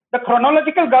the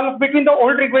chronological gulf between the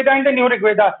old Rig Veda and the new Rig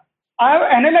Veda. I have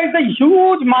analyzed the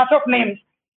huge mass of names,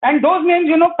 and those names,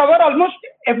 cover almost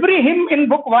every hymn in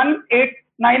book 1, 8,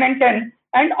 9, and 10,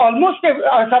 and almost in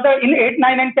 8,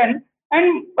 9, and 10,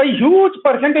 and a huge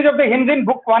percentage of the hymns in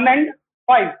book 1 and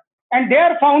 5. And they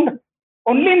are found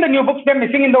only in the new books, they're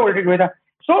missing in the old Rig Veda.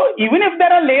 So even if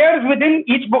there are layers within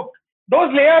each book,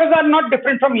 those layers are not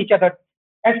different from each other.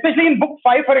 Especially in book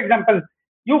 5, for example,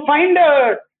 you find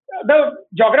the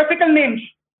geographical names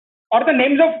or the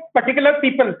names of particular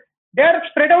people. They are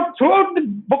spread out throughout the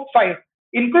book 5,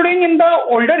 including in the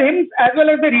older hymns as well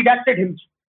as the redacted hymns.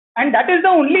 And that is the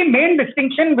only main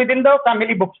distinction within the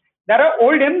family books. There are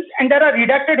old hymns and there are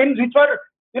redacted hymns which were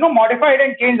modified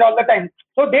and changed all the time.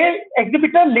 So they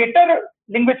exhibit a later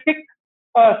linguistic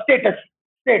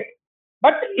state.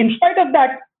 But in spite of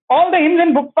that, all the hymns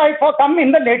in book 5 come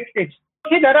in the late stage.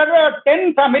 See, there are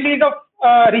 10 families of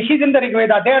rishis in the Rig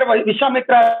Veda. There are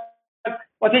Vishwamitra,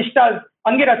 Vasishtas,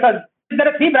 Angirasas. There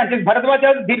are 3 branches,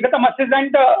 Bharadwajas, Dirghatamasas,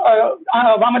 and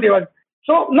Vamadevas.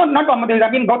 So, no, not Vamadevas,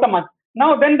 I mean Gautamas.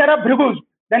 Now, then there are Bhrigus,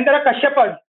 then there are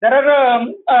Kashyapas. There are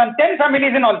 10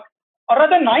 families in all, or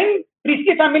rather 9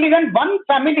 priestly families and 1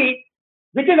 family,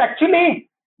 which is actually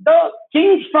the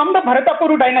kings from the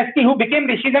Bharatapuru dynasty who became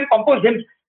rishis and composed hymns.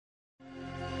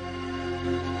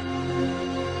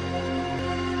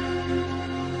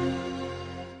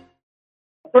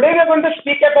 Today we are going to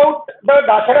speak about the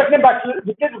Dasharatne battle,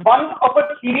 which is one of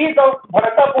a series of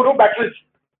Bharatapuru battles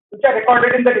which are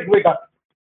recorded in the Rig Veda.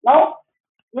 Now,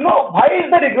 why is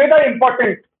the Rig Veda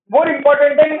important? More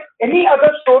important than any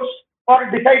other source for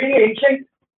deciding ancient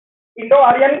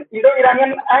Indo-Aryan,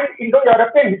 Indo-Iranian, and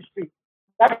Indo-European history.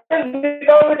 That is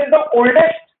because it is the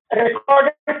oldest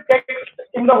recorded text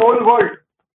in the whole world.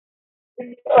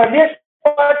 Its earliest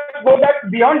parts go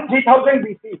back beyond 3000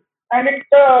 BC. And its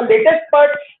latest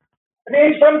parts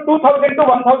range from 2000 to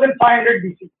 1500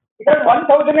 BC. It has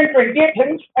 1028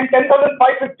 hymns and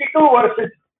 10,552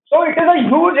 verses. So it is a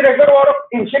huge reservoir of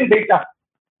ancient data.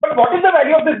 But what is the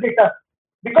value of this data?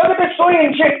 Because it is so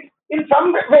ancient, in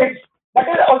some ways, that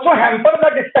will also hamper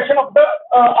the discussion of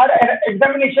our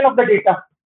examination of the data.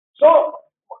 So,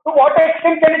 to what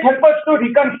extent can it help us to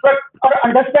reconstruct or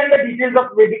understand the details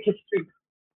of Vedic history?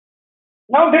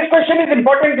 Now, this question is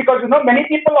important because many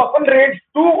people often raise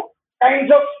 2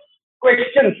 kinds of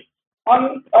questions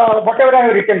on whatever I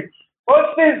have written.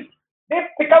 First is they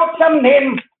pick out some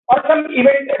name or some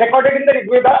event recorded in the Rig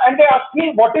Veda and they ask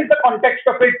me what is the context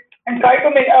of it and try to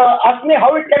ask me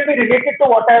how it can be related to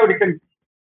what I have written.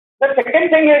 The second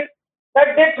thing is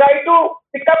that they try to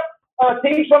pick up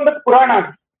things from the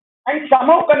Puranas and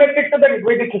somehow connect it to the Rig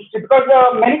Vedic history because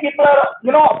many people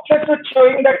are obsessed with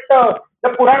showing that the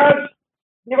Puranas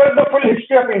give us the full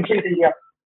history of ancient India.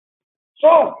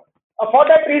 So, for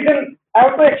that reason, I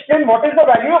have to explain what is the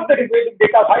value of the Rig Vedic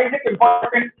data, why is it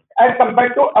important as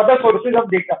compared to other sources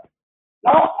of data.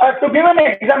 Now, to give an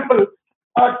example,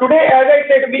 today, as I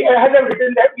said, as I've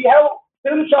written that we have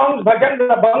film songs, bhajans,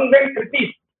 abhangs, and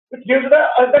kritis, which gives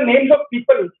us the names of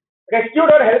people rescued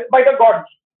or helped by the gods.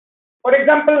 For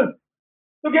example,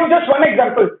 to give just one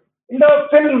example, in the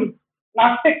film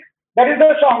Nastik, there is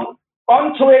a song,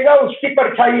 Kaun Chhuega Uski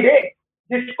Parchai Re,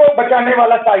 Jisko Bachane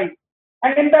Wala Sai.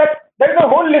 And in that, there is a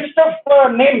whole list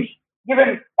of names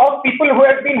given of people who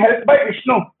have been helped by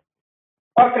Vishnu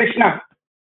or Krishna.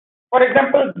 For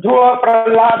example, Dhruva,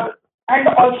 Prahlad, and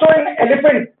also an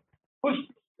elephant whose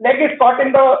leg is caught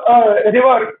in the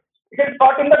river. It is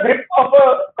caught in the grip of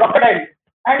a crocodile.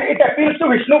 And it appeals to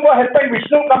Vishnu for help, and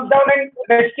Vishnu comes down and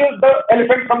rescues the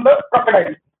elephant from the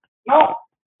crocodile. Now,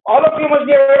 all of you must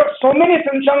be aware of so many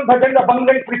film songs, bhajans, abhangs,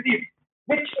 and kritis,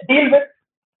 which deal with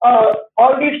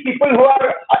all these people who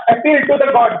are appealed to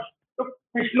the gods, to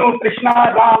Vishnu,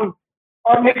 Krishna, Ram,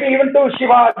 or maybe even to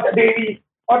Shiva, Devi,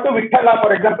 or to Vithala,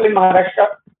 for example, in Maharashtra.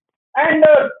 And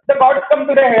the gods come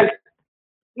to their help.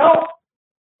 Now,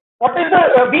 what is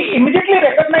we immediately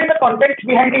recognize the context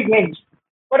behind these names.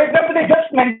 For example, they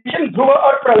just mentioned Dhruva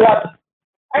or Prahlad,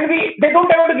 and they don't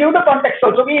have to give the context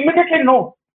also. We immediately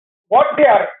know what they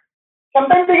are.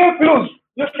 Sometimes they give clues.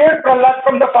 You saved Prahlad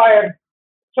from the fire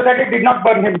so that it did not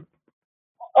burn him.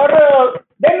 Or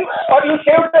you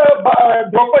saved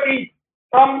Draupadi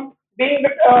from being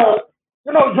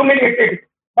humiliated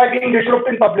by being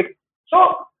disrupted in public.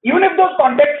 So even if those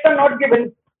contexts are not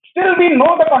given, still we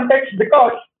know the context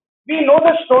because we know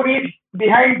the stories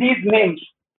behind these names.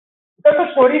 Because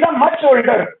the stories are much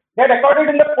older. They are recorded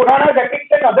in the Puranas, epics,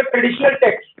 and other traditional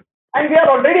texts. And we are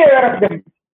already aware of them.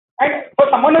 And for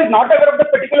someone who is not aware of the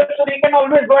particular story, he can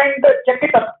always go and check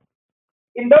it up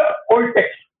in the old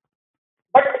text.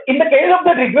 But in the case of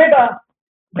the Rig Veda,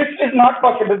 this is not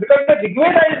possible because the Rig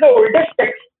Veda is the oldest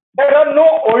text. There are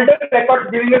no older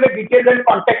records giving us the details and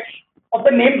context of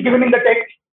the names given in the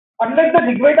text unless the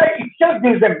Rig Veda itself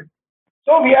gives them.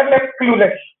 So we are left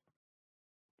clueless.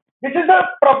 This is a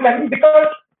problem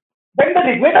because when the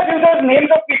Rig Veda gives us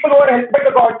names of people who are helped by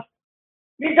the gods,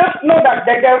 we just know that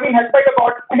they have been helped by the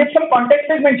gods. And if some context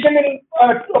is mentioned in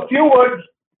a few words,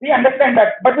 we understand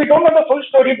that. But we don't know the full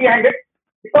story behind it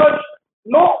because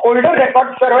no older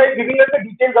records survive giving us the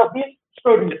details of these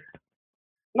stories.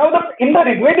 Now, in the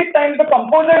Rigvedic times, the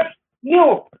composers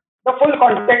knew the full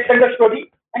context and the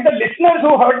story, and the listeners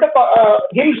who heard the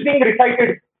hymns being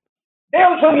recited, they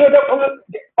also knew the full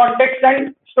context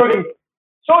and story.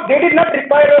 So they did not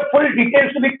require full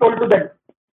details to be told to them.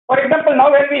 For example, now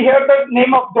when we hear the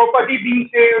name of Draupadi being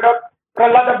saved, or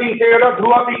Prahlada being saved, or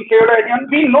Dhruva being saved, or anyone,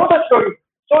 we know the story.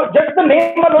 So just the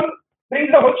name alone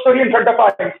brings the whole story in front of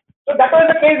our eyes. So that was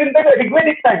the case in the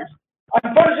Rigvedic times.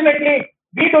 Unfortunately,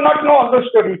 we do not know all those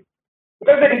stories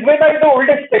because the Rig Veda is the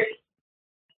oldest text.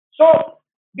 So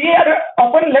we are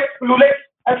often left clueless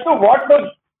as to what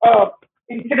those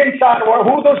incidents are or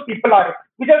who those people are.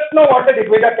 We just know what the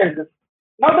Rig Veda tells us.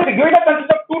 Now the Rig Veda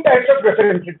consists of two types of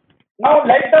references. Now,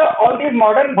 like all these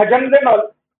modern bhajans and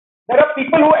all, there are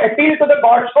people who appeal to the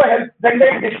gods for help when they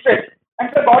are in distress,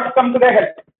 and the gods come to their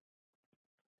help.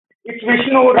 It's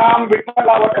Vishnu, Ram,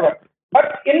 Vithala, whatever.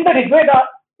 But in the Rig Veda,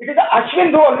 it is the Ashwin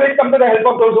who always come to the help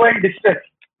of those who are in distress.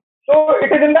 So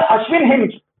it is in the Ashwin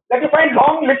hymns that you find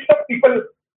long list of people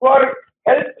who are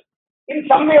helped in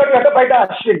some way or the other by the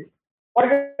Ashwin. For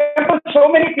example, so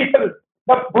many people,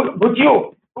 the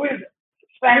Bhujyu, who is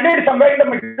stranded somewhere in the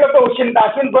middle of the ocean, the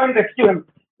Ashwin go and rescue him.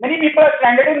 Many people are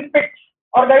stranded in pits,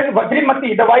 or there is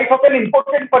Vajrimati, the wife of an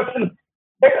important person.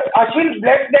 The Ashwins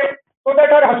bless them so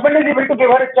that her husband is able to give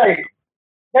her a child.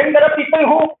 Then there are people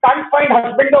who can't find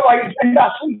husband or wives, and the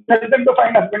Ashwins help them to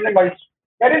find husband and wives.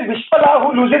 There is Vishpala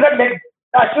who loses her leg.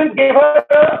 The Ashwins gave her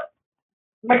a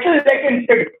metal leg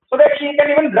instead, so that she can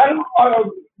even run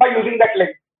by using that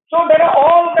leg. So there are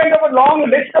all kinds of a long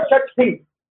list of such things.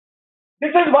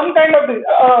 This is one kind of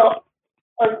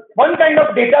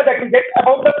data that we get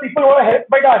about the people who are helped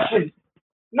by the Ashwins.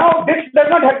 Now, this does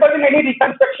not help us in any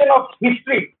reconstruction of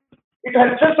history. It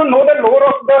helps us to know the lore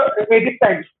of the Vedic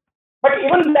times. But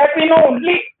even that we know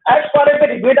only as far as the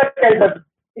Rig Veda tells us.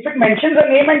 If it mentions a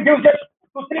name and gives just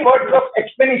 2-3 words of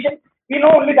explanation, we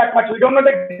know only that much. We don't know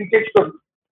the detailed story.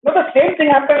 Now, the same thing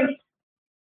happens.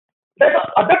 There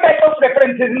are other types of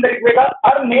references in the Rig Veda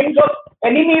are names of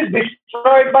enemies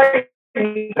destroyed by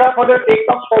Indra for the sake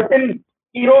of certain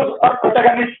heroes or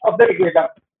protagonists of the Rig Veda.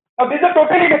 Now, this is a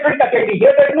totally different category.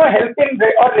 Here, there is no help in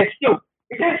or rescue.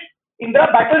 It is Indra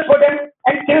battles for them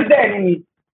and kills the enemies.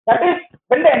 That is,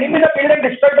 when the enemies are killed and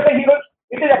destroyed by the heroes,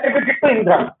 it is attributed to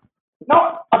Indra.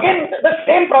 Now, again, the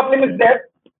same problem is there,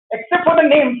 except for the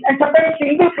names and sometimes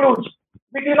single clues.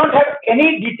 We do not have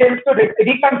any details to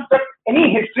reconstruct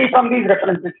any history from these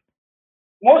references.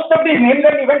 Most of these names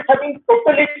and events have been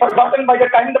totally forgotten by the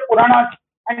time the Puranas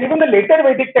and even the later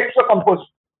Vedic texts were composed.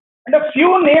 And a few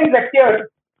names appear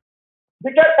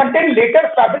which are contain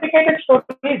later fabricated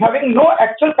stories having no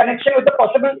actual connection with the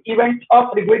possible events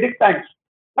of Rigvedic times.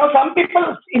 Now, some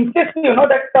people insist,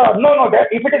 that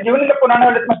if it is given in the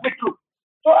Purana, it must be true.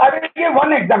 So, I will give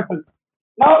one example.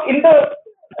 Now, in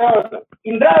the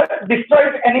Indra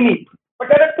destroys enemies, but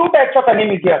there are two types of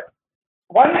enemies here.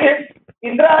 One is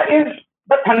Indra is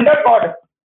the thunder god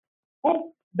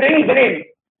who brings rain,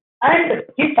 and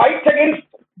he fights against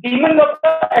demons of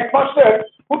the atmosphere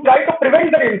who try to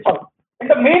prevent the rainfall. And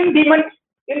the main demon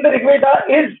in the Rig Veda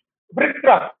is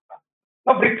Vritra.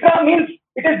 Now, Vritra means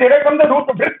it is derived from the root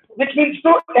Vrit, which means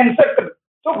to encircle.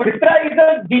 So, Vritra is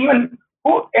a demon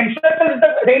who encircles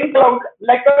the rain cloud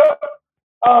like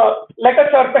a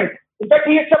serpent. In fact,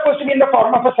 he is supposed to be in the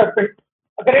form of a serpent,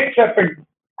 a great serpent,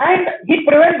 and he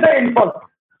prevents the rainfall.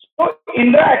 So,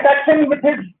 Indra attacks him with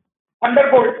his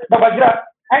thunderbolt, the Vajra,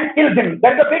 and kills him.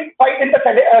 There is a big fight in the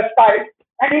sky,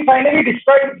 and he finally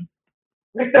destroys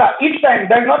Vritra. Each time,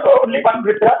 there is not only one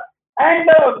Vritra, and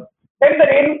then the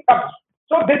rain comes.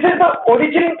 So this is the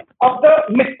origin of the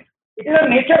myth. It is a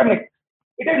nature myth.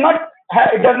 It does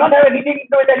not have anything to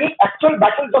do with any actual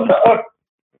battles on the earth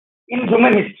in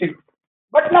human history.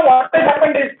 But now what has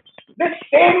happened is this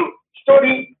same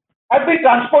story has been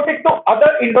transported to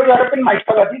other Indo-European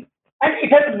mythologies, and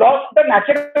it has lost the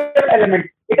natural element.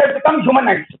 It has become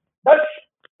humanized. Thus,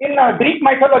 in Greek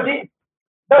mythology,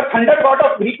 the thunder god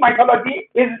of Greek mythology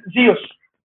is Zeus,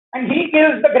 and he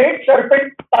kills the great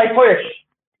serpent Typhoeus.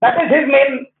 That is his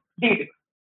main deed.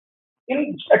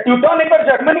 In Teutonic or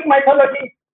Germanic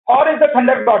mythology, Thor is the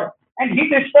thunder god, and he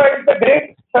destroys the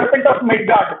great serpent of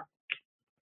Midgard.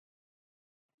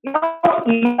 Now,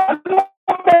 none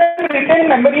of them retain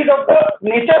memories of the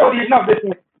nature origin of this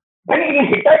myth. When in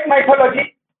Hittite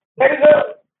mythology, there is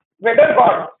a weather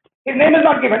god. His name is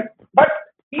not given, but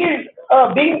he is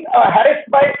being harassed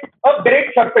by a great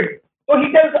serpent. So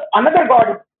he tells another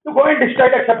god to go and destroy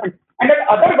that serpent. And that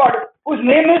other god, whose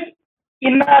name is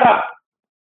Inara.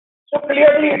 So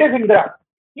clearly it is Indra.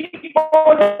 He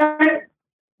goes and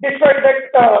destroys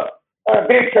that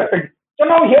great serpent. So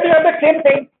now here you have the same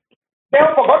thing. They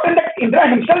have forgotten that Indra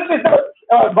himself is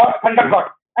the thunder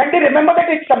god. And they remember that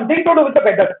it's something to do with the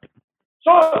weather.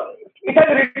 So it has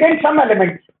retained some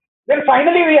elements. Then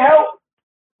finally we have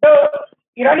the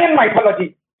Iranian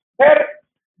mythology, where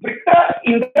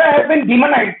Indra has been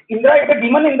demonized. Indra is a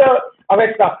demon in the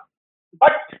Avesta.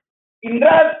 But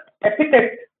Indra's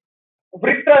epithet,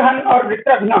 Vritrahan or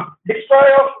Vritragna,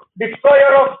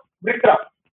 destroyer of Vritra,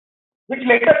 which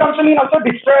later comes to mean also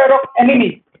destroyer of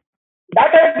enemies.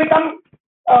 That has become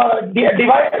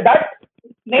that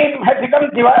name has become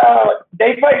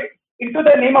deified into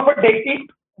the name of a deity,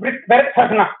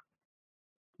 Vritsagna.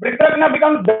 Vritragna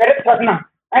becomes Vritsagna,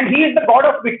 and he is the god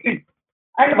of victory.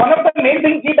 And one of the main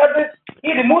things he does is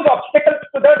he removes obstacles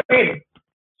to the way.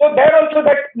 So there also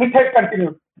that myth has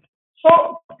continued.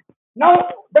 So now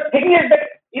the thing is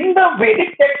that in the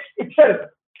Vedic text itself,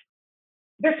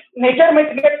 this nature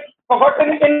myth gets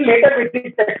forgotten in later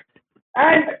Vedic texts.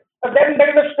 And then there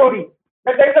is a story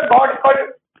that there is a god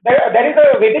called there is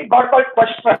a Vedic god called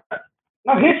Twashtra.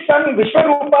 Now his son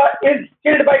Vishwarupa is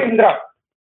killed by Indra.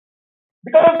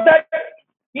 Because of that,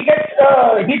 he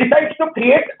decides to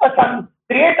create a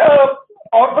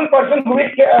powerful person who will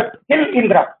kill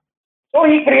Indra. So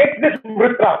he creates this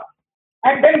Vritra.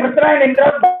 And then Vritra and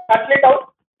Indra battle it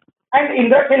out, and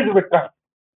Indra kills Vritra.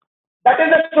 That is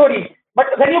the story. But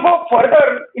when you go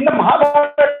further in the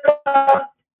Mahabharata,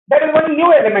 there is one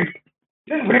new element.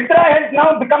 This Vritra has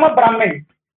now become a Brahmin.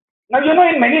 Now, you know,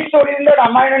 in many stories in the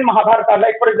Ramayana and Mahabharata,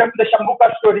 like for example, the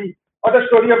Shambhuka story or the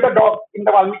story of the dog in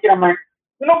the Valmiki Ramayana,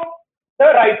 you know, the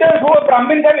writers who are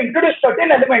Brahmins have introduced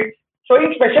certain elements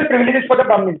showing special privileges for the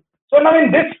Brahmins. So now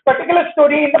in this particular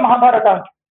story in the Mahabharata,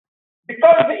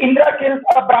 because Indra kills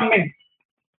a Brahmin,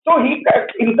 so he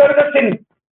incurs a sin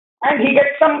and he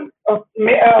gets some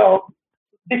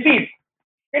disease,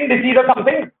 skin disease or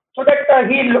something, so that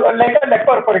he like a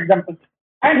leper, for example,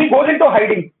 and he goes into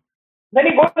hiding. When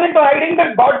he goes into hiding,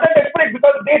 the gods are desperate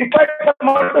because they require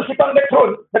someone to sit on the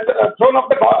throne of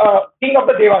the king of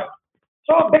the Devas.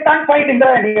 So they can't find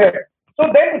Indra anywhere.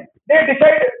 So then they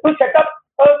decide to set up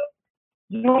a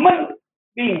human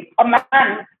being, a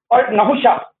man called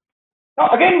Nahusha.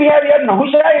 Now again we have here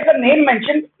Nahusha is a name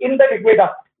mentioned in the Rig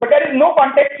Veda, but there is no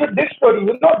context with this story.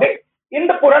 You know, in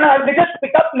the Puranas they just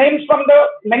pick up names from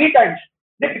many times.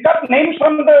 They pick up names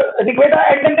from the Rig Veda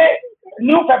and then they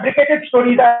new fabricated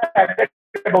stories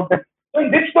about them. So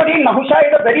in this story, Nahusha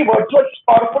is a very virtuous,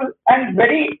 powerful, and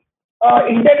very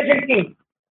intelligent king.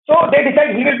 So they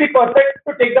decide he will be perfect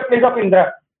to take the place of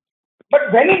Indra.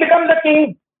 But when he becomes a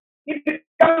king, he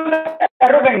becomes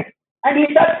arrogant. And he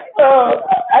starts,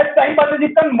 as time passes, he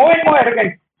becomes more and more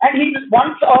arrogant. And he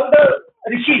wants all the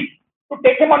rishis to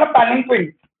take him on a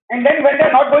palanquin. And then when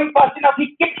they're not going fast enough,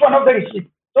 he kicks one of the rishis.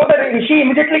 So the rishi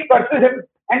immediately curses him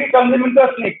and he turns him into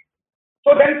a snake.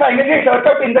 So then finally he turns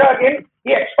out Indra again.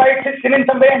 He expiates his sin in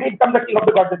some way and he becomes the king of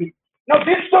the gods again. Now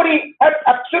this story has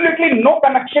absolutely no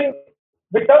connection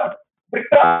with the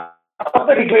Vritra of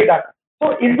the Rig Veda.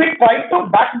 So if we try to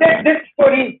backdate this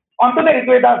story onto the Rig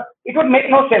Veda, it would make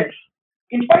no sense.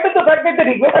 In spite of the fact that the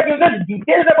Rig Veda gives us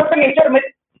details about the nature myth,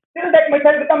 still that myth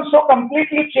has become so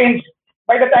completely changed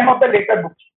by the time of the later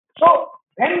books. So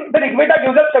when the Rig Veda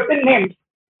gives us certain names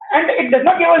and it does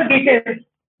not give us details,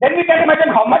 then we can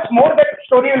imagine how much more that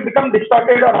story will become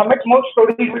distorted or how much more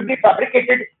stories will be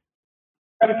fabricated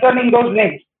concerning those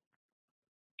names.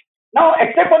 Now,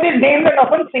 except for these names and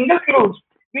often single clues,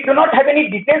 we do not have any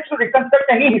details to reconstruct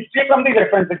any history from these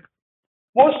references.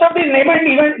 Most of these names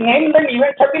and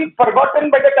events have been forgotten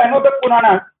by the time of the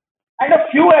Puranas, and a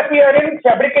few appear in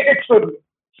fabricated stories.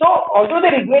 So, although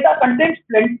the Rig Veda contains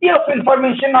plenty of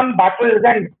information on battles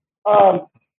and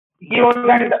heroes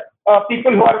and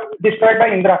people who are destroyed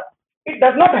by Indra, it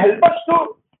does not help us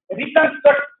to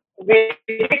reconstruct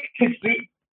Vedic history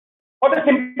for the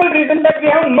simple reason that we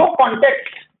have no context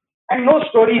and no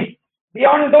stories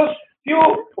beyond those few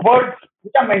words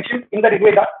which are mentioned in the Rig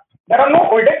Veda. There are no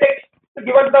older texts to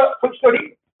give us the full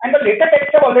story, and the later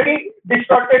texts have already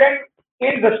distorted and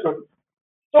changed the story.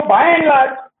 So by and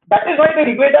large, that is why the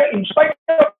Rig Veda, in spite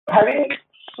of having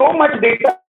so much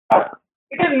data,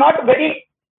 it is not very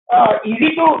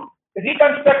easy to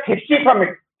reconstruct history from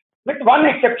it, with one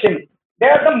exception. They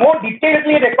are the more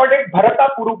detailedly recorded Bharata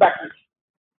Kuru battles.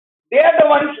 They are the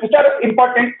ones which are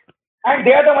important, and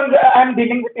they are the ones I am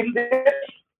dealing with in this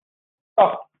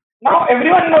talk. Now,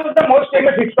 everyone knows the most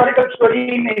famous historical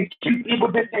story in ancient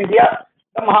pre-Buddhist India,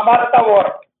 the Mahabharata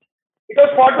war. It was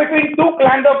fought between two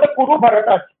clans of the Kuru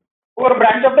Bharatas, who were a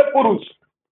branch of the Kurus.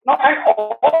 Now, and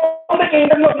all the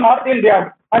kingdoms of North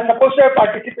India are supposed to have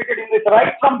participated in this,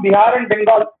 right from Bihar and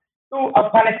Bengal to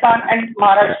Afghanistan and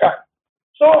Maharashtra.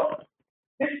 So,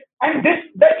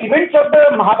 the events of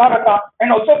the Mahabharata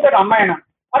and also the Ramayana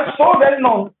are so well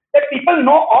known that people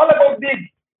know all about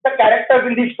the characters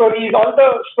in these stories, all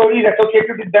the stories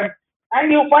associated with them,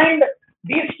 and you find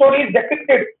these stories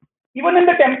depicted even in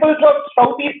the temples of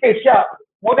Southeast Asia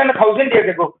more than 1,000 years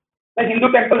ago. The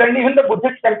Hindu temples and even the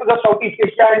Buddhist temples of Southeast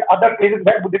Asia and other places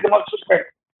where Buddhism also spread.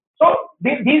 So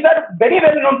these are very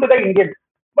well known to the Indians,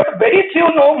 but very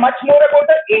few know much more about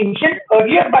the ancient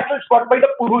earlier battles fought by the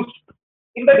Purus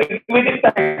in the Vedic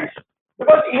times.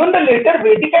 Because even the later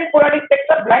Vedic and Puranic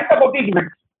texts are blank about these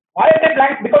events. Why are they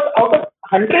blank? Because out of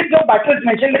hundreds of battles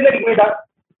mentioned in the Rig Veda,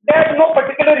 there is no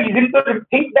particular reason to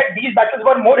think that these battles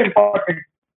were more important.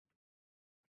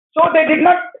 So they did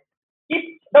not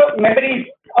keep the memories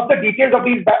of the details of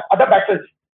these other battles.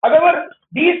 However,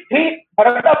 these three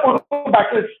Bharata Puru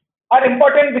battles are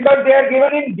important because they are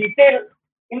given in detail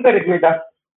in the Rig Veda.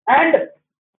 And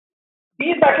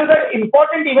these battles are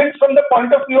important events from the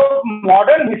point of view of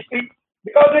modern history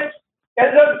because it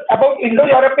tells us about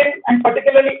Indo-European and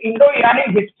particularly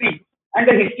Indo-Iranian history and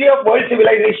the history of world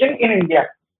civilization in India.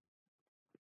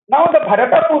 Now the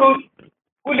Bharata Purus,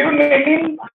 who lived mainly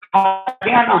in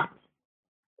Haryana,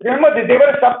 remember this, they were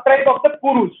a subtribe of the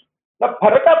Kurus. The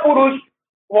Bharata Purus,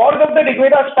 wars of the Rig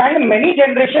Veda span many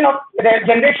generations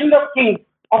of kings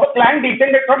of a clan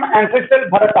descended from ancestral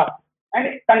Bharata,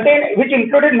 and which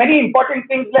included many important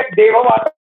kings like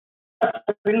Devavata,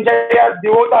 Srinjaya,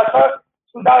 Divodasa,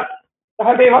 Sudas,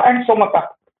 Sahadeva, and Somaka.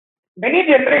 Many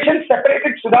generations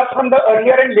separated Sudas from the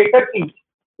earlier and later kings.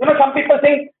 Some people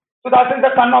think Sudas is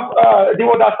the son of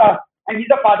Divodasa and he's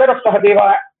the father of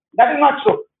Sahadeva. That is not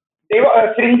so.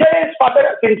 Srinjaya is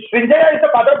the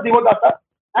father of Divodasa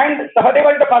and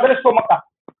Sahadeva is the father of Somaka.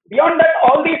 Beyond that,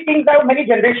 all these kings have many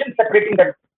generations separating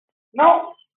them.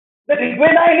 Now, the Rig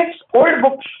Veda in its old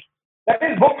books, that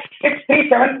is books 6, 3,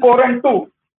 7, 4 and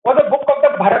 2, was a book of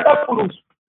the Bharata Purus.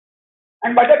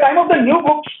 And by the time of the new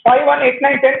books, 5, 1, 8,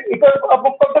 9, 10, it was a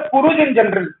book of the Kurus in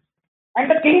general. And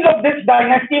the kings of this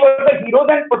dynasty were the heroes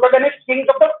and protagonist kings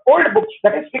of the old books,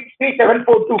 that is 6, 3, 7,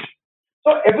 4, 2.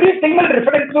 So every single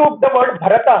reference to the word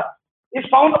Bharata is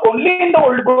found only in the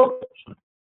old books,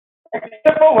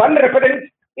 except for one reference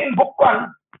in book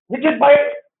 1, which is by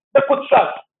the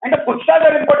Kutsas. And the Kutsas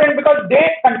are important because they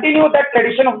continue that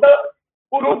tradition of the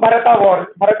Kuru-Bharata war,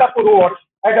 Bharata Puru wars,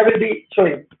 as I will be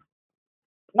showing.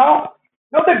 Now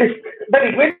the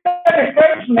Rig Veda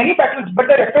describes many battles, but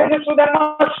the references to them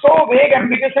are so vague,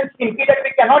 ambiguous, and skimpy that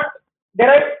we cannot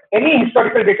derive any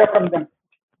historical data from them.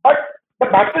 But the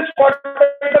battles fought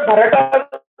by the Bharatas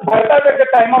at the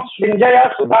time of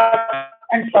Srinjaya, Sudha,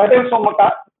 and Sahadev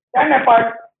Somaka stand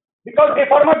apart because they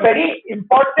form a very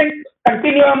important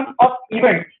continuum of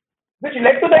events which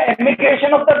led to the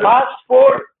emigration of the last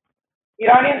 4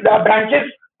 Iranian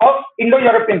branches of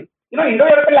Indo-European.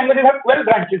 Indo-European languages have 12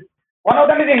 branches. One of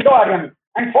them is Indo-Aryan,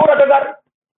 and 4 others are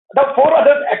the 4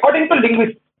 others according to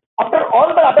linguists. After all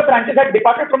the other branches had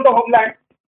departed from the homeland,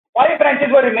 5 branches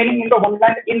were remaining in the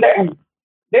homeland in the end.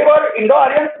 They were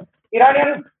Indo-Aryan,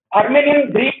 Iranian,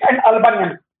 Armenian, Greek, and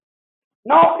Albanian.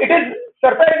 Now, it is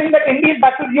surprising that in these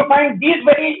battles you find these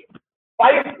very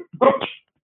 5 groups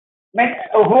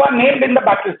who are named in the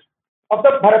battles of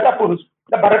the Bharata Purus.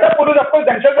 The Bharata Purus, of course,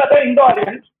 themselves are the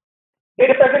Indo-Aryans. They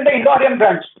represent the Indo-Aryan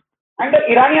branch. And the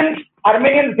Iranians,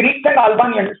 Armenians, Greeks, and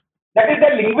Albanians, that is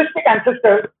their linguistic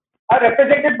ancestors, are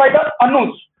represented by the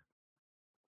Anus.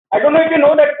 I don't know if you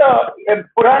know that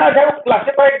Puranas have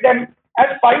classified them as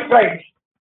 5 tribes.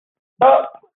 The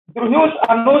Druhyus,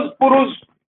 Anus, Purus,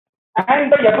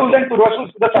 and the Yadus and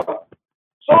Turvasus to the south.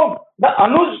 So the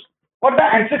Anus were the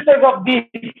ancestors of the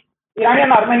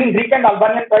Iranian, Armenian, Greek, and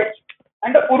Albanian tribes,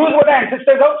 and the Purus were the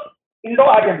ancestors of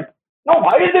Indo-Aryan. Now,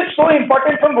 why is this so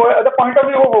important from the point of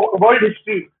view of world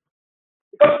history?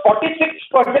 Because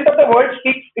 46% of the world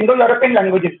speaks Indo-European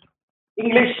languages: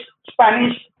 English,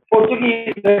 Spanish,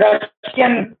 Portuguese,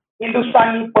 Russian,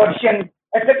 Hindustani, Persian,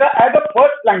 etc. as a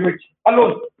first language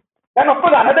alone. Then, of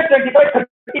course, another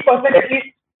 25-30% at least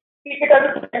speak it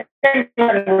as a second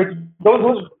language. Those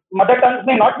whose mother tongues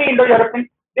may not be Indo-European,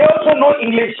 they also know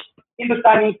English,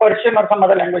 Hindustani, Persian, or some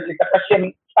other language like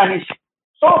Russian, Spanish.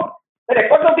 So the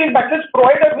records of these battles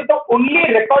provide us with the only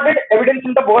recorded evidence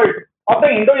in the world of the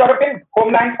Indo-European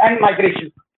homeland and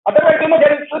migration. Otherwise,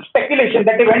 there is speculation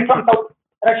that they went from South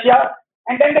Russia,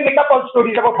 and then they make up all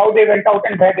stories about how they went out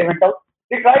and where they went out.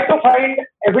 They try to find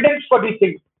evidence for these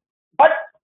things, but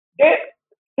they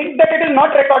think that it is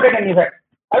not recorded anywhere.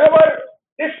 However,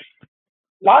 this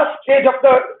last stage of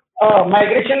the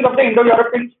migrations of the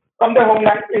Indo-Europeans from their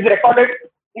homeland is recorded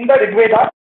in the Rig Veda.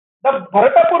 The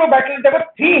Bharatapura battles, there were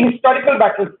three historical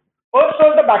battles. First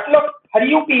was the Battle of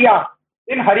Haryupiya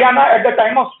in Haryana at the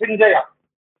time of Srinjaya.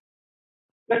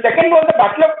 The second was the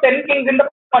Battle of 10 Kings in the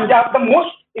Punjab, the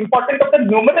most important of the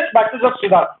numerous battles of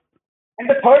Siddharth. And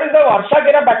the third is the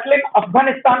Varshagera battle in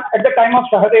Afghanistan at the time of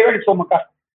Sahadev and Somaka.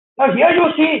 Now here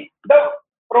you see the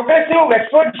progressive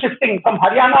westward shifting from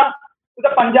Haryana to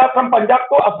the Punjab, from Punjab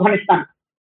to Afghanistan,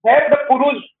 where the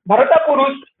Purus, Bharata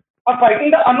Purus, are fighting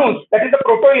the Anus, that is the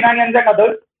Proto-Iranians and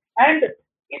others. And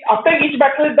after each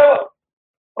battle, the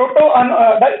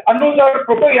Anus or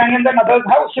Proto-Iranians and others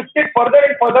have shifted further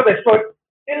and further westward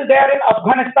till they are in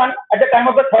Afghanistan at the time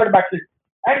of the third battle.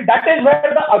 And that is where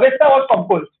the Avesta was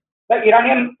composed, the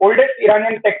oldest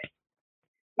Iranian text.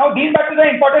 Now these battles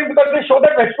are important because they show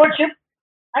that westward shift,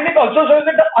 and it also shows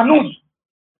that the Anus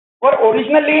were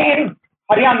originally in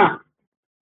Haryana,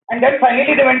 and then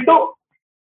finally they went to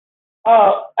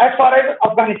as far as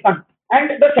Afghanistan.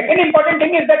 And the second important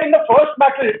thing is that in the first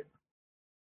battle,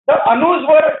 the Anus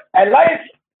were allies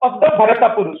of the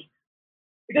Bharata Purus.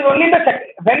 It is only in the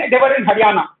second, when they were in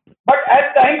Haryana. But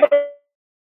as time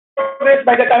progressed,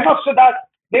 by the time of Siddharth,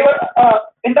 they were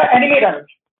in the enemy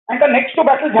ranks. And the next two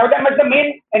battles have them as the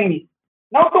main enemy.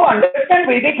 Now, to understand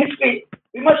Vedic history,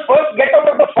 we must first get out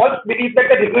of the false belief that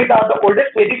the Rig Veda, the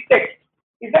oldest Vedic text,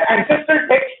 is the ancestral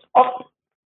text of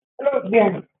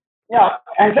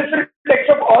ancestral text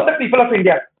of all the people of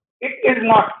India. It is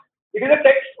not. It is a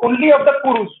text only of the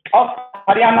Purus of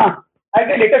Haryana, as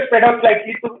they later spread out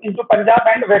slightly into Punjab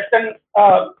and western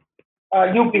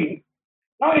UP.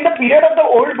 Now, in the period of the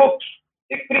old books,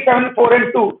 6, 3, 7, 4,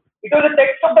 and 2, it was a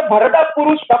text of the Bharata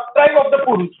Purus sub-tribe of the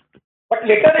Purus. But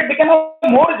later it became a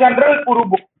more general Puru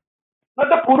book. Now,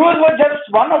 the Purus were just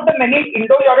one of the many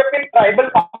Indo-European tribal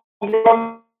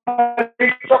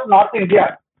conglomerates of North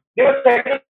India. They were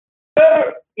settled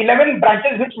 11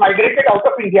 branches which migrated out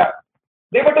of India.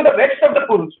 They were to the west of the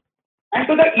Purus. And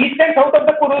to the east and south of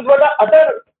the Purus were the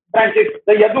other branches,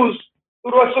 the Yadus,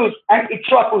 Turvasus, and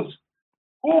Ikshwakus,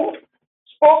 who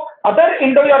spoke other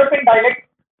Indo-European dialects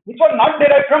which were not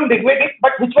derived from Rigvedic,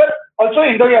 but which were also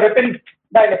Indo-European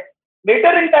dialects.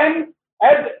 Later in time,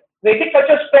 as Vedic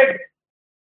culture spread,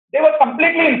 they were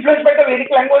completely influenced by the Vedic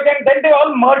language, and then they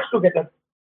all merged together.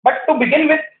 But to begin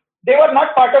with, they were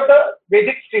not part of the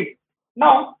Vedic stream.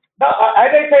 Now,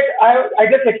 as I said, I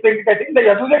just explained it. I think the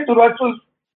Yadus and Turvasus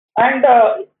and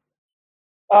to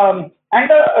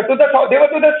the south, they were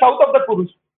to the south of the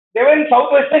Purus. They were in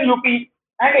southwestern UP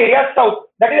and areas south,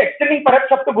 that is extending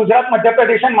perhaps up to Gujarat, Madhya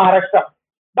Pradesh, and Maharashtra.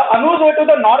 The Anus were to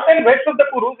the north and west of the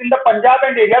Purus in the Punjab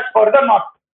and areas further north,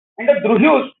 and the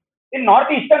Druhyus in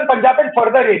northeastern Punjab and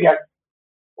further areas.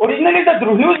 Originally, the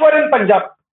Druhyus were in Punjab,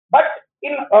 but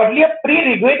in earlier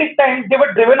pre-Rigvedic times, they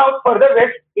were driven out further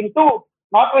west into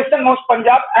northwesternmost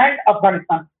Punjab and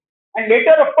Afghanistan. And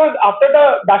later, of course, after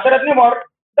the Dasharatni war,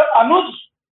 the Anus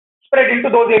spread into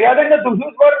those areas, and the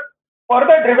Druhyus were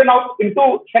further driven out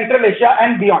into Central Asia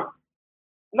and beyond.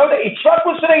 Now, the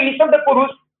Ikshwakus to the east of the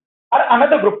Purus are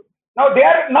another group. Now, they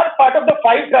are not part of the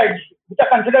 5 tribes, which are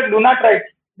considered Luna tribes.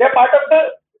 They are part of the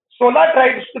Solar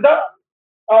tribes to the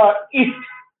east.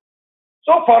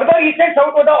 So, further east and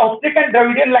south were the Austric and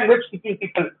Dravidian language speaking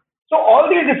people. So, all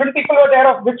these different people were there,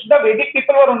 of which the Vedic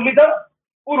people were only the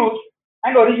Purus,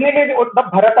 and originally the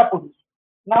Bharata Purus.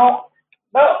 Now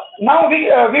we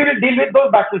will deal with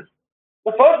those battles.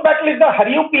 The first battle is the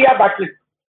Haryupiya battle.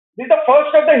 This is the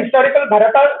first of the historical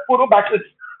Bharata Puru battles,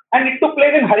 and it took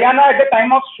place in Haryana at the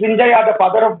time of Srinjaya, the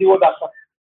father of Divodasa.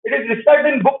 It is described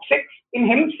in Book 6, in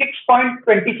hymn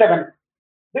 6.27.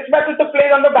 This battle took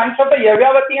place on the banks of the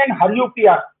Yavyavati and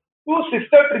Haryupiya, two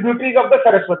sister tributaries of the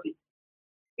Saraswati.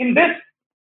 In this,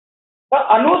 the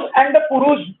Anus and the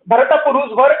Purus, Bharata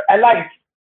Purus, were allies.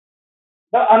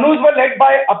 The Anus were led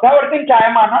by Abhyavarti and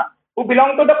Chayamana, who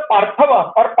belonged to the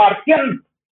Parthava or Parthian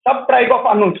sub-tribe of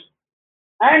Anus,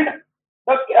 and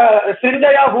the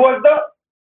Srinjaya, who was the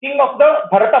king of the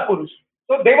Bharata Purus.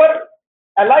 So they were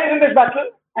allies in this battle,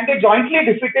 and they jointly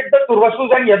defeated the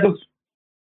Turvasus and Yadus,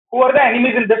 who were the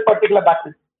enemies in this particular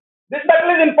battle. This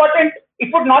battle is important.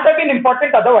 It would not have been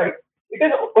important otherwise. It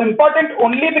is important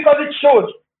only because it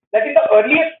shows that in the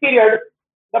earliest period,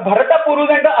 the Bharata Purus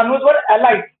and the Anus were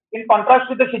allies. in contrast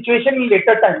with the situation in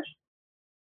later times.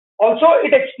 Also,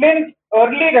 it explains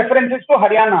early references to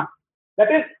Haryana,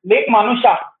 that is Lake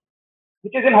Manusha,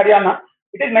 which is in Haryana.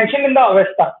 It is mentioned in the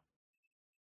Avesta.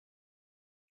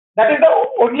 That is the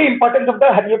only importance of the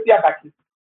Haryapya battle.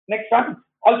 Next one.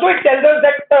 Also, it tells us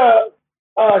that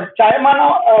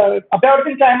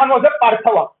Abhyavartin Chayaman was a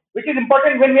Parthava, which is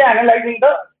important when we are analyzing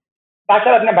the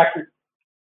Dasharatna battle.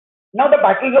 Now, the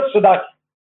battles of Sudas.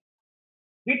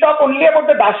 We talk only about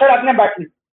the Dasharatna battle,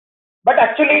 but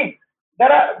actually,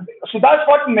 Sudas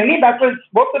fought many battles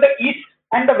both to the east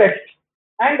and the west.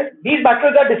 And these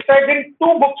battles are described in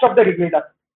two books of the Rig Veda,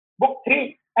 Book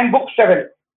 3 and Book 7.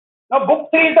 Now, Book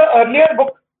 3 is the earlier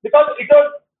book because it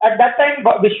was at that time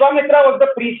Vishwamitra was the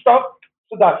priest of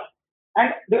Sudas.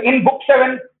 And in Book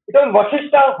 7, it was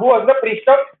Vasishtha who was the priest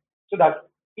of Sudas.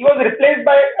 He was replaced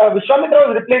by, Vishwamitra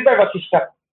was replaced by Vasishtha.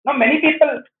 Now, many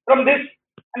people from this,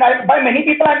 and by many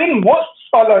people, I mean most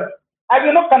scholars, have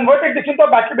converted this into a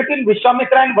battle between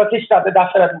Vishwamitra and Vasishtha, the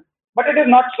Dasharatna. But it is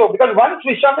not so, because once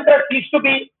Vishwamitra ceased to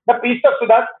be the priest of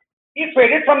Sudas, he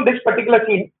faded from this particular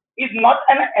scene. He is not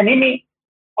an enemy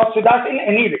of Sudas in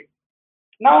any way.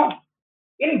 Now,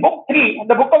 in Book 3,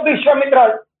 the book of the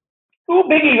Vishwamitra, two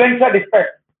big events are described.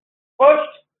 First,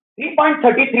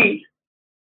 3.33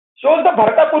 shows the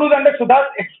Bharatapurus and the Sudas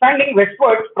expanding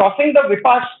westwards, crossing the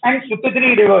Vipash and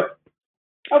Sutudri rivers.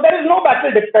 Now, there is no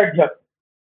battle described here.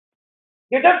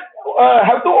 They just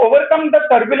have to overcome the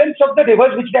turbulence of the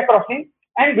rivers which they are crossing,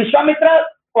 and Vishwamitra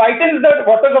quietens the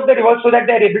waters of the rivers so that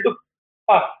they are able to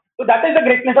pass. So that is the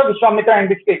greatness of Vishwamitra in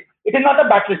this case. It is not a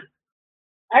battle.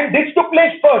 And this took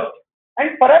place first.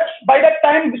 And perhaps by that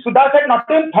time, Sudas had not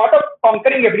even thought of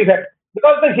conquering everywhere.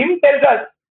 Because the hymn tells us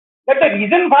that the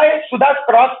reason why Sudas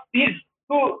crossed these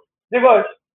two rivers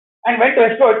and went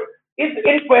westward is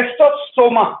in quest of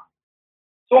Soma.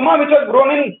 Soma, which was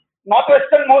grown in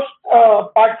northwesternmost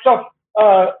parts of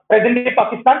present-day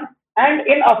Pakistan and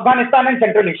in Afghanistan and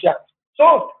Central Asia.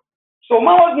 So,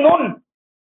 Soma was known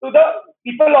to the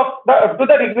people of to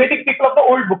the Rigvedic people of the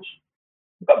old books.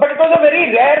 But it was a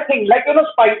very rare thing, like,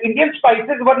 Indian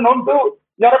spices were known to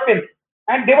Europeans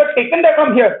and they were taken there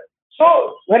from here.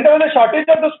 So, when there was a shortage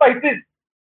of those spices,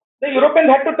 the Europeans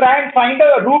had to try and find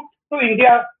a route to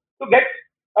India to get,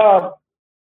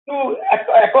 to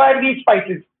acquire these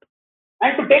spices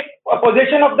and to take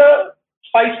possession of the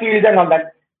spice fields and all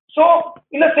that. So,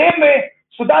 in the same way,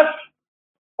 Sudas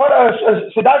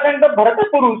and the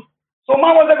Bharatapurus,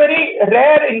 Soma was a very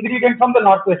rare ingredient from the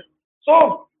northwest.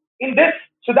 So, in this,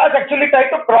 Sudas actually tried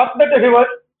to cross the rivers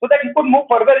so that he could move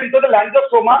further into the lands of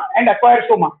Soma and acquire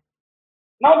Soma.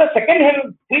 Now, the second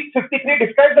hymn, 353,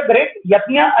 describes the great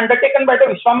yatna undertaken by the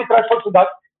Vishwamitra for Sudas,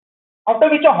 after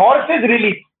which a horse is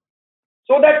released,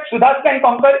 so that Sudas can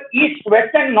conquer east,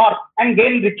 west, and north and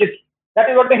gain riches. That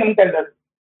is what the hymn tells us.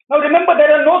 Now, remember,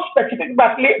 there are no specific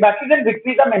battles and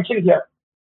victories are mentioned here.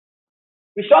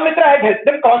 Vishwamitra had helped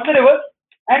them cross the rivers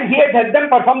and he had helped them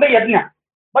perform the yajna.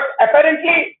 But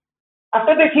apparently,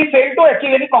 after this, he failed to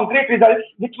achieve any concrete results,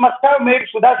 which must have made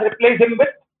Sudas replace him with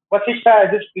Vasishtha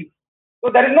as his priest. So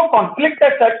there is no conflict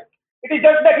as such. It is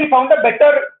just that he found a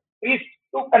better priest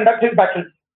to conduct his battles.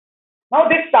 Now,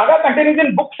 this saga continues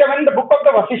in Book 7, the book of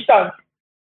the Vasishthas,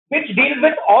 which deals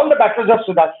with all the battles of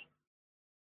Sudas.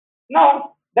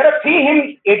 Now, there are three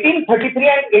hymns, 18, 33,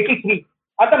 and 83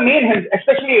 are the main hymns,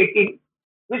 especially 18,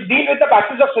 which deal with the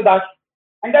battles of Sudas.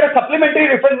 And there are supplementary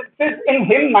references in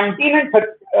hymn 19 and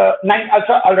 9,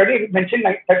 also already mentioned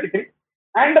 33,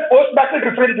 and the post-battle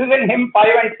references in hymn 5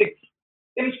 and 6,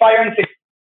 hymns 5 and 6.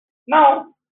 Now,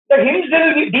 the hymns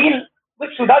deal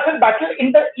with Sudas's battle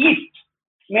in the east,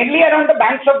 mainly around the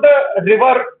banks of the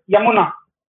river Yamuna.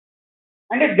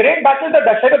 And his great battle, the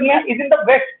Dasharatna, is in the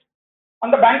west,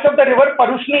 on the banks of the river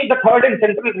Parushni, the third and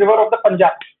central river of the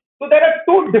Punjab. So there are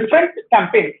two different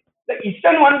campaigns. The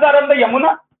eastern ones are on the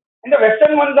Yamuna, and the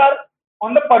western ones are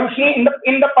on the Parushni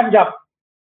in the Punjab.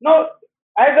 Now,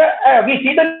 as we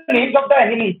see the names of the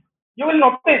enemies, you will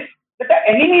notice that the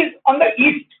enemies on the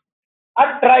east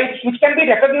are tribes which can be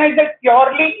recognized as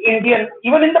purely Indian,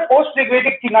 even in the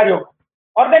post-Rigvedic scenario,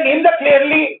 or the names are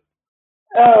clearly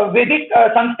Vedic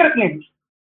Sanskrit names.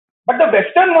 But the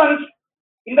western ones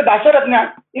in the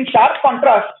Dasharatna, in sharp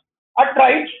contrast, are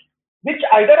tribes which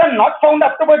either are not found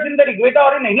afterwards in the Rigveda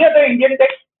or in any other Indian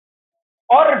text,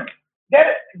 or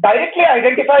they're directly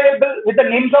identifiable with the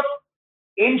names of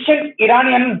ancient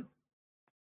Iranian,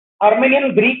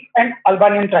 Armenian, Greek, and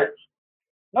Albanian tribes.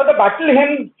 Now, the battle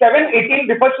hymn 7:18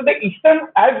 refers to the eastern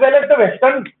as well as the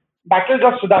western battles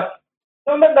of Sudas.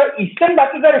 So, the eastern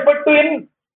battles are referred to in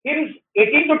hymns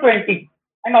 18 to 20,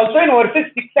 and also in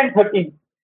verses 6 and 13.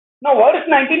 Now, verse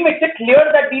 19 makes it clear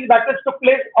that these battles took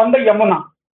place on the Yamuna.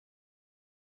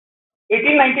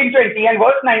 18, 19, 20, and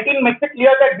verse 19 makes it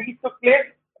clear that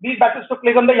these battles took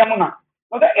place on the Yamuna.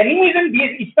 Now, the enemies in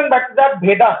these eastern battles are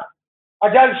Bheda,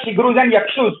 Ajal, Shigrus, and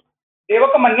Yakshus,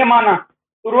 Devaka Manyamana,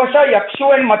 Urvasha,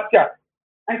 Yakshu, and Matsya,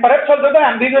 and perhaps also the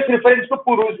ambiguous reference to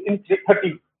Purus in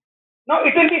 30. Now,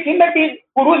 it will be seen that these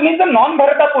Purus means the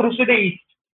non-Bharata Purus to the east,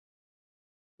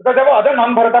 because there were other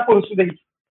non-Bharata Purus to the east.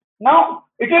 Now,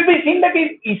 it will be seen that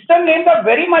these eastern names are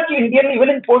very much Indian even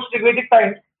in post-Rigvedic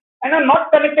times and are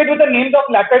not connected with the names of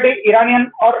latter-day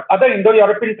Iranian or other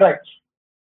Indo-European tribes.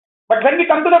 But when we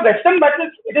come to the western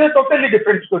battles, it is a totally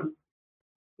different story.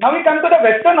 Now we come to the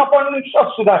western opponents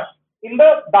of Sudas in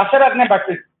the Dasharagna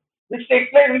battle, which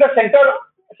takes place in the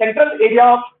central area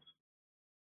of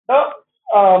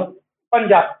the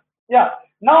Punjab. Yeah.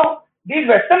 Now, these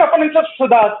western opponents of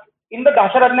Sudas in the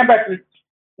Dasharagna battle,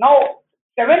 now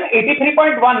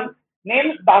 783.1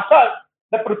 names Dasas,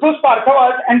 the Pruthus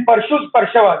Parthavas, and Parshus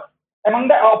Parshavas among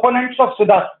the opponents of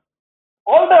Sudas.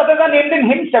 All the others are named in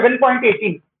hymn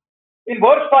 7.18. In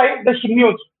verse 5, the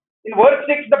Shimyus. In verse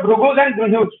 6, the Bhrugus and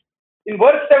Druhus. In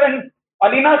verse 7,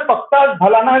 Alinas, Paktas,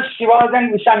 Dhalanas, Shivas,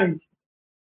 and Vishanins.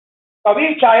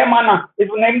 Kavi Chayamana is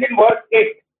named in verse 8.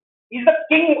 He is the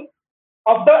king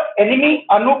of the enemy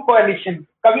Anu coalition,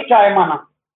 Kavi Chayamana.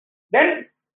 Then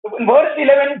in verse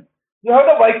 11, you have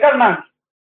the Vaikarnas.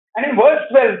 And in verse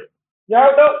 12,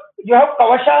 you have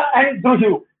Kavasha and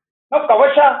Druhu. Now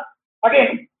Kavasha,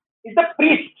 again, is the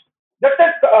priest. Just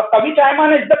as Kavi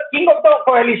Chayamana is the king of the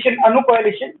coalition, Anu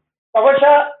coalition,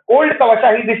 Kavasha, old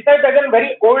Kavasha, he is described as a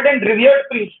very old and revered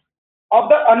priest of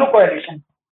the Anu coalition.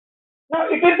 Now,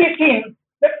 it will be seen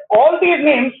that all these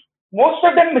names, most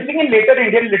of them missing in later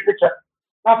Indian literature.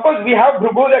 Now, of course, we have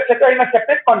Bhrugus, etc. in a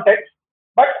separate context,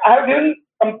 but I have given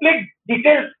complete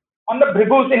details on the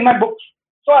Bhrugus in my books,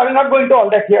 so I will not go into all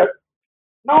that here.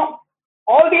 Now,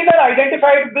 all these are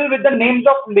identifiable with the names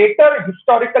of later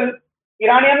historical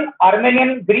Iranian,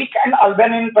 Armenian, Greek, and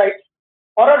Albanian tribes,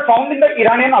 or are found in the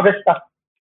Iranian Avesta.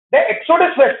 The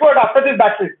exodus westward after this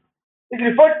battle is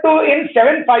referred to in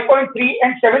 7.5.3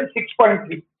 and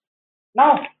 7.6.3.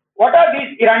 Now, what are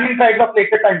these Iranian tribes of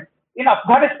later times? In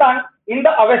Afghanistan, in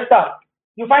the Avesta,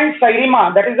 you find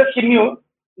Sairima, that is the Shimyu,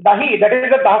 Dahi, that is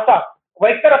the Dasa,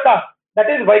 Vaikarata, that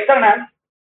is Vaikarnas.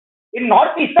 In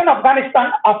northeastern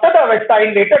Afghanistan, after the Avesta,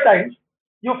 in later times,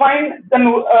 you find the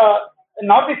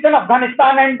northeastern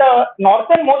Afghanistan and the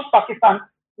northernmost Pakistan,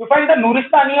 you find the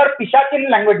Nuristani or Pishatin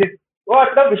languages, who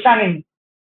are the Vishanin.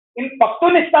 In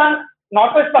Pakhtunistan,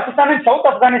 northwest Pakistan and South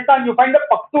Afghanistan, you find the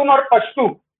Pakhtun or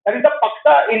Pashtu, that is the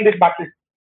Pakhta in this battle.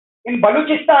 In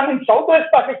Baluchistan, in southwest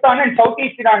Pakistan and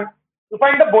southeast Iran, you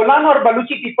find the Bolan or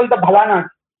Baluchi people, the Bhalanas.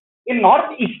 In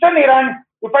northeastern Iran,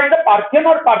 you find the Parthian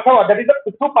or Parthava, that is the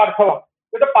Puthu Parthava.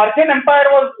 So the Parthian Empire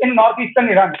was in northeastern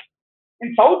Iran.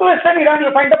 In southwestern Iran,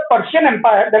 you find the Persian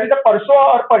Empire, that is the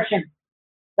Persua or Persian.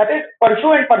 That is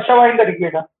Parshu and Parshava in the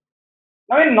Rigveda.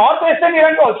 Now in northwestern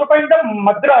Iran, you also find the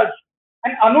Madras,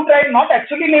 an Anu tribe not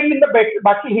actually named in the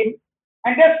Baki hymn,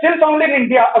 and they are still found in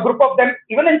India, a group of them,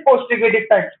 even in post-Rigvedic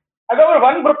times. However,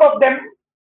 one group of them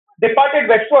departed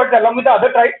westwards along with the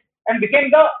other tribes and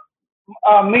became the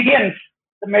Medians,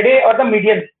 the Mede or the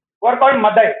Medians, who are called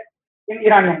Madai in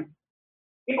Iranian.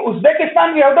 In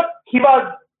Uzbekistan, we have the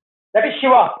Khivas, that is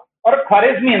Shiva, or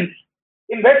Khwarezmians.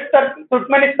 In West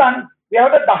Turkmenistan, we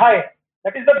have the Dahai,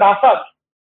 that is the Dasas.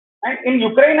 And in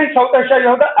Ukraine and South Asia, you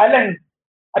have the Alan,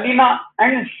 Alina,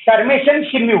 and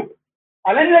Sarmatian Shimyu.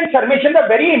 Alan and Sarmatian are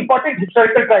very important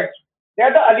historical tribes. They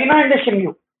are the Alina and the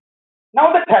Shimyu.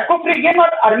 Now the Thraco-Phrygian or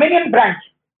Armenian branch.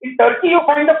 In Turkey, you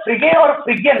find the Frigay or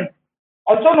Phrygian,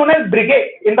 also known as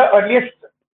Brigay in the earliest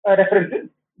references.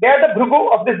 They are the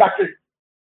Bhrugu of this battle.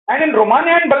 And in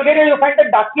Romania and Bulgaria, you find the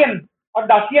Dacian or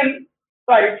Dacian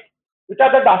tribes, which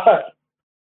are the Dasas.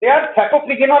 They are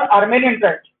Thraco-Phrygian or Armenian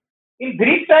tribes. In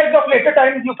Greek tribes of later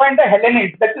times, you find the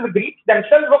Hellenids. That is, the Greeks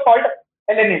themselves were called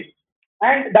Hellenids,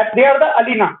 and that they are the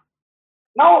Alina.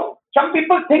 Now, some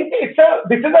people think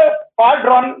this is a far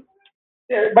drawn,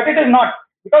 but it is not,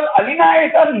 because Alina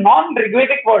is a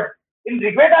non-Rigvedic word. In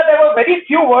Rigveda, there were very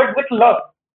few words with love,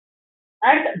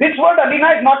 and this word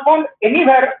Alina is not found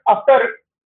anywhere after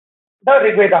the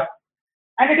Rigveda,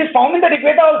 and it is found in the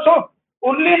Rigveda also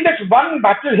only in this one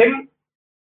battle hymn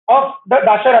of the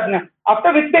Dasharagna,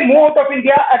 after which they move out of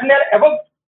India and they are ever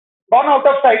gone out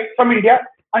of sight from India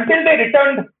until they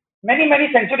returned many,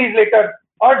 many centuries later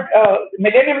or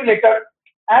millenniums later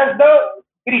as the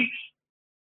Greeks.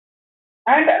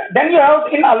 And then you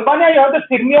have, in Albania, you have the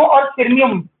Sirmio or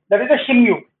Sirmium, that is a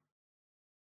Shimyu.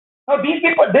 Now these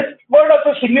people, this word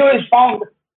also Shimyu is found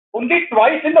only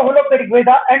twice in the whole of the Rig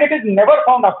Veda, and it is never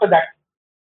found after that.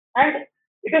 And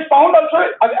it is found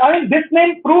also, I mean, this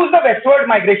name proves the westward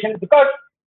migration, because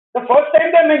the first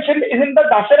time they mentioned is in the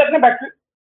Dasharatna battle,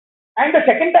 and the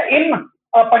second time in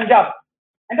Punjab,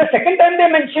 and the second time they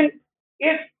mentioned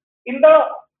is in the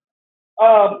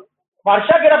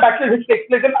Varshagera battle, which takes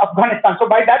place in Afghanistan. So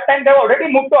by that time, they have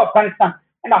already moved to Afghanistan,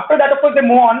 and after that, of course, they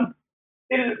move on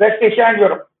till West Asia and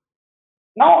Europe.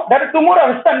 Now, there are two more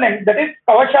Avesta names. That is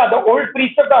Kavasha, the old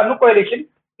priest of the Anu coalition.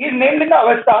 He is named in the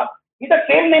Avesta. He the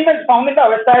same name is found in the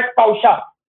Avesta as Kausha.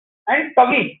 And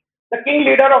Kavi, the king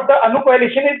leader of the Anu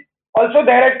coalition, is also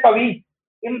there as Kavi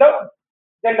in the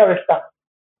Zend Avesta.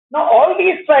 Now, all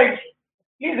these tribes,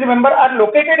 please remember, are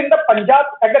located in the Punjab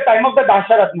at the time of the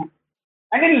Dasharatna.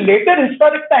 And in later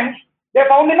historic times, they are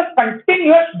found in a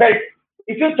continuous belt.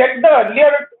 If you check the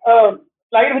earlier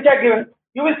slide which I have given,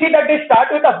 you will see that they start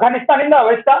with Afghanistan in the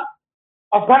Avesta,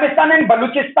 Afghanistan and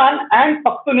Baluchistan and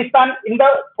Pakhtunistan in the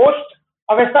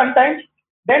post-Avestan times.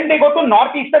 Then they go to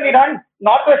northeastern Iran,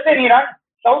 northwestern Iran,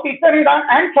 southeastern Iran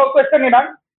and southwestern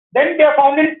Iran. Then they are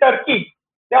found in Turkey.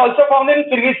 They are also found in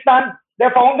Kyrgyzstan. They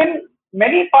are found in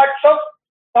many parts of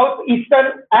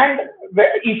southeastern and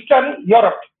eastern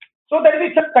Europe. So there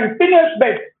is a continuous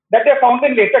belt that they are found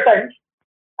in later times.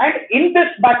 And in this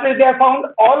battle, they have found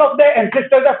all of their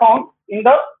ancestors are found in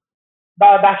the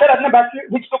Dasharatna battle,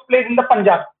 which took place in the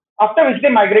Punjab, after which they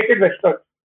migrated westward.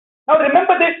 Now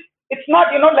remember this, it's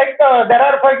not, like there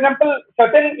are, for example,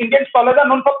 certain Indian scholars are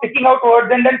known for picking out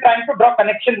words and then trying to draw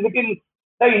connections between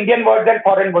the Indian words and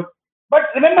foreign words. But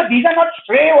remember, these are not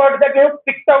stray words that you have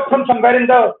picked out from somewhere in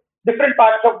the different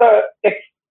parts of the text.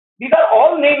 These are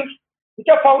all names which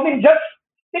are found in just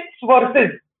 6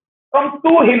 verses from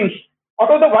 2 hymns. Out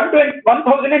of the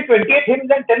 1028 hymns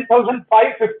and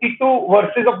 10,552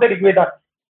 verses of the Rig Veda.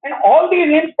 And all these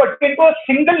names pertain to a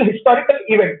single historical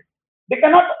event. They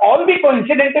cannot all be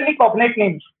coincidentally cognate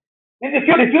names. Means if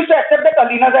you refuse to accept that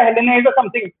Alinas or Helenes or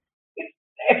something, it's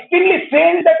extremely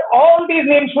strange that all these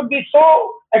names should be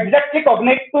so exactly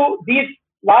cognate to these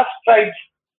last tribes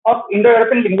of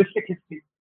Indo-European linguistic history.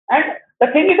 And the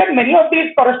thing is that many of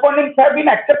these correspondence have been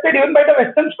accepted even by the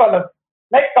Western scholars.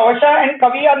 Like Kavasha and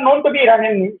Kavi are known to be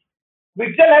Iranian names.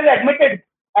 Witzel has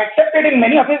accepted in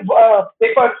many of his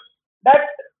papers that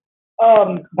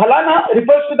Bhalana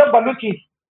refers to the Baluchis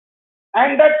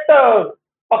and that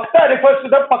Pakhta refers to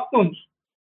the Pakhtuns.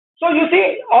 So you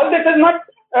see, all this is not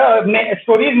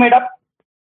stories made up.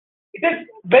 It is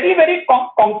very, very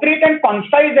concrete and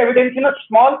concise evidence in a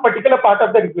small particular part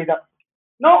of the Rig Veda.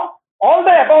 Now, all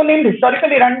the above named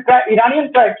historical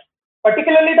Iranian tribes,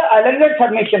 particularly the islands and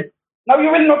Sarmatian. Now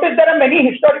you will notice there are many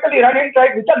historical Iranian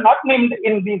tribes which are not named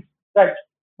in these tribes.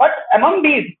 But among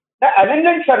these, the islands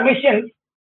and Sarmatians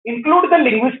include the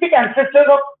linguistic ancestors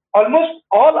of almost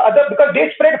all other, because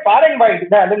they spread far and wide,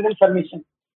 the islands and Sarmatians.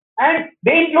 And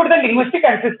they include the linguistic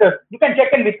ancestors. You can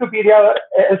check in Wikipedia or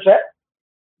elsewhere.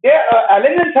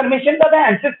 Islands and Sarmatians are the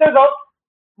ancestors of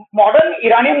modern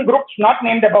Iranian groups not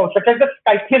named above, such as the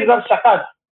Scythians or Shakas,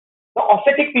 the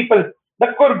Ossetic people, the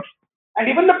Kurds, and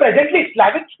even the presently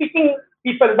Slavic-speaking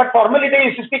people, but formally they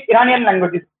used to speak Iranian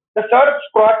languages, the Serbs,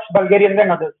 Croats, Bulgarians,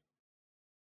 and others.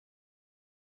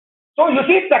 So you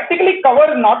see, it practically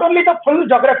covers not only the full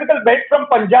geographical belt from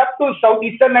Punjab to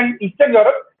southeastern and eastern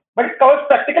Europe, but it covers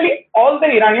practically all the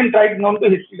Iranian tribes known to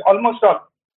history, almost all.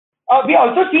 We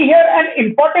also see here an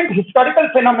important historical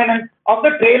phenomenon of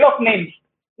the trail of names.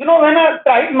 When a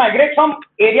tribe migrates from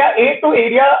area A to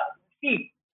area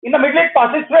C, in the middle it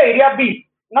passes through area B.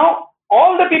 Now,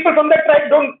 all the people from that tribe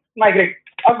don't migrate.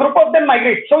 A group of them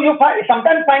migrate. So you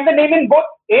sometimes find the name in both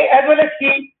A as well as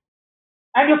C,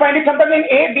 and you find it sometimes in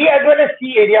A, B as well as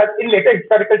C areas in later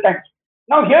historical times.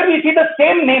 Now here we see the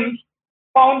same names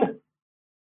found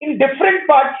in different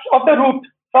parts of the route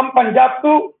from Punjab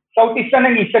to southeastern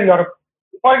and eastern Europe.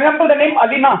 For example, the name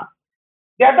Alina.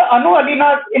 They are the Anu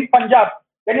Alinas in Punjab.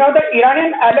 Then you have the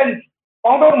Iranian Alans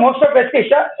found over most of West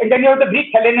Asia, and then you have the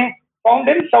Greek Helene found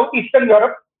in southeastern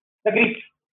Europe, the Greeks.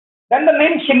 Then the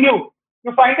name Shinyu,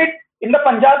 you find it in the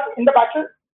Punjab, in the battle.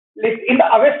 In the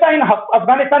Avesta in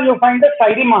Afghanistan, you find the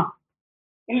Sairima.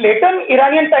 In later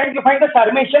Iranian times, you find the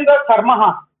Sarmatians or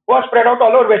Sarmaha, who are spread out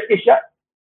all over West Asia.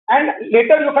 And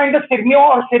later you find the Sirmio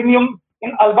or Sirmium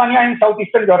in Albania and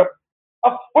southeastern Europe.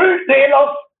 A full trail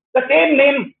of the same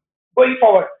name going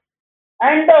forward.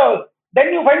 And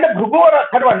then you find the Bhrugu or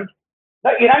Atharvan.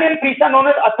 The Iranian priests are known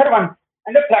as Atharvan.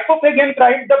 And the Thracophrygian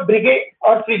tribe, the Brigade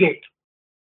or Frigate.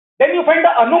 Then you find the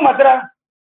Anu Madra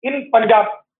in Punjab.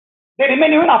 They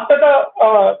remain even after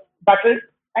the battle.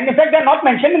 And in fact, they are not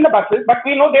mentioned in the battle. But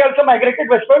we know they also migrated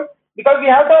westward because we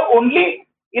have the only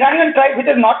Iranian tribe which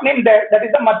is not named there, that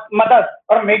is the Madas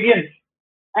or Medians,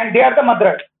 and they are the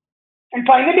Madras. And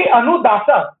finally, Anu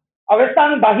Dasa,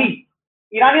 Avestan Dahi,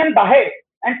 Iranian Dahe,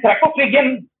 and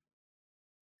Thraco-Phrygian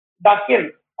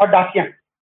Dacian or Dacian.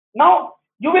 Now,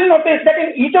 you will notice that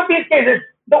in each of these cases,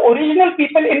 the original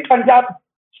people in Punjab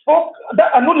spoke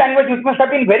the Anu language, which must have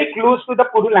been very close to the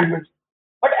Puru language.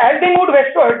 But as they moved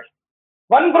westwards,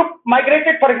 one group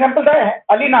migrated, for example, the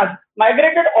Alinas,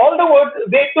 migrated all the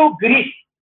way to Greece,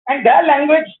 and their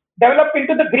language developed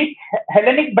into the Greek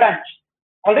Hellenic branch.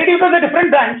 Already it was a different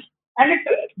branch, and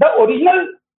the original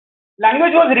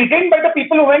language was retained by the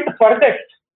people who went furthest.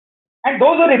 And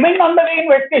those who remained on the way in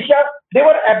West Asia, they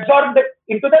were absorbed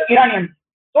into the Iranians.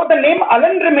 So the name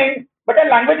Alan remained, but a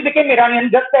language became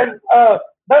Iranian, just as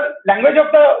the language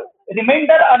of the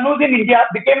remainder Anus in India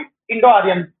became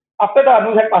Indo-Aryan after the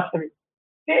Anus had passed away.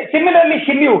 Similarly,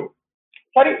 Shimyu,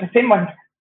 same one.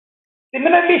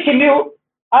 Similarly, Shimyu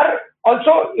are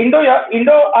also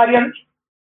Indo-Aryans.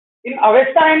 In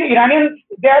Avesta and Iranians,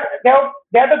 they are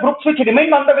the groups which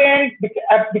remained on the way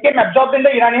and became absorbed in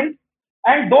the Iranians.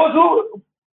 And those who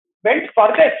went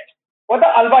furthest were the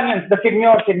Albanians, the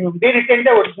Sirmiyo or Sirmium. They retained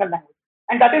their original language.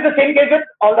 And that is the same case with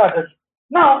all the others.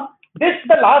 Now, this is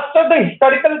the last of the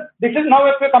historical. This is now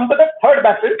if we come to the third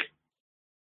battle,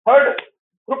 third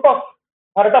group of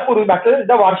Bharatapuru battles,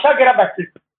 the Varshagera battle.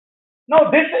 Now,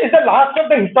 this is the last of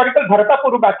the historical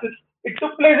Bharatapuru battles. It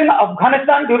took place in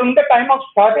Afghanistan during the time of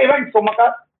Sahadev and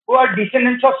Somaka, who are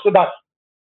descendants of Sudas.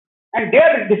 And they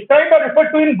are described or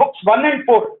referred to in books 1 and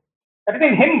 4. That is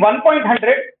in hymn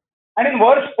 1.100 and in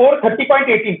verse 4,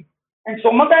 30.18. And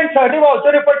Somaka and Sahadev are also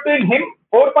referred to in hymn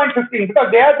 4.15 because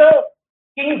they are the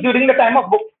kings during the time of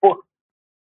book 4.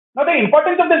 Now the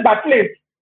importance of this battle is,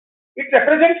 it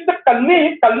represents the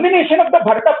culmination of the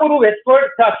Bharatapuru westward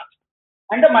thrust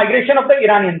and the migration of the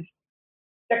Iranians.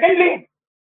 Secondly,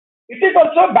 it is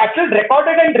also a battle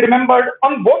recorded and remembered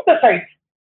on both the sides.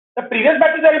 The previous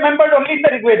battles are remembered only in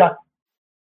the Rig Veda.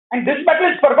 And this battle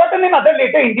is forgotten in other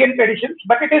later Indian traditions,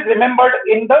 but it is remembered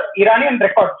in the Iranian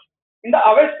records, in the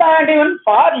Avesta and even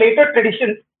far later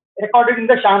traditions recorded in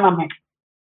the Shahnameh.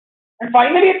 And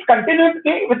finally, its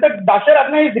continuity with the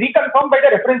Dasharagna is reconfirmed by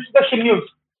the reference to the Shimyus,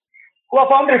 who are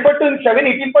found referred to in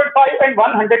 718.5 and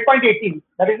 100.18.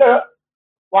 That is the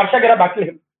Varshagera battle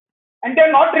hymn. And they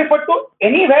are not referred to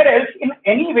anywhere else in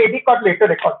any Vedic or later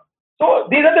record. So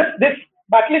this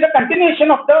battle is a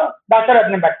continuation of the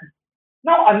Dasharagna battle.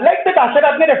 Now, unlike the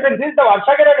Dasharagna references, the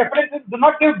Varshagera references do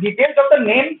not give details of the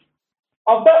names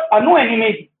of the Anu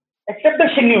enemies, except the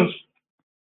Shinyus.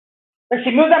 The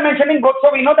Shinyus are mentioned in both,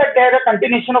 so we know that they are a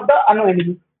continuation of the Anu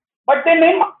enemies. But they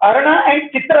name Arana and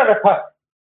Chitraratha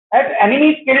as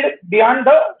enemies killed beyond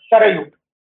the Sarayu.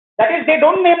 That is, they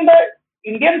don't name the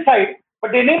Indian side,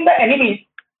 but they name the enemies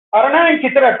Arana and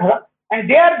Chitraratha, and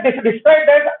they are described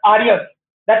as Aryas.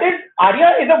 That is,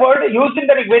 Arya is a word used in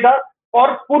the Rig Veda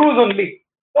for Purus only.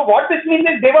 So what this means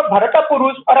is they were Bharata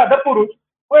Purus or other Purus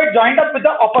who had joined up with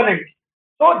the opponents.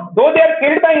 So though they are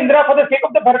killed by Indra for the sake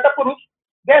of the Bharata Purus,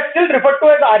 they are still referred to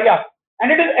as Arya.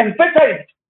 And it is emphasized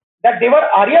that they were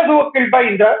Aryas who were killed by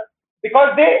Indra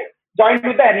because they joined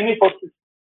with the enemy forces.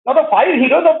 Now the 5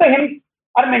 heroes of the hymn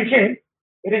are mentioned: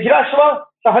 Rijrashva,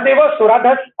 Sahadeva,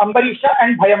 Suradhas, Ambarisha,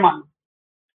 and Bhayaman.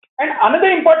 And another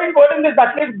important word in this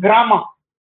battle is Grama,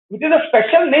 which is a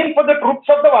special name for the troops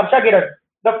of the Varshagiras.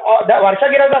 The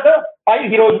Varshagiras are the 5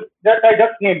 heroes that I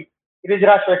just named,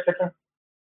 Rijrashva, etc.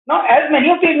 Now, as many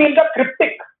of these names are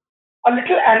cryptic, a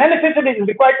little analysis is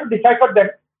required to decipher them,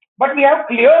 but we have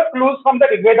clear clues from the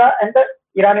Rig Veda and the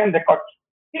Iranian records.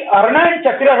 The Arana and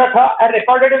Chakraratha are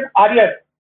recorded as Aryas,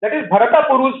 that is Bharata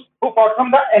Purus who fought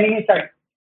from the enemy side.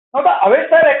 Now, the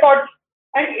Avesta records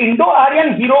an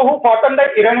Indo-Aryan hero who fought on the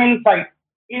Iranian side.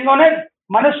 He is known as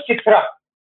Manush Chitra.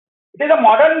 It is a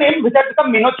modern name which has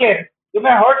become Minochair. You may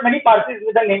have heard many Parsis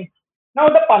with the name. Now,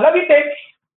 the Pahlavi text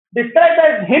describes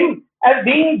as him as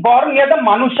being born near the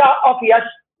Manusha of Yash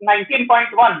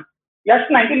 19.1. Yash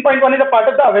 19.1 is a part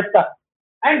of the Avesta.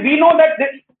 And we know that this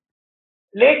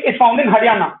lake is found in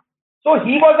Haryana. So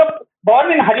he was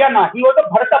born in Haryana. He was a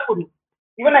Bharatapuru,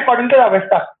 even according to the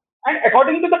Avesta. And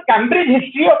according to the Cambridge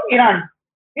history of Iran,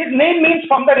 his name means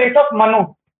from the race of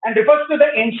Manu and refers to the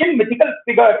ancient mythical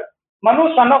figure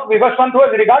Manu, son of Vivaswant, who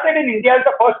was regarded in India as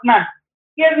the first man.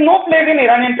 He has no place in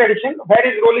Iranian tradition, where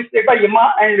his role is played by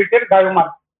Yima and later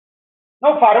Gayumar.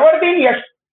 Now, Farwardin Yash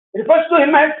refers to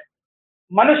him as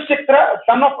Manush Chitra,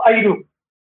 son of Ayuru.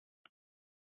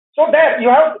 So there you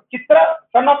have Chitra,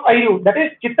 son of Ayuru, that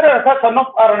is Chitraratha, son of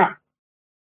Arana.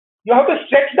 You have to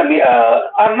stretch the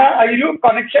Arana Ayuru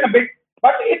connection a bit,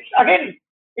 but it's again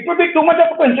it would be too much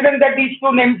of a coincidence that these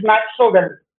two names match so well.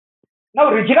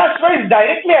 Now, Rijirashtra is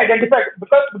directly identified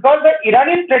because the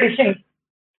Iranian traditions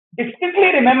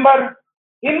distinctly remember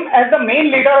him as the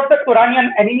main leader of the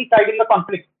Turanian enemy side in the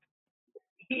conflict.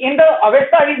 In the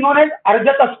Avesta, he is known as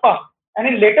Arjataspa, and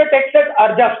in later texts as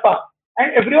Arjaspa,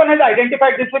 and everyone has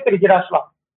identified this with Rijirashtra.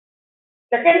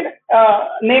 Second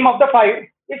name of the five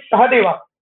is Sahadeva.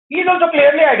 He is also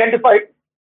clearly identified.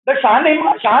 The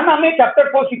Shahnameh chapter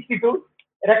 462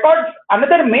 records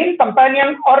another main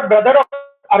companion or brother of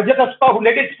Arjataspa who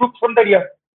led his troops from the rear.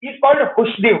 He is called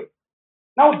Hushdev.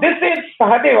 Now this is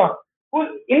Sahadeva, who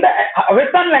in the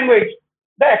Avestan language,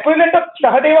 the equivalent of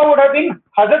Sahadeva would have been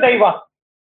Hazadeva,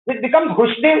 which becomes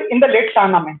Hushdev in the late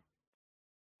Shahnameh.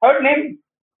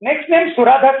 Next name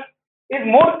Suradhas is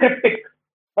more cryptic,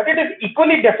 but it is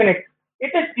equally definite.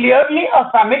 It is clearly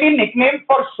a family nickname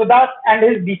for Sudas and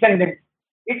his descendants.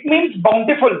 It means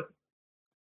bountiful.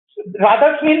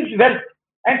 Radhas means wealth,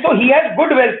 and so he has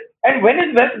good wealth. And when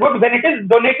is wealth good? When it is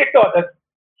donated to others.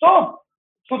 So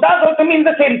Sudas also means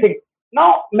the same thing.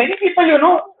 Now many people,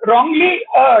 wrongly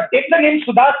take the name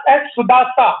Sudas as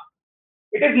Sudasa.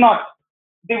 It is not.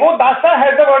 Devodasa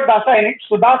has the word Dasa in it.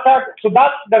 Sudas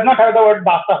does not have the word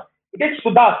Dasa. It is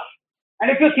Sudas.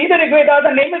 And if you see the Rigveda,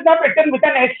 the name is not written with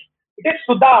an S. It is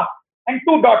Sudha and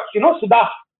two dots, Sudha,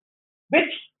 which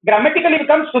grammatically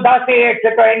becomes Sudase,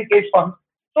 etc. in case form.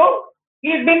 So he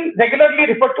is being regularly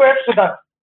referred to as Sudas.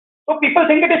 So people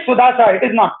think it is Sudasa. It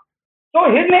is not.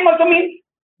 So his name also means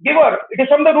giver. It is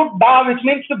from the root Da, which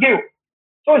means to give.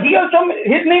 So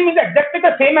his name is exactly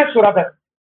the same as Suradhas.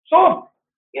 So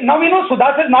now we know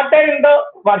Sudas is not there in the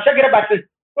Varshagira battle.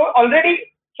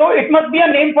 So it must be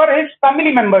a name for his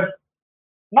family members.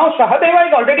 Now Sahadeva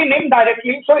is already named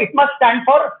directly, so it must stand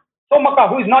for Somaka,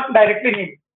 who is not directly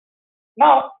named.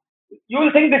 Now you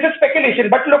will think this is speculation,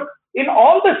 but look, in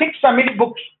all the 6 family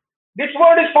books, this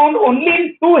word is found only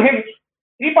in 2 hymns,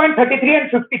 3.33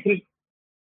 and 53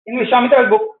 in Vishwamitra's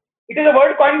book. It is a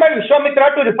word coined by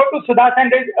Vishwamitra to refer to Sudas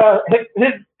and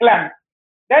his clan.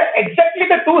 They are exactly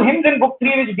the 2 hymns in book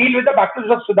 3 which deal with the battles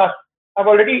of Sudas.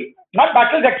 Not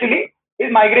battles actually,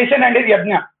 his migration and his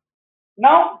yajna.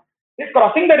 Now, his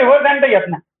crossing the rivers and the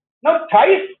yajna. Now,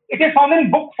 thrice it is found in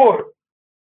book 4,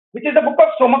 which is the book of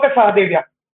Somaka Sahadevya.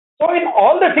 So, in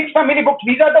all the 6 family books,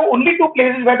 these are the only 2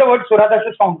 places where the word Suradas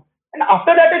is found. And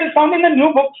after that, it is found in the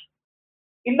new books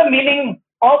in the meaning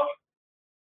of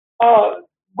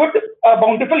good,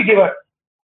 bountiful giver.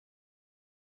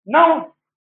 Now,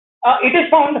 it is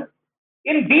found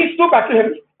in these 2 battle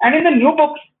hymns, and in the new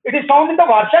books, it is found in the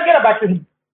Varshagira battle hymn.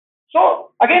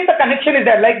 So, again, the connection is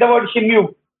there, like the word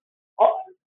Shimyu.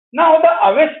 Now, the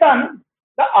Avestan,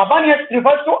 the Abanyas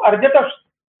refers to Arjatas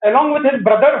along with his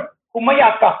brother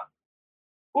Humayaka,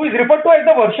 who is referred to as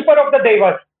the worshipper of the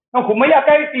Devas. Now,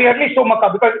 Humayaka is clearly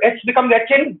Somaka because H becomes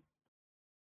H in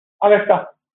Avesta,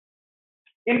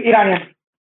 in Iranian.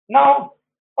 Now,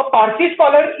 a Parsi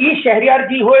scholar, E.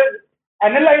 Shahryarji, who has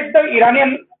analyzed the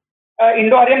Iranian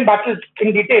Indo-Aryan battles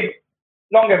in detail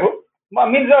long ago,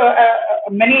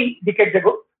 many decades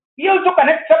ago, he also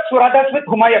connects up Suradhas with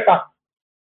Humayaka.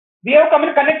 We have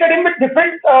connected him with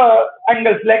different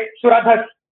angles like Suradhas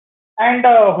and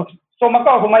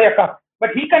Somaka, Humayaka.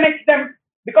 But he connects them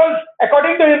because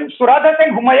according to him, Suradhas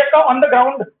and Humayaka on the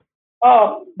ground,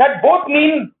 that both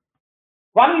mean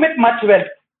one with much wealth.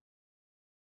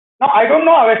 Now, I don't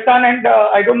know Avestan and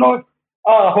I don't know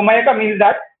Humayaka means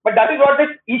that, but that is what this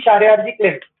E. Shahryarji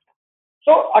claims.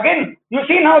 So again, you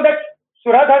see now that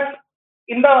Suradhas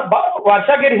in the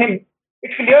Varshagir hymn,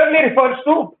 it clearly refers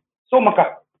to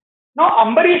Somaka. Now,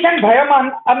 Ambarish and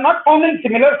Bhayaman are not found in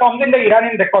similar forms in the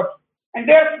Iranian records. And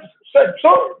they are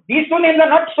so these 2 names are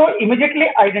not so immediately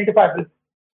identifiable.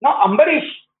 Now, Ambarish,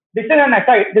 this is an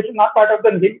aside, this is not part of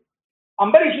the hymn.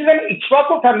 Ambarish is an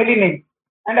Ikshvaku family name.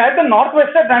 And as the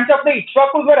northwestern branch of the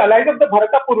Ikshvakus were allies of the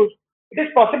Bharata Purus, it is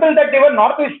possible that they were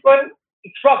northwestern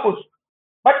Ikshvakus.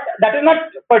 But that is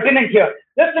not pertinent here.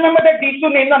 Just remember that these 2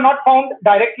 names are not found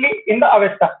directly in the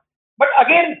Avesta. But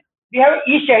again, we have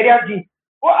E. Shahryarji,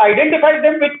 who identifies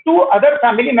them with 2 other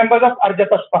family members of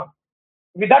Arjataspa.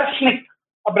 Vidarshnik,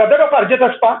 a brother of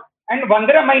Arjataspa, and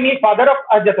Vandramaini, father of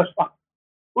Arjataspa,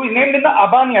 who is named in the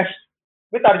Abanyas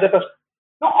with Arjataspa.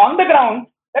 Now, on the ground,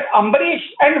 that Ambarish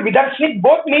and Vidarshnik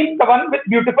both mean the one with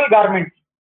beautiful garments,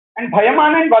 and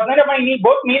Bhayaman and Vandramaini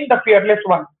both mean the fearless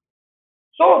one.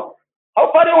 So,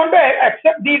 how far you want to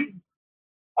accept these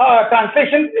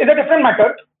translations is a different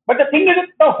matter. But the thing is,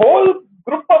 the whole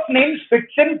group of names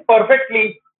fits in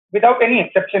perfectly without any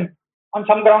exception on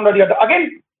some ground or the other.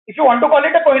 Again, if you want to call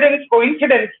it a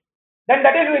coincidence, then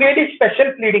that is really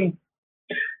special pleading.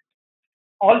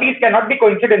 All these cannot be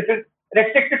coincidences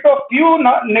restricted to a few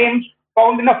names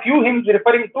found in a few hymns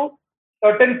referring to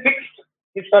certain fixed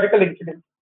historical incidents.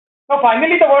 Now,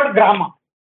 finally, the word grama.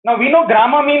 Now, we know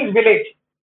grama means village.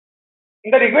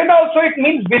 In the Rigveda also, it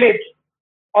means village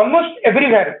almost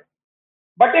everywhere.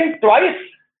 But in twice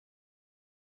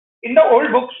in the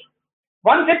old books,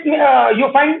 once it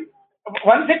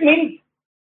means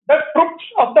the troops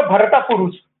of the Bharata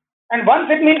Purus, and once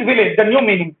it means village, the new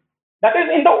meaning. That is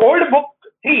in the old book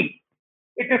 3.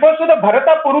 It refers to the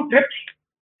Bharata Puru trips,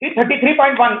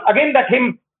 333.1, again that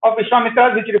hymn of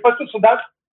Vishwamitra, which refers to Sudas.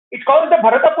 It calls the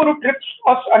Bharata Puru trips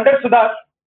of under Sudas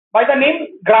by the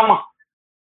name Grama.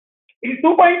 In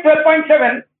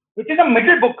 2.12.7, which is a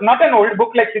middle book, not an old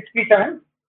book like 637,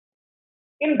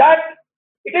 in that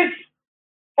it is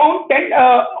found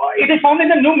in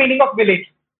the new meaning of village.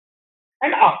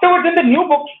 And afterwards in the new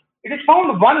books, it is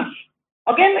found once.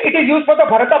 Again, it is used for the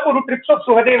Bharata Puru trips of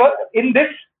Suhadeva in this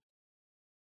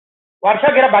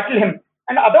Varshagira battle hymn.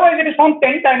 And otherwise it is found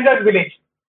 10 times as village.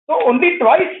 So only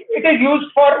twice it is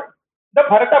used for the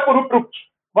Bharata Puru troops.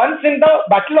 Once in the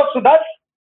battle of Sudas,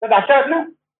 the Dasharatna,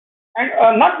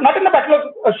 and not in the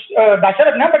battle of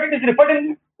Dasharatna, but it is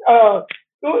referred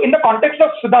to in the context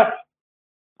of Sudas.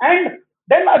 And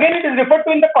then again it is referred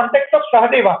to in the context of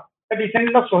Sahadeva, the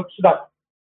descendant of Sudas.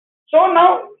 So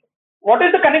now, what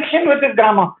is the connection with this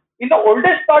Grama? In the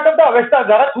oldest part of the Avesta,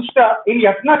 Zarathustra, in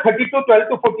Yasna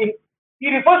 32:12-14,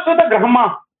 he refers to the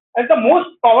Grama as the most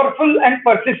powerful and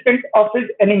persistent of his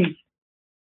enemies.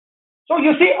 So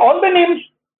you see, all the names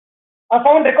are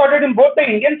found recorded in both the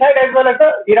Indian side as well as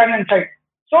the Iranian side.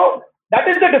 So that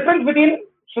is the difference between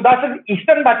Sudas's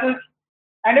eastern battles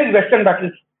and his western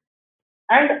battles.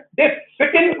 And they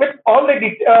fit in with all the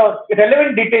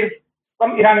relevant details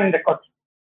from Iranian records.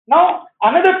 Now,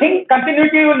 another thing,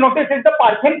 continuity you will notice is the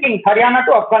Parthian kings, Haryana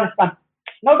to Afghanistan.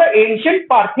 Now, the ancient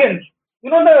Parthians,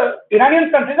 the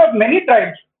Iranians consist of many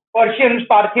tribes, Persians,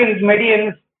 Parthians,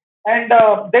 Medians, and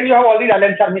then you have all these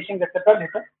Alan Sarmatians, etc.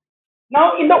 later.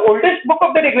 Now, in the oldest book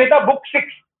of the Rigveda, book 6,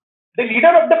 the leader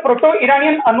of the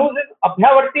Proto-Iranian Anus is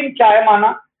Abhyavartin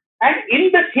Chayamana, and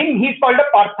in this hymn, he is called a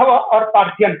Parthava or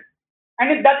Parthian.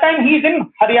 And at that time, he is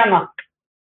in Haryana.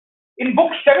 In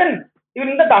book 7,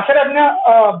 during the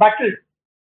Dasharatna battle,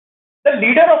 the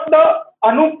leader of the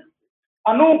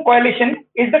Anu coalition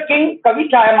is the king Kavi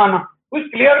Chayamana, who is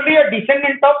clearly a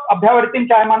descendant of Abhyavartin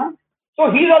Chayamana.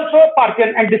 So he is also a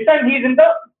Parthian, and this time he is in the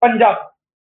Punjab.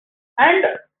 And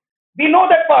we know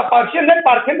that Persians and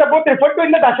Parthians are both referred to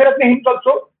in the Dasharatna hymns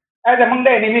also as among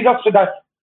the enemies of Sudas.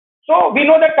 So we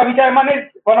know that Kavi Chayamana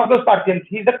is one of those Parthians.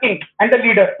 He is the king and the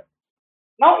leader.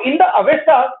 Now in the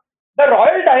Avesta, the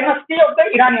royal dynasty of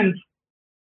the Iranians,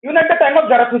 even at the time of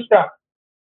Zarathustra,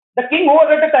 the king who was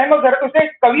at the time of Zarathustra is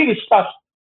Kavi Vishtas.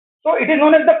 So it is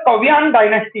known as the Kavyan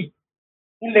dynasty.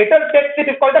 In later texts it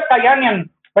is called the Kayanian,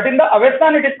 but in the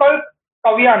Avestan it is called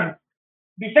Kavyan,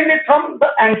 descended from the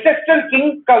ancestral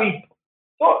king Kavi.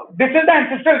 So this is the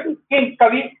ancestral king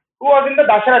Kavi who was in the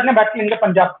Dasharatna battle in the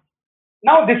Punjab.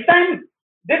 Now this time,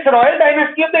 this royal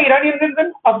dynasty of the Iranians is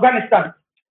in Afghanistan.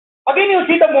 Again you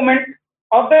see the movement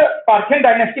of the Parthian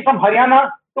dynasty from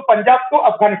Haryana to Punjab to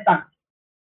Afghanistan.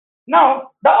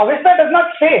 Now, the Avesta does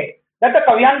not say that the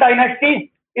Kavyan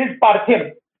dynasty is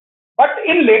Parthian. But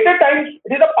in later times,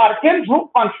 it is the Parthians who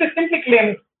consistently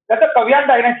claim that the Kavyan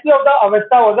dynasty of the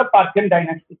Avesta was a Parthian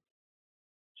dynasty.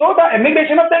 So the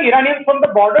emigration of the Iranians from the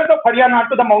borders of Haryana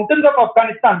to the mountains of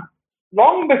Afghanistan,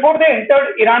 long before they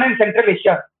entered Iran and Central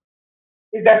Asia,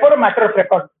 is therefore a matter of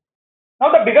record.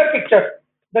 Now the bigger picture.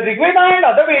 The Rigveda and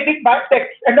other Vedic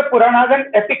texts and the Puranas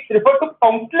and epics refer to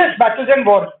countless battles and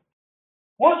wars.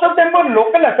 Most of them were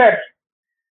local affairs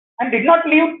and did not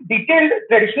leave detailed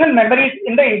traditional memories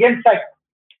in the Indian psyche.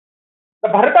 The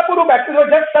Bharatapuru battles were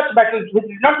just such battles which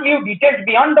did not leave details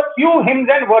beyond the few hymns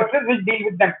and verses which deal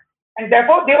with them, and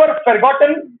therefore they were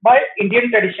forgotten by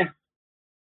Indian tradition.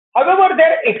 However, they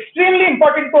are extremely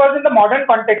important to us in the modern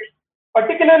context,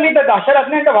 particularly the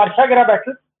Dasharatna and the Varshagira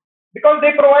battles, because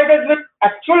they provide us with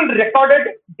actual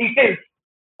recorded details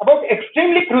about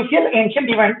extremely crucial ancient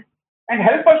events and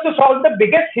help us to solve the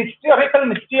biggest historical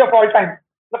mystery of all time,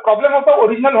 the problem of the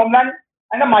original homeland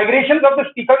and the migrations of the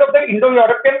speakers of the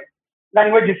Indo-European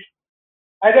languages.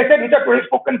 As I said, which are today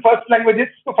spoken first languages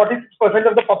to 46%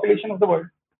 of the population of the world.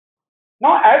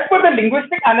 Now, as per the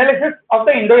linguistic analysis of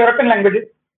the Indo-European languages,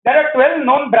 there are 12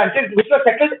 known branches which were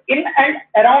settled in and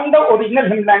around the original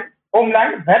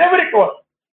homeland, wherever it was.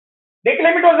 They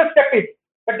claim it was the steppes,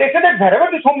 but they say that wherever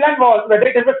this homeland was, whether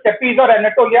it is the steppes or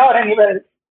Anatolia or anywhere else,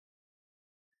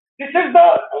 this is the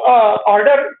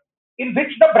order in which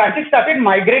the branches started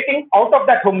migrating out of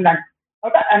that homeland. Now,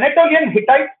 the Anatolian,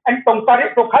 Hittite, and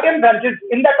Tocharian branches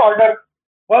in that order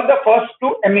were the first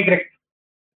to emigrate.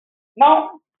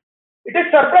 Now, it is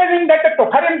surprising that the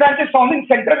Tocharian branch is found in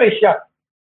Central Asia,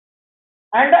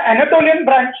 and the Anatolian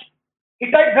branch,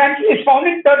 Hittite branch, is found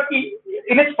in Turkey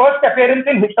in its first appearance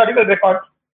in historical records.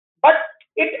 But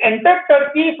it entered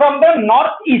Turkey from the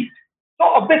northeast. So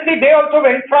obviously they also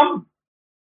went from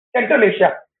Central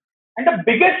Asia. And the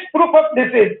biggest proof of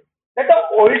this is that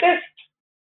the oldest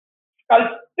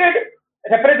sculpted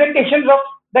representations of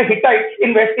the Hittites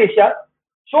in West Asia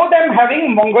show them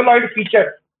having Mongoloid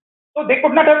features. So they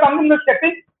could not have come from the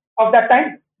steppes of that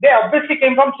time. They obviously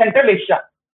came from Central Asia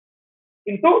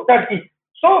into Turkey.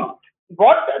 So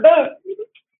what the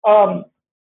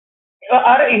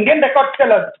our Indian records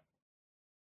tell us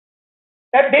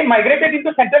that they migrated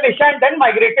into Central Asia and then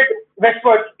migrated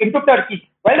westwards into Turkey.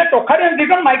 While the Tocharians did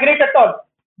not migrate at all.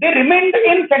 They remained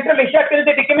in Central Asia till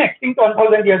they became extinct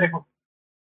 1,000 years ago.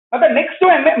 Now the next to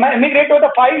emigrate were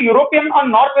the 5 European or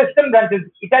northwestern branches,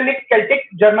 Italic, Celtic,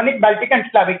 Germanic, Baltic, and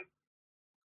Slavic.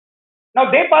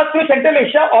 Now they passed through Central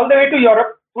Asia all the way to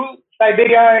Europe, through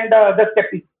Siberia and the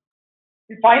steppes.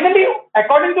 Finally,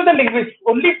 according to the linguists,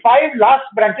 only 5 last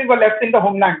branches were left in the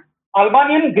homeland: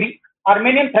 Albanian, Greek,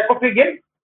 Armenian, Thraco-Phrygian,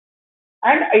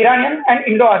 and Iranian and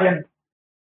Indo-Aryan.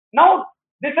 Now,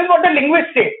 this is what the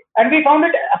linguists say, and we find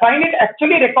it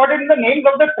actually recorded in the names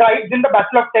of the tribes in the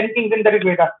Battle of 10 Kings in the Rig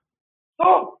Veda.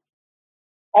 So,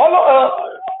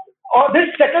 all this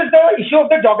settles the issue of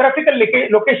the geographical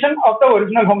location of the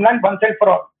original homeland once and for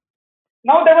all.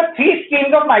 Now, there were 3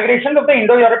 streams of migration of the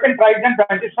Indo-European tribes and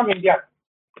branches from India.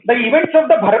 The events of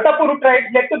the Bharatapuru tribes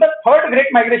led to the 3rd great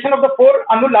migration of the 4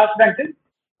 Anu last branches: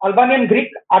 Albanian, Greek,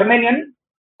 Armenian,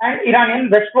 and Iranian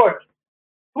westwards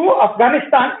through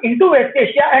Afghanistan into West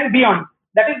Asia and beyond.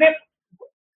 That is, they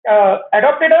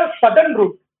adopted a southern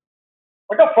route.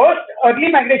 But the first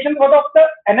early migration was of the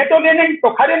Anatolian and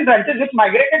Tocharian branches, which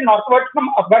migrated northwards from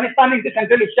Afghanistan into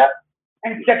Central Asia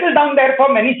and settled down there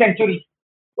for many centuries.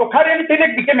 Tocharian till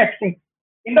it became extinct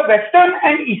in the western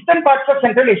and eastern parts of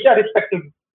Central Asia,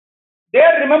 respectively. They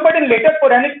are remembered in later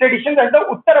Puranic traditions as the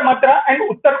Uttaramadra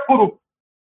and Uttar Kuru.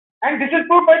 And this is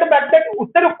proved by the fact that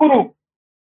Uttar Kuru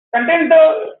contains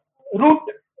the root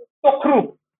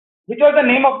Tokhru, which was the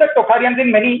name of the Tocharians in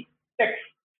many texts.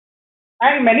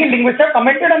 And many linguists have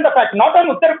commented on the fact, not on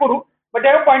Uttar Kuru, but they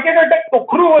have pointed out that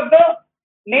Tokhru was the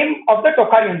name of the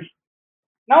Tocharians.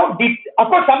 Now, of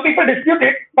course, some people dispute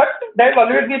it, but there will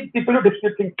always be people who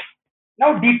dispute things.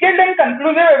 Now, detailed and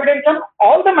conclusive evidence on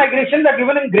all the migrations are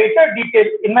given in greater detail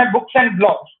in my books and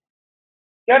blogs.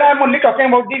 Here I am only talking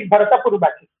about these Bharatapuru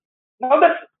batches. Now,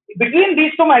 between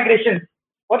these 2 migrations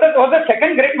was the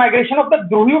second great migration of the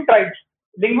Druhu tribes,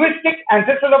 linguistic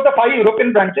ancestors of the 5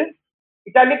 European branches,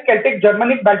 Italic, Celtic,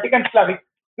 Germanic, Baltic, and Slavic,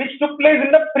 which took place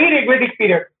in the pre-Rigvedic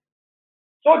period.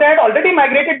 So they had already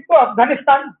migrated to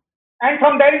Afghanistan and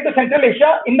from there into Central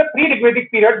Asia in the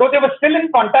pre-Rigvedic period, though they were still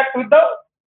in contact with the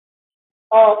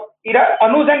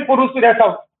Anus and Purus to their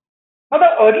south. Now,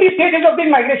 the early stages of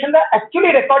these migrations are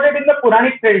actually recorded in the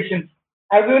Puranic traditions.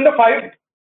 I've given the 5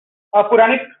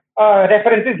 Puranic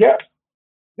references here,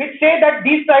 which say that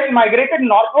these tribes migrated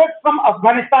northwards from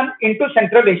Afghanistan into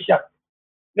Central Asia.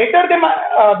 Later,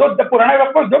 though the Puranas,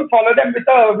 of course, don't follow them with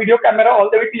a video camera all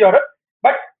the way to Europe,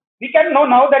 but we can know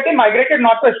now that they migrated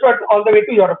northwestward all the way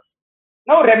to Europe.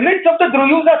 Now, remnants of the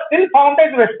Druhus are still found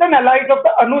as western allies of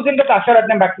the Anus in the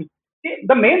Dasharatnam battle. See,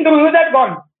 the main Druhus are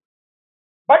gone.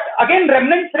 But again,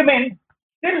 remnants remain.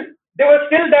 They were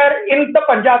still there in the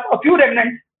Punjab, a few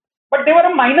remnants, but they were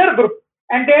a minor group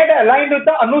and they had aligned with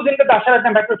the Anus in the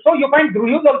Dasharatnam battle. So you find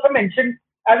Druhus also mentioned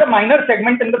as a minor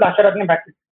segment in the Dasharatnam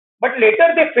battle. But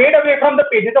later they fade away from the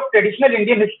pages of traditional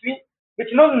Indian history, which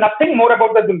knows nothing more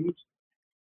about the Druhus.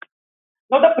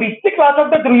 Now, the priestly class of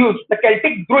the Druhus, the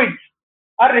Celtic Druids,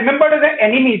 are remembered as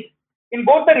enemies in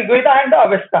both the Rigveda and the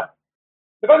Avesta.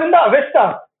 Because in the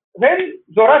Avesta, when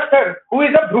Zoroaster, who is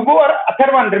a Bhrigu or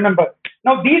Atharvan, remember.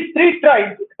 Now, these 3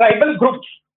 tribal groups,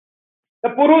 the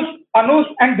Purus, Anus,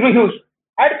 and Druhus,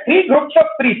 had 3 groups of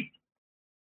priests.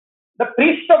 The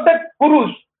priests of the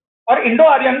Purus or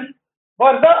Indo-Aryans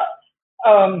were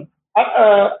the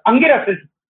Angirases.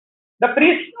 The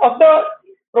priests of the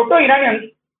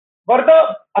Proto-Iranians were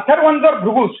the Atharvans or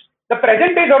Bhrigus. The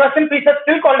present-day Zoroastrian priests are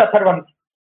still called Atharvans.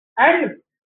 And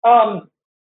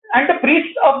the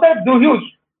priests of the Druhus,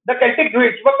 the Celtic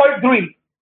Druids, were called Druid.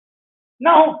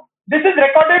 Now, this is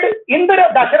recorded in the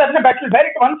Dasharatnam battle, where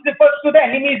it once refers to the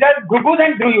enemies as Bhrigus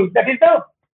and Druhus. That is the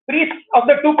priests of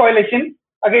the 2 coalitions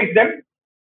against them,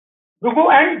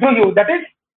 Bhrigu and Druhu. That is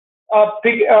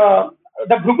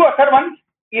the Bhrigu Atharvans,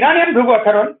 Iranian Bhrigu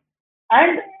Atharvan,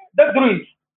 and the Druids.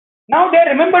 Now they are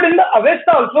remembered in the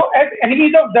Avesta also as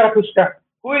enemies of Zarathustra,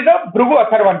 who is a Bhrigu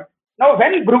Atharvan. Now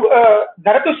when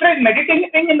Zarathustra is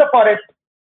meditating in the forest,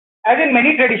 as in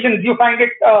many traditions, you find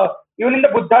it even in the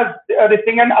Buddha's this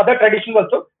thing and other traditions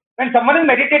also. When someone is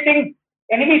meditating,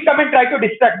 enemies come and try to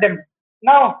distract them.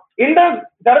 Now in the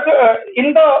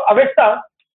Avesta,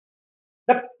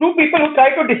 the two people who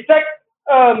try to distract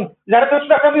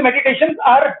Zarathustra from the meditations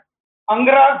are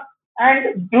Angra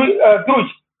and Druj.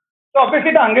 So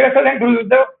obviously the Angresas and Druj,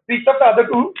 the priests of the other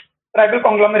two tribal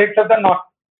conglomerates of the north.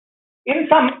 In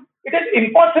sum, it is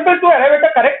impossible to arrive at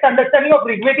a correct understanding of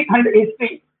Rigvedic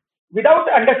history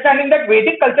without understanding that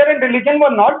Vedic culture and religion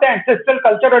were not the ancestral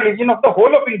culture or religion of the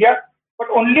whole of India, but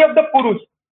only of the Purus.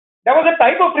 There was a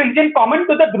type of religion common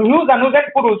to the Druhus, Anus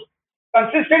and Purus,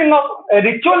 consisting of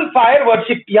ritual fire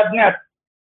worship, yajnas.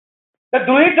 The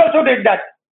Druids also did that.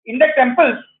 In the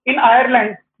temples in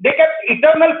Ireland, they kept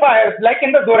eternal fires, like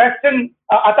in the Zoroastrian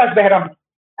Atash Behram.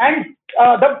 And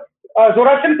the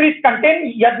Zoroastrian priests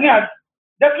contain yajnas,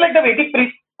 just like the Vedic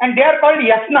priests, and they are called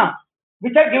yasna,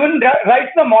 which are given rise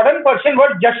to the modern Persian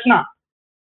word jashna.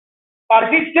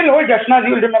 Parsis still hold jashnas,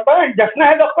 you will remember, and jashna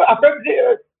has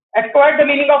acquired the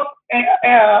meaning of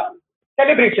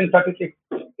celebration, so to say.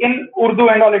 In Urdu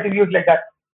and all, it is used like that.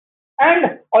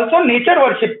 And also nature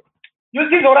worship. You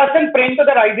see Zoroastrian praying to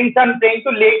the rising sun, praying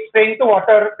to lakes, praying to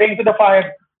water, praying to the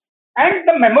fire. And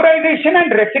the memorization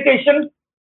and recitation,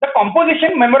 the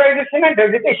composition, memorization and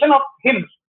recitation of hymns.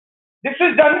 This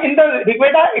is done in the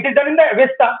Rigveda, it is done in the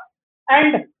Avesta.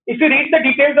 And if you read the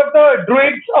details of the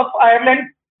Druids of Ireland,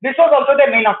 this was also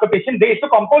their main occupation. They used to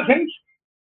compose hymns,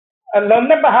 learn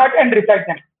them by heart and recite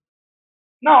them.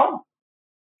 Now,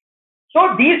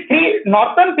 so these three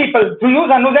northern people,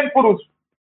 Druhus, Anus and Purus,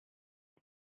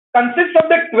 consists of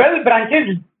the 12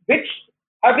 branches which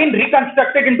have been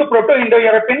reconstructed into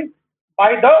Proto-Indo-European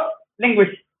by the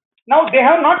linguists. Now, they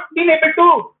have not been able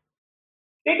to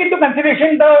take into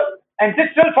consideration the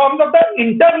ancestral forms of the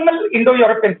internal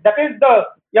Indo-Europeans, that is the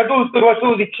Yadus,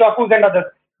 Turvasus, Ikshvakus and others,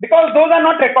 because those are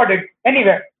not recorded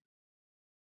anywhere.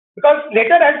 Because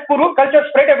later as Puru culture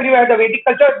spread everywhere, the Vedic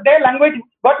culture, their language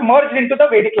got merged into the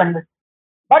Vedic language.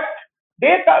 But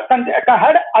they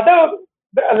had other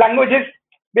languages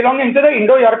belonging to the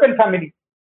Indo-European family.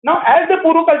 Now, as the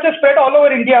Puru culture spread all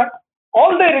over India,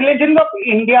 all the religions of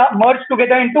India merged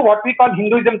together into what we call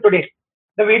Hinduism today.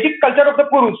 The Vedic culture of the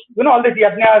Purus, all this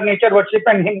yajna, nature worship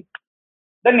and hymns.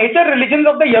 The nature religions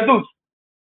of the Yadus.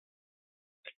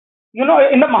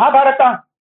 In the Mahabharata,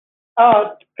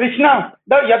 Krishna,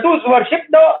 the Yadus worship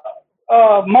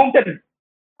the mountain.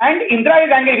 And Indra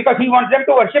is angry because he wants them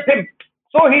to worship him.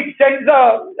 So he sends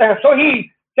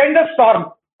a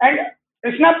storm. And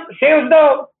Krishna saves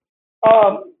the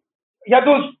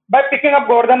Yadus by picking up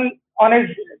Govardhan on his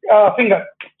finger.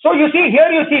 So you see,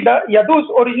 here you see the Yadus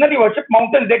originally worshipped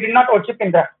mountains, they did not worship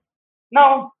Indra.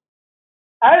 Now,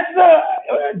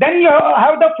 then you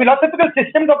have the philosophical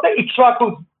systems of the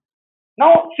Ikshvakus.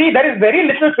 Now, see, there is very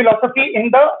little philosophy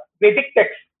in the Vedic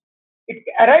text. It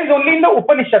arrives only in the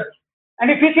Upanishads. And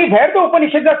if you see where the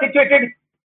Upanishads are situated,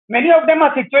 many of them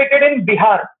are situated in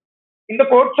Bihar, in the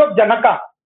courts of Janaka.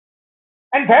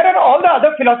 And where are all the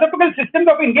other philosophical systems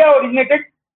of India originated?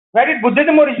 Where did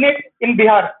Buddhism originate? In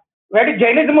Bihar. Where did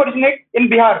Jainism originate? In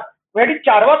Bihar. Where did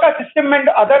Charvaka system and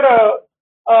other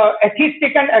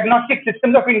atheistic and agnostic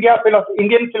systems of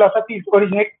Indian philosophies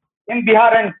originate? In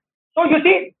Bihar. And so you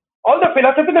see, all the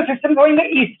philosophical systems were in the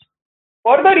east.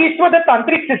 Further east were the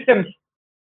tantric systems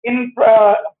in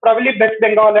probably West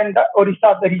Bengal and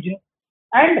Orissa, the region.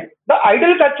 And the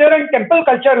idol culture and temple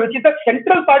culture, which is the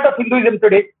central part of Hinduism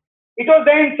today, it was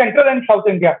there in central and south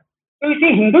India. So you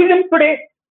see, Hinduism today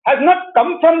has not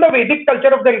come from the Vedic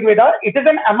culture of the Rigveda. It is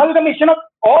an amalgamation of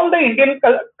all the Indian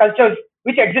cultures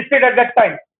which existed at that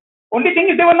time. Only thing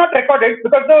is they were not recorded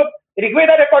because the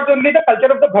Rigveda records only the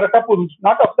culture of the Bharata Purus,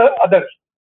 not of the others.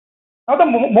 Now, the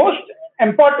most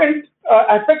important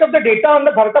aspect of the data on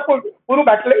the Bharata Puru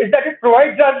battle is that it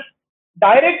provides us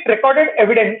direct recorded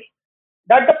evidence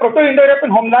that the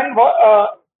Proto-Indo-European homeland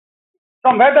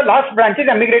from where the last branches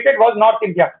emigrated was North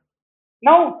India.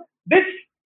 Now, this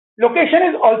location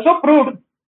is also proved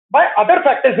by other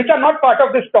factors which are not part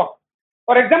of this talk.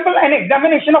 For example, an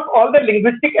examination of all the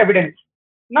linguistic evidence.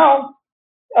 Now,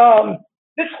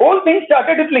 this whole thing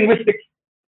started with linguistics.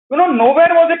 Nowhere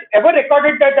was it ever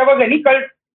recorded that there was any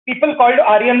people called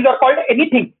Aryans or called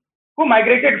anything who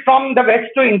migrated from the west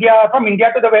to India, from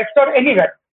India to the west or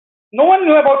anywhere. No one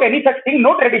knew about any such thing.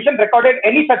 No tradition recorded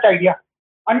any such idea.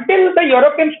 Until the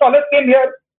European scholars came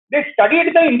here, they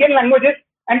studied the Indian languages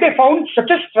and they found such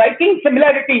a striking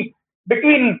similarity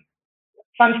between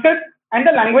Sanskrit and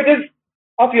the languages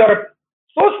of Europe.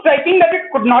 So striking that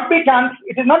it could not be chance,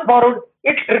 it is not borrowed,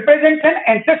 it represents an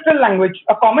ancestral language,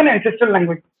 a common ancestral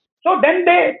language. So then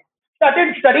they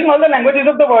started studying all the languages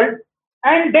of the world,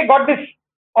 and they got this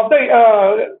of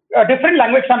the different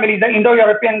language families, the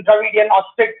Indo-European, Dravidian,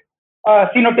 Ostrich,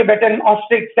 Sino-Tibetan,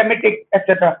 Ostrich, Semitic,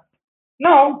 etc.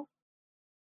 Now,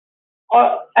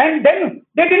 and then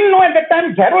they didn't know at that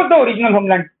time where was the original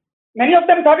homeland. Many of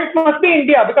them thought it must be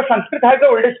India because Sanskrit has the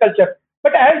oldest culture.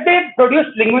 But as they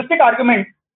produced linguistic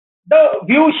arguments, the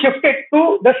view shifted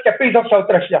to the steppes of South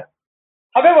Russia.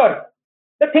 However,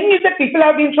 the thing is that people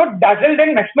have been so dazzled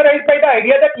and mesmerized by the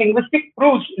idea that linguistics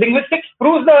proves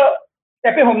the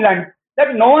steppe homeland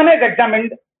that no one has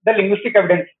examined the linguistic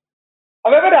evidence.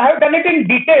 However, I have done it in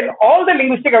detail, all the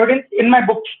linguistic evidence in my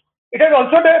books. It has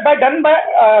also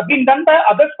been done by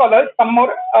other scholars, some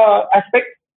more aspects,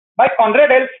 by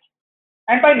Konrad Elst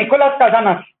and by Nicholas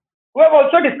Kazanas, who have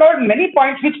also discovered many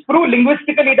points which prove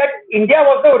linguistically that India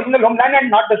was the original homeland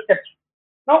and not the steppes.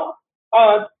 Now,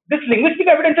 this linguistic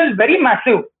evidence is very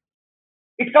massive.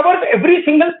 It covers every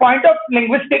single point of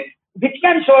linguistics which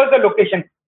can show us the location.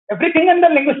 Everything in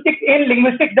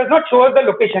linguistics does not show us the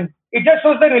location. It just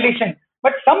shows the relation.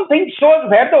 But some things shows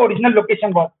where the original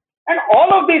location was. And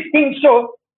all of these things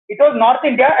show it was North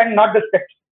India and not the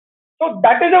steppes. So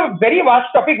that is a very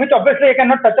vast topic which obviously I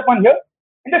cannot touch upon here.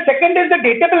 And the second is the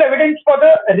datable evidence for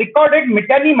the recorded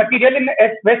Mitanni material in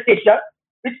West Asia,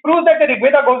 which proves that the Rig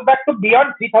Veda goes back to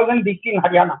beyond 3000 BC in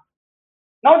Haryana.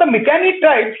 Now the Mitanni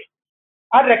tribes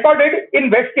are recorded in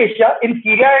West Asia, in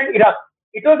Syria and Iraq.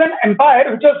 It was an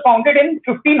empire which was founded in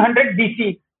 1500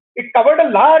 BC. It covered a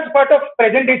large part of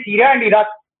present-day Syria and Iraq,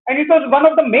 and it was one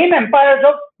of the main empires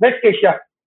of West Asia,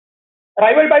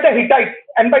 rivaled by the Hittites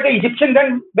and by the Egyptians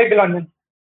and Babylonians.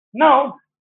 Now,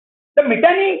 the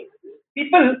Mitanni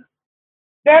people,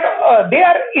 they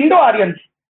are Indo-Aryans.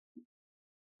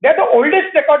 They are the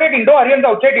oldest recorded Indo-Aryans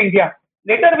outside India.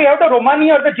 Later, we have the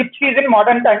Romani or the Gypsies in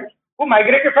modern times who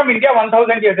migrated from India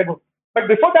 1000 years ago. But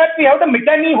before that, we have the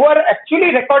Mitanni who are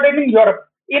actually recorded in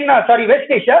West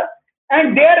Asia,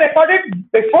 and they are recorded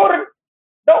before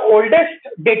the oldest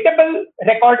datable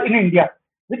record in India.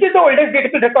 Which is the oldest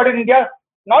datable record in India?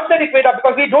 Not the Rig Veda,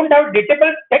 because we don't have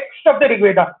datable text of the Rig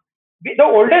Veda. The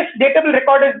oldest datable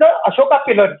record is the Ashoka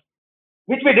pillars,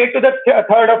 which we date to the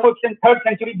 3rd or 3rd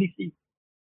century BC.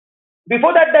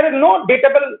 Before that, there is no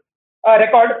datable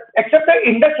record except the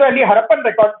Indus Valley Harappan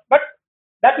record, but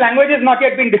that language has not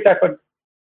yet been deciphered.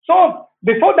 So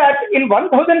before that, in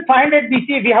 1500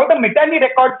 BC, we have the Mitanni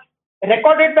records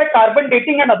recorded by carbon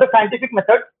dating and other scientific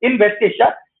methods in West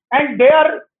Asia, and they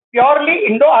are purely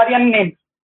Indo-Aryan names.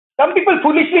 Some people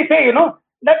foolishly say,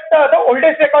 that the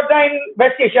oldest records are in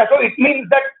West Asia, so it means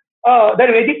that the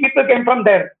Vedic people came from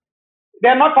there. They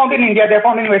are not found in India, they are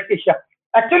found in West Asia.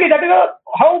 Actually, that is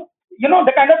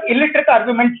the kind of illiterate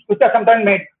arguments which are sometimes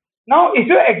made. Now, if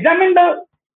you examine the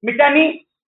Mitanni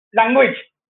language,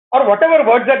 or whatever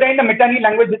words are there in the Mitanni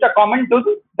language which are common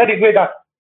to the Rig Veda,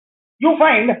 you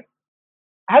find,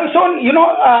 I have shown,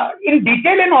 in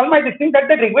detail in all my things that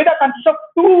the Rig Veda consists of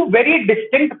two very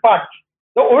distinct parts,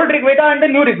 the old Rig Veda and the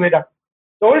new Rig Veda.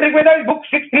 The old Rig Veda is book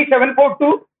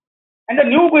 63742, and the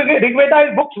new Rig Veda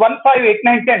is books 1, 5, 8,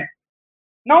 9, 10.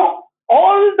 Now,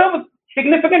 all the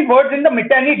significant words in the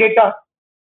Mitanni data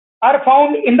are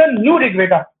found in the new Rig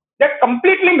Veda. They're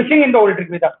completely missing in the old Rig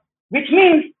Veda, which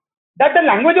means that the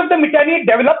language of the Mitanni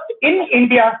developed in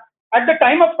India at the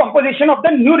time of composition of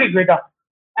the new Rig Veda.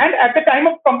 And at the time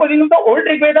of composition of the old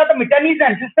Rig Veda, the Mitanni's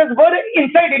ancestors were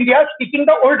inside India speaking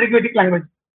the old Rig Vedic language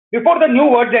before the new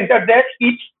words entered their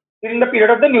speech during the period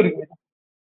of the new Rig Veda.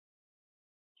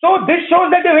 So this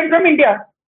shows that they went from India.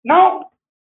 Now,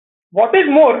 what is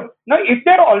more, now if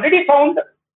they are already found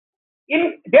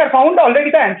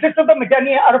already, the ancestors of the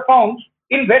Mitanni are found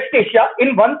in West Asia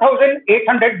in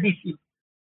 1800 BC.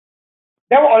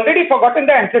 They have already forgotten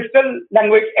the ancestral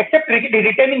language except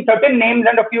retaining certain names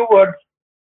and a few words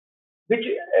which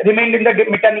remained in the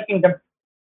Mitanni kingdom.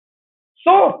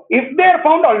 So, if they are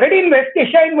found already in West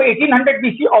Asia in 1800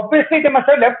 BC, obviously they must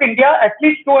have left India at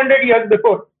least 200 years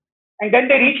before. And then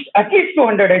they reached at least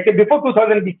 200, I say, before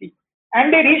 2000 BC.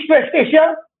 And they reached West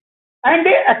Asia and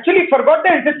they actually forgot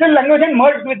the ancestral language and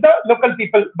merged with the local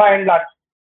people by and large.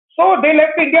 So, they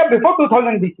left India before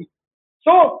 2000 BC.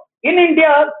 So, in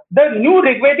India, the new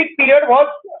Rigvedic period was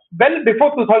well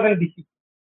before 2000 BC.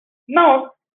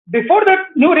 Now, before the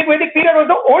new Rigvedic period was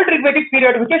the old Rigvedic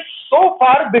period, which is so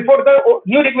far before the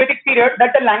new Rigvedic period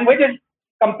that the language is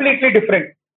completely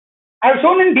different. I have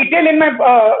shown in detail in my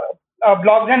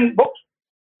blogs and books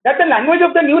that the language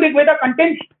of the new Rigveda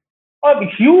contains a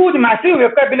huge, massive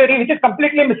vocabulary which is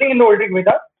completely missing in the old Rig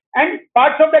Veda, and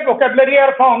parts of that vocabulary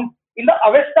are found in the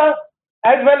Avesta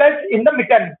as well as in the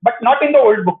Mitanni, but not in the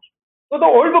old books. So the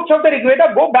old books of the Rig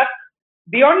Veda go back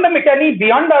beyond the Mitanni,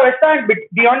 beyond the Avesta, and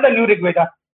beyond the new Rig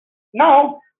Veda.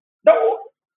 Now,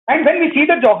 and when we see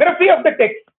the geography of the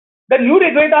text, the new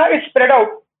Rig Veda is spread out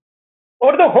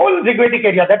over the whole Rigvedic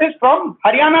area, that is from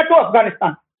Haryana to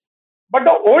Afghanistan. But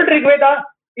the old Rig Veda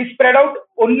is spread out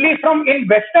only from in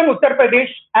western Uttar Pradesh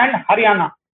and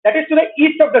Haryana, that is to the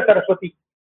east of the Saraswati.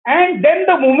 And then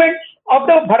the movements of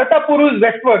the Bharata Purus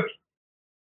westwards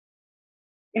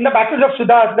in the battles of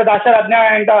Sudas, the Dasharajna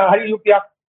and Harilupya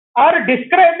are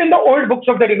described in the old books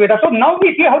of the Rig Veda. So now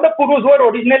we see how the Purus were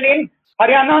originally in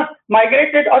Haryana,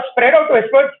 migrated or spread out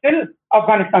westwards till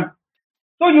Afghanistan.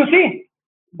 So you see,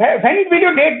 when will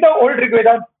you date the old Rig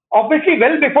Veda? Obviously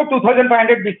well before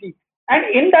 2500 BC. And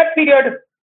in that period,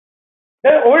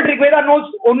 the old Rig Veda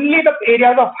knows only the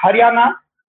areas of Haryana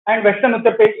and western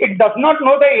Uttar Pradesh. It does not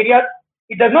know the areas,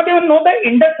 it does not even know the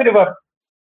Indus River.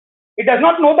 It does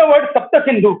not know the word Sapta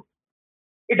Sindhu.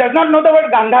 It does not know the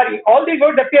word Gandhari. All these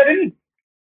words appear in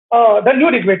the new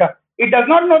Rig Veda. It does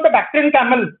not know the Bactrian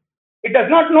camel. It does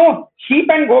not know sheep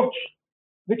and goats,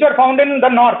 which are found in the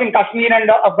north, in Kashmir and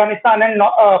Afghanistan and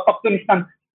Pakhtunistan.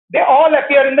 They all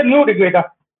appear in the new Rig Veda.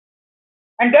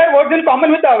 And they are words in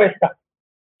common with the Avesta.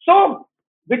 So,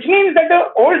 which means that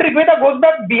the old Rig Veda goes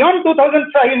back beyond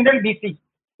 2500 BC.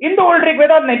 In the old Rig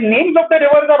Veda, the names of the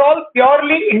rivers are all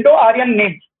purely Indo-Aryan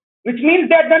names, which means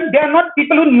that they are not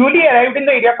people who newly arrived in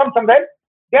the area from somewhere.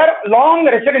 They are long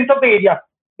residents of the area,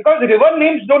 because river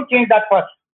names don't change that fast.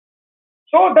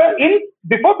 So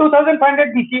before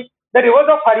 2500 BC, the rivers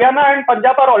of Haryana and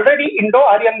Punjab are already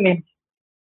Indo-Aryan names.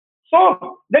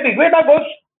 So the Rig Veda goes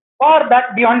far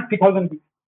back beyond 3000 BC.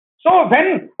 So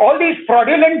when all these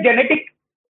fraudulent genetic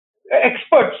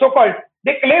experts, so-called,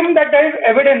 they claim that there is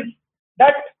evidence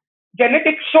that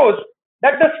genetics shows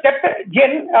that the steppe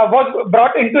gen was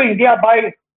brought into India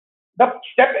by the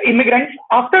steppe immigrants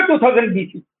after 2000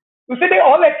 BC. You see, they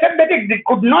all accept that it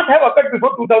could not have occurred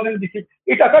before 2000 BC.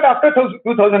 It occurred after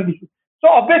 2000 BC. So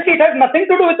obviously it has nothing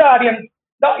to do with the Aryans.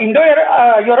 The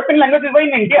Indo-European languages were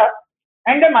in India,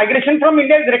 and the migration from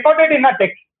India is recorded in our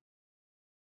text.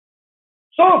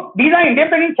 So these are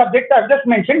independent subjects. I've just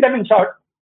mentioned them in short.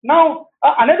 Now,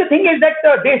 another thing is that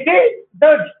they say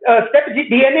the steppe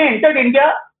DNA entered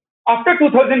India after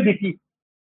 2000 BC.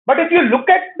 But if you look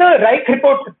at the Reich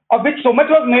report, of which so much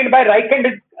was made by Reich and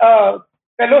his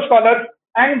fellow scholars,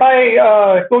 and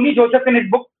by Tony Joseph in his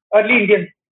book Early Indians,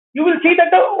 you will see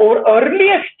that the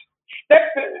earliest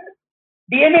steppe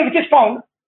DNA which is found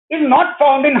is not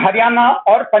found in Haryana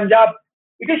or Punjab.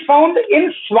 It is found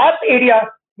in Swat area,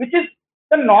 which is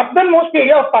the northernmost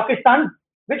area of Pakistan,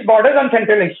 which borders on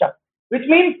Central Asia. Which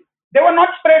means they were not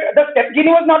spread. The steppe gene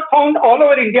was not found all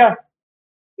over India.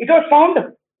 It was found,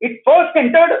 it first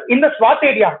entered in the Swat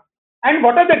area. And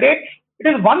what are the dates? It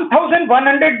is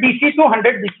 1100 BC to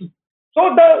 100 BC.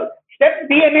 So the steppe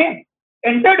DNA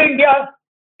entered India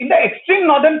in the extreme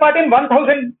northern part in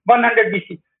 1100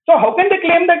 BC. So how can they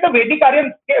claim that the Vedic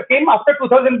Aryans came after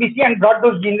 2000 BC and brought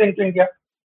those genes into India?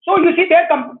 So you see, they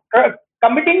are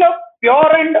committing a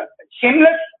pure and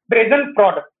shameless brazen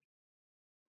fraud.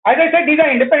 As I said, these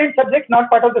are independent subjects, not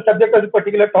part of the subject of the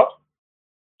particular talk.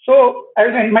 So I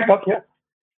will end my talk here.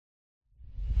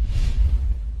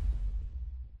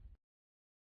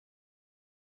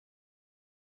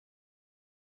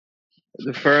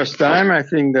 The first time I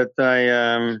think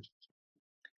that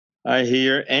I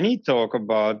hear any talk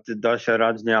about the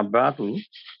Dasharajna battle,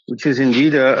 which is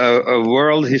indeed a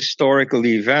world historical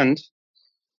event,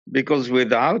 because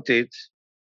without it,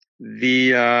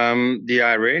 the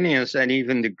Iranians and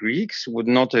even the Greeks would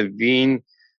not have been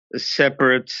a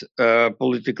separate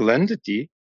political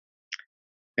entity.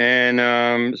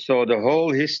 And so the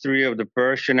whole history of the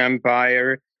Persian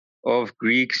Empire, of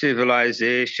Greek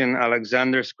civilization,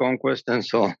 Alexander's conquest, and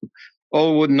so on,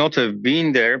 all would not have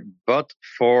been there but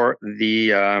for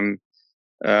the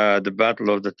Battle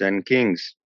of the Ten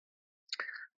Kings.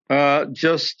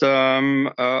 Just a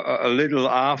little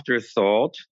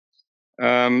afterthought.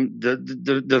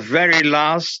 The very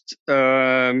last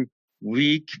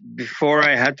week before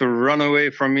I had to run away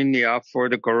from India for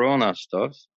the Corona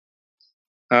stuff,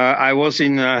 I was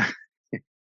in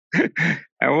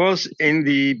I was in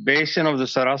the basin of the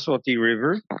Saraswati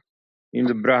River in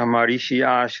the Brahmarishi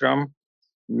ashram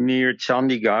near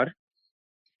Chandigarh.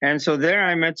 And so there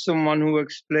I met someone who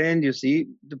explained, you see,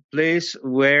 the place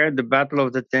where the Battle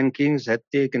of the Ten Kings had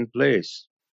taken place.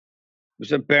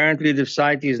 Because apparently the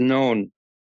site is known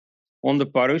on the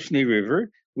Parushni River,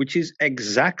 which is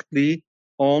exactly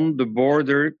on the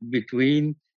border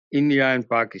between India and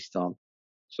Pakistan.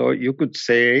 So you could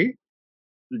say,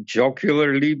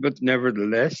 jocularly, but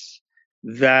nevertheless,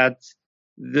 that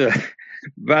the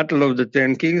Battle of the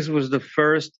Ten Kings was the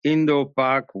first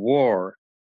Indo-Pak war,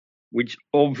 which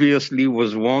obviously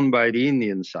was won by the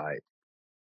Indian side,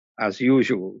 as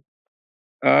usual.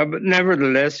 But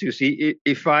nevertheless, you see,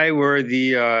 if I were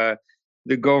the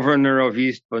governor of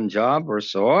East Punjab or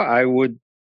so, I would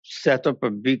set up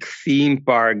a big theme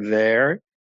park there,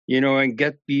 and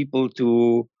get people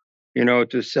to,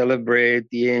 to celebrate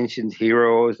the ancient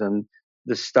heroes and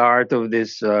the start of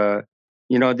this,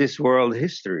 this world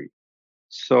history.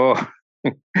 So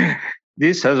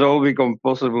this has all become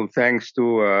possible thanks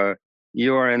to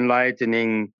your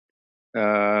enlightening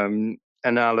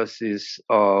analysis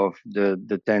of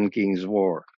the Ten Kings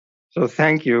War. So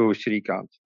thank you, Shrikant.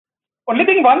 Only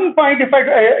thing, one point,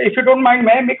 if you don't mind,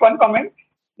 may I make one comment?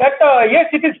 That yes,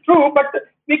 it is true, but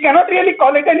we cannot really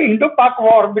call it an Indo-Pak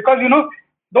war because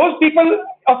those people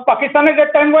of Pakistan at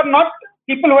that time were not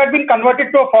people who had been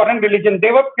converted to a foreign religion.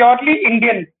 They were purely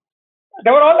Indian.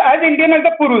 They were all as Indian as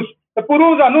the Purus. The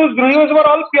Purus, Anus, Gruyos were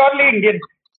all purely Indian.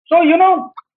 So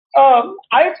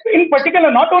I, in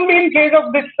particular, not only in case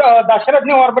of this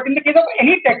Dasharatne war, but in the case of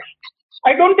any text,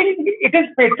 I don't think it is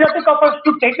patriotic of us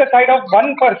to take the side of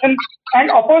one person and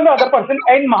oppose the other person.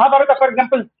 In Mahabharata, for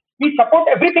example, we support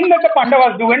everything that the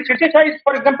Pandavas do and criticize,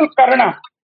 for example, Karna,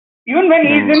 even when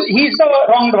he's the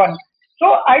wronged one.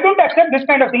 So I don't accept this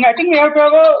kind of thing. I think we have to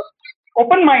have a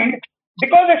open mind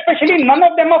because especially none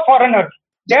of them are foreigners.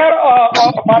 They are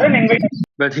foreign invaders.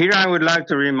 But here I would like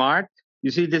to remark, you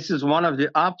see, this is one of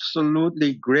the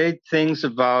absolutely great things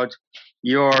about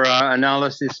your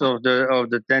analysis of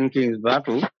the Ten Kings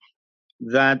battle,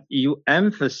 that you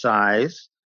emphasize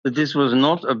that this was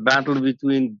not a battle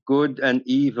between good and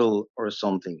evil or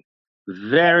something.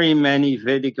 Very many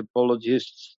Vedic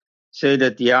apologists say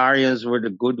that the Aryans were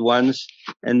the good ones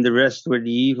and the rest were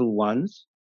the evil ones.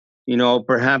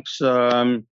 Perhaps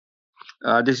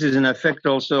this is an effect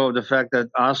also of the fact that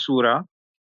Asura,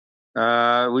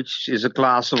 which is a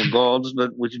class of gods,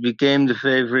 but which became the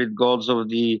favorite gods of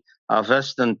the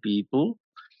Avestan people,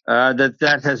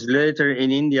 that has later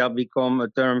in India become a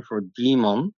term for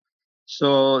demon.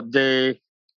 So they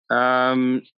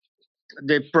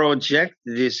project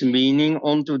this meaning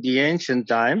onto the ancient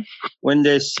time when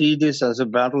they see this as a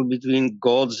battle between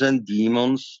gods and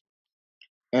demons,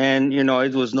 and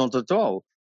it was not at all.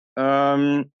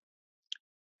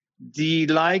 The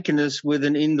likeness with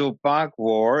an Indo-Pak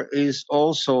war is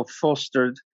also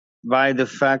fostered by the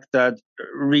fact that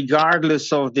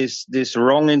regardless of this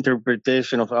wrong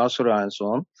interpretation of Asura and so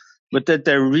on, but that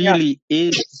there really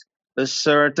is a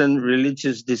certain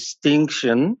religious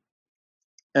distinction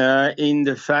in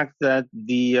the fact that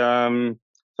the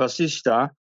Vasishta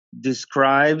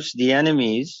describes the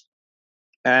enemies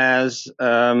as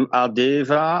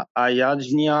Adeva,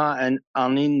 Ayajna, and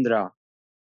Anindra.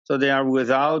 So they are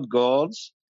without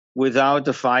gods, without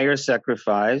the fire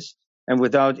sacrifice, and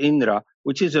without Indra,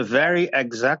 which is a very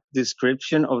exact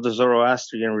description of the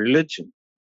Zoroastrian religion,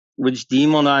 which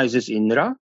demonizes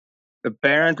Indra,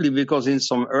 apparently because in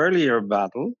some earlier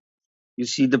battle, you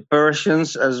see the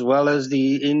Persians as well as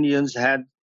the Indians had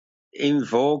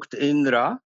invoked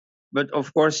Indra, but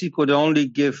of course he could only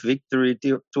give victory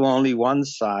to only one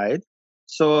side.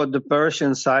 So the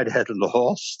Persian side had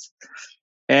lost.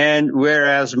 And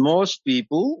whereas most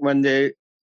people, when they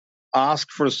ask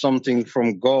for something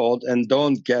from God and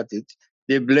don't get it,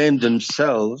 they blame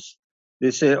themselves.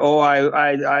 They say, oh,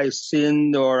 I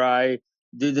sinned, or I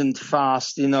didn't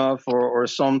fast enough, or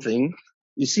something.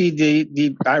 You see,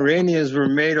 the Iranians were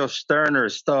made of sterner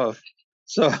stuff.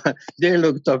 So they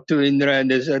looked up to Indra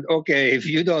and they said, okay, if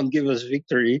you don't give us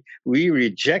victory, we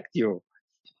reject you.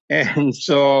 And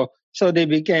so they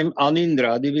became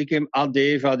Anindra, they became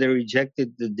Adeva, they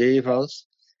rejected the Devas,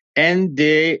 and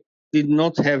they did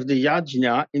not have the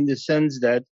Yajna in the sense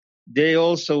that they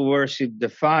also worshipped the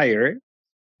fire,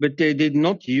 but they did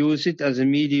not use it as a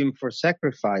medium for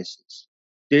sacrifices.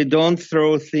 They don't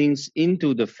throw things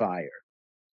into the fire.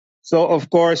 So, of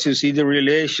course, you see the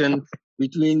relation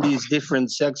between these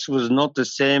different sects was not the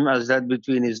same as that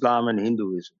between Islam and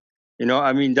Hinduism.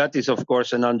 That is, of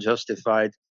course, an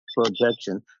unjustified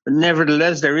projection. But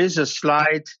nevertheless, there is a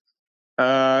slight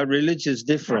religious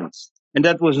difference. And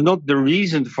that was not the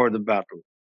reason for the battle.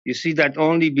 You see, that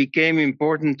only became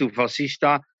important to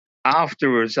Vasishta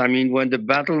afterwards. When the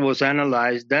battle was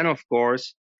analyzed, then, of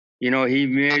course, he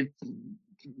made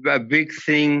a big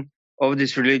thing of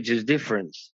this religious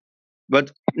difference.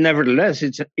 But nevertheless,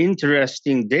 it's an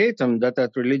interesting datum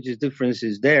that religious difference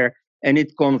is there. and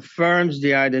it confirms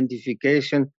the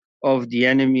identification of the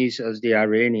enemies as the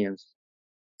Iranians.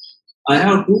 I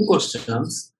have two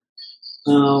questions.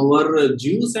 Were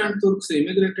Jews and Turks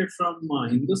immigrated from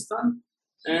Hindustan?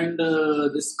 And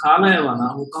this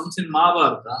Kalayavana, who comes in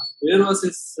Mahabharata, where was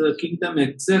his kingdom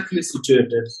exactly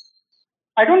situated?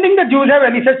 I don't think the Jews have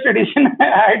any such tradition.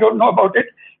 I don't know about it.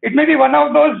 It may be one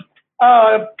of those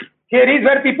theories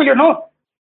where people,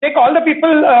 take all the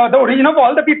people, the origin of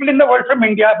all the people in the world from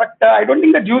India, but I don't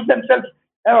think the Jews themselves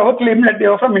have ever claimed that they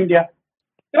are from India.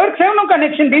 Turks have no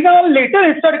connection. These are all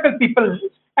later historical people.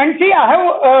 And see, I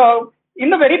have, in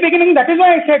the very beginning, that is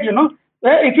why I said,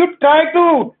 if you try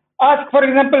to ask, for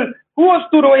example, who was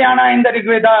Turoyana in the Rig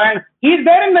Veda, and he is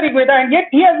there in the Rig Veda, and yet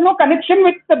he has no connection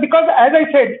with, because as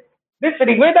I said, this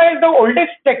Rig Veda is the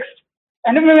oldest text.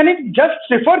 And when it just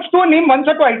refers to a name once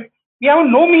or twice, we have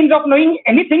no means of knowing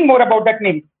anything more about that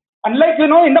name. Unlike,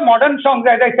 in the modern songs,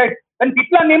 as I said, when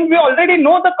people are named, we already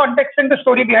know the context and the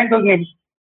story behind those names.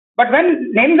 But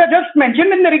when names are just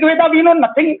mentioned in the Rig Veda, we know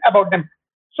nothing about them.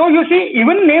 So you see,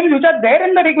 even names which are there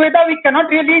in the Rig Veda, we cannot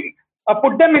really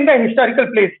put them in the historical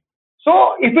place.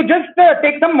 So if you just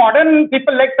take some modern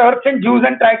people like Turks and Jews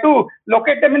and try to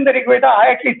locate them in the Rig Veda,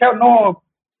 I at least have no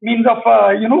means of,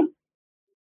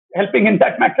 helping in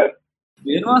that matter.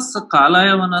 Where was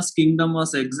Kalayavana's kingdom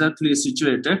was exactly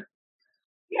situated?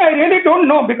 I really don't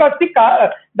know, because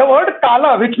the word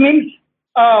Kala, which means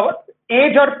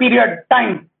age or period,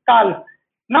 time, Kal.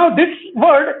 Now this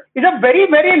word is a very,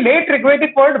 very late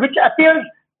Rigvedic word which appears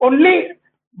only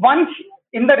once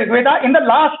in the Rigveda, in the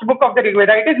last book of the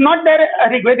Rigveda. It is not there a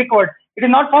Rigvedic word. It is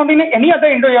not found in any other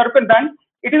Indo-European land.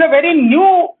 It is a very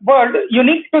new word,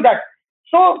 unique to that.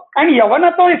 So, and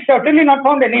Yavanato is certainly not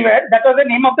found anywhere. That was the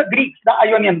name of the Greeks, the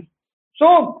Ionians.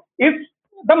 So, if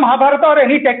the Mahabharata or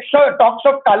any text talks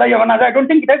of Kala Yavanas, I don't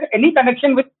think it has any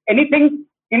connection with anything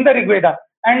in the Rig Veda.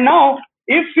 And now,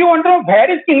 if you want to know where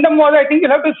his kingdom was, I think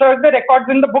you'll have to search the records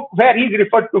in the book where he's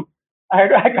referred to.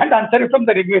 I can't answer it from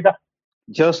the Rig Veda.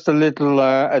 Just a little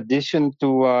addition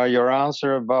to your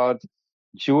answer about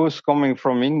Jews coming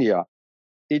from India.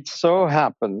 It so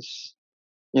happens,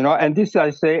 and this I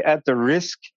say at the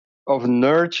risk of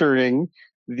nurturing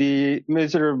the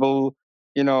miserable,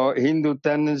 Hindu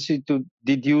tendency to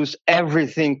deduce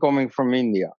everything coming from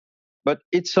India. But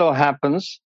it so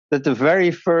happens that the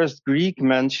very first Greek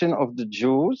mention of the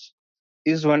Jews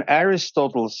is when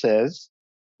Aristotle says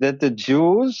that the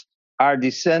Jews are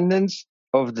descendants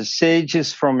of the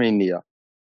sages from India.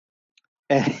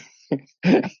 And,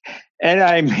 and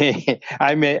I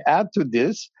may add to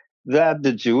this that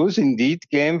the Jews indeed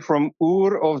came from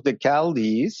Ur of the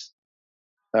Chaldees,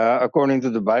 according to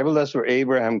the Bible. That's where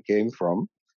Abraham came from,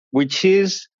 which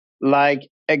is like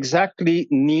exactly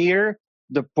near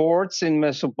the ports in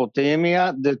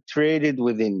Mesopotamia that traded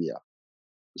with India.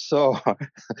 So,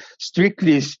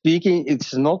 strictly speaking,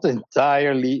 it's not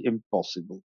entirely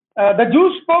impossible. The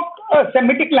Jews spoke a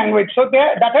Semitic language, so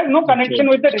that has no connection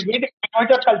with the Rigvedic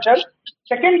language or culture.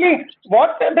 Secondly,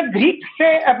 what the Greeks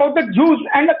say about the Jews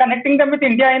and connecting them with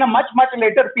India in a much, much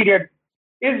later period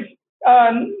is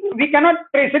we cannot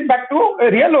trace it back to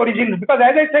real origins, because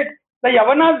as I said, the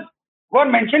Yavanas who are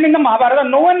mentioned in the Mahabharata,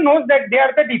 no one knows that they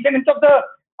are the descendants of the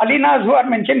Alinas who are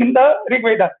mentioned in the Rig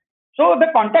Veda. So the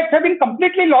contacts have been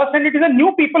completely lost, and it is a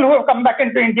new people who have come back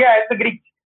into India as the Greeks.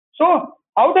 So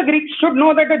how the Greeks should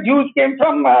know that the Jews came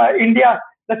from India,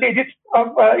 the sages of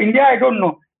India, I don't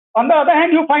know. On the other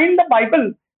hand, you find the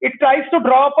Bible, it tries to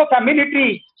draw up a family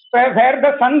tree where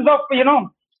the sons of,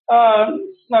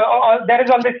 there is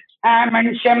all this Ham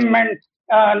and Shem and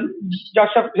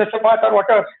Joshaphat or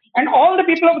whatever. And all the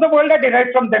people of the world are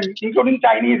derived from them, including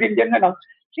Chinese, Indians and all.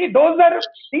 See, those are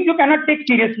things you cannot take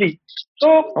seriously.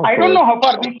 So I don't know how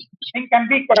far these things can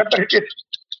be corroborated.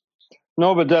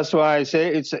 No, but that's why I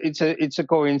say it's a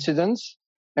coincidence,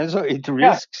 and so it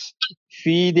risks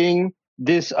feeding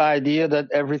this idea that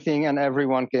everything and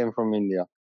everyone came from India.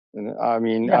 I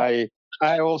mean, I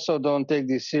also don't take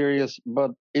this serious,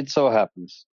 but it so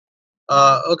happens.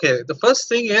 Okay, the first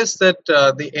thing is that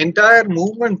the entire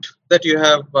movement that you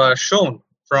have shown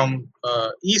from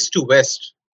east to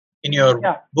west in your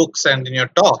books and in your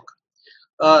talk,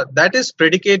 that is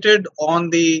predicated on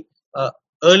the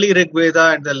early Rig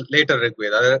Veda and the later Rig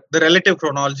Veda, the relative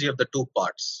chronology of the two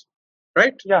parts,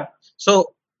 right? Yeah.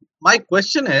 So my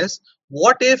question is,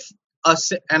 what if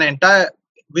an entire,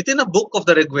 within a book of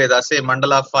the Rig Veda, say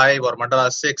Mandala 5 or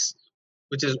Mandala 6,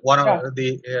 which is one of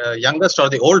the youngest or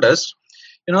the oldest,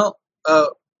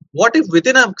 what if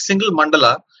within a single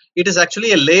mandala, it is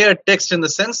actually a layered text in the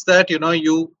sense that,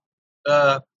 you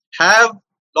have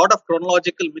a lot of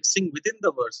chronological mixing within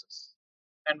the verses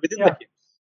and within the hymns.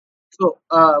 So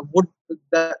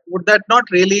would that not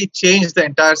really change the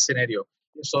entire scenario?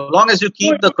 So long as you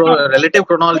keep the relative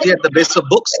chronology at the base of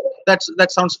books,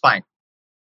 that sounds fine.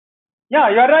 Yeah,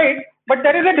 you're right. But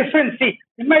there is a difference. See,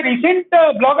 in my recent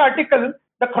blog article,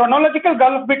 the chronological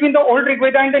gulf between the old Rig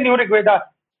Veda and the new Rig Veda,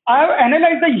 I have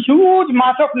analyzed the huge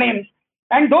mass of names.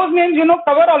 And those names,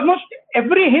 cover almost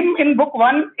every hymn in book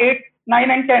 1, 8,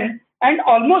 9, and 10, and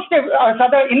almost in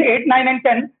 8, 9, and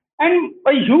 10, and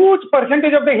a huge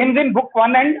percentage of the hymns in book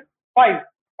 1 and 5.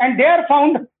 And they are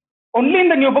found only in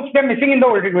the new books, they're missing in the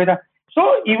old Rig Veda.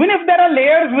 So even if there are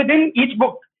layers within each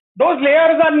book, those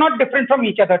layers are not different from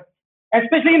each other.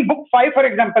 Especially in book 5, for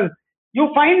example,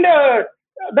 you find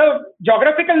the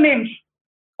geographical names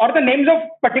or the names of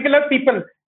particular people.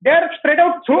 They are spread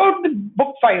out throughout the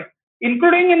book 5,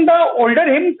 including in the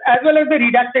older hymns as well as the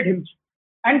redacted hymns.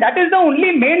 And that is the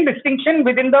only main distinction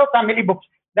within the family books.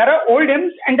 There are old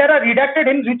hymns and there are redacted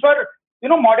hymns which were,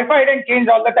 modified and changed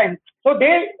all the time. So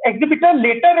they exhibit a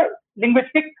later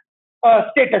linguistic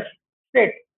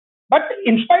state. But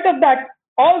in spite of that,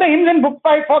 all the hymns in book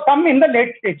 5 come in the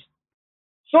late stage.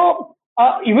 So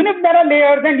even if there are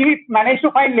layers and we manage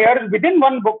to find layers within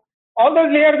one book, all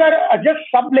those layers are just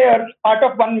sub-layers, part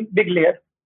of one big layer.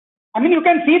 I mean, you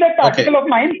can see that article of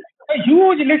mine, a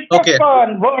huge list of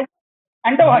words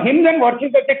and the hymns and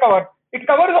verses that they cover. It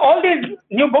covers all these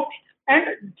new books and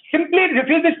simply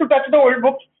refuses to touch the old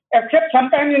books, except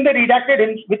sometimes in the redacted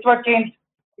hymns, which were changed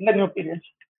in the new period.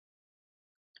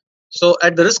 So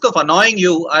at the risk of annoying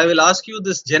you, I will ask you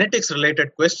this genetics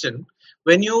related question.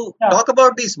 When you talk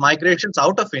about these migrations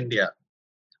out of India,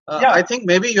 I think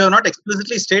maybe you have not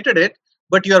explicitly stated it,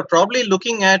 but you are probably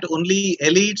looking at only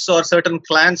elites or certain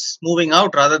clans moving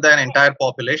out rather than entire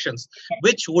populations,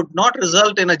 which would not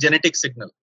result in a genetic signal.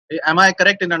 Am I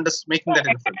correct in making that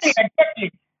inference?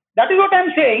 Exactly. That is what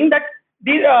I'm saying, that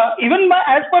even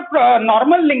as per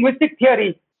normal linguistic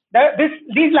theory,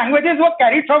 these languages were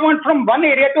carried from one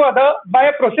area to other by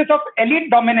a process of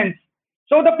elite dominance.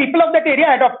 So the people of that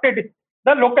area adopted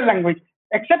the local language.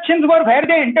 Exceptions were where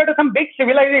they entered some big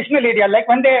civilizational area, like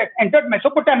when they entered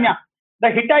Mesopotamia, the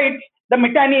Hittites, the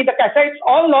Mitanni, the Kassites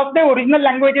all lost their original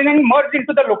languages and merged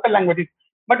into the local languages.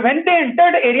 But when they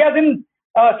entered areas in,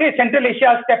 say, Central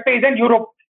Asia, Steppes, and Europe,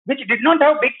 which did not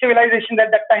have big civilizations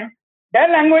at that time, their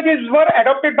languages were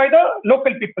adopted by the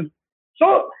local people.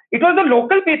 So it was the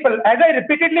local people, as I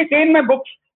repeatedly say in my books,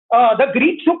 the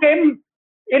Greeks who came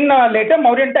in later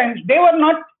Mauryan times, they were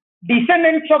not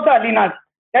descendants of the Alinas.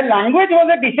 Their language was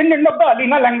a descendant of the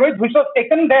Alina language, which was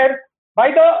taken there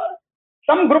by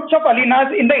some groups of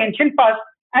Alinas in the ancient past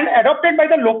and adopted by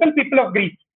the local people of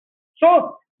Greece.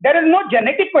 So there is no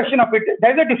genetic question of it.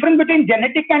 There is a difference between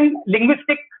genetic and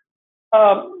linguistic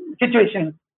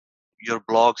situation. Your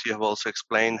blogs, you have also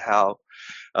explained how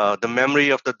the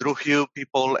memory of the Drukgyal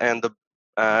people and the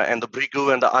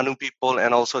Brigu and the Anu people,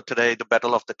 and also today the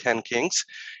Battle of the Ten Kings,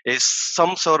 is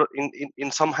some sort of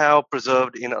in somehow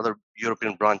preserved in other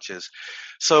European branches.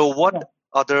 So what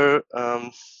other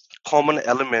common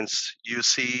elements you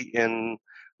see in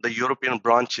the European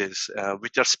branches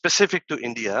which are specific to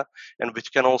India and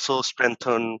which can also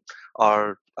strengthen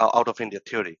our out of India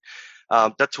theory?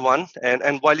 That's one.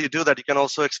 And while you do that, you can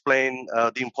also explain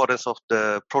the importance of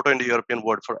the Proto-Indo-European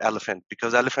word for elephant,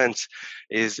 because elephants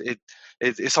is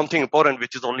something important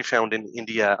which is only found in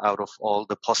India out of all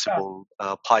the possible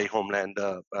Pi homeland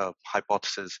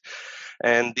hypotheses.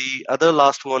 And the other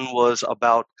last one was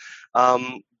about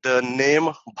the name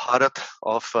Bharat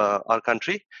of our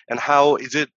country, and how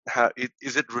is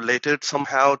it related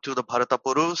somehow to the Bharata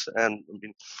Purus? And I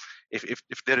mean,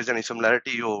 if there is any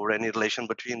similarity or any relation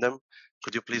between them,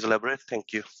 could you please elaborate?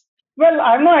 Thank you. Well,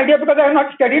 I have no idea because I have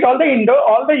not studied all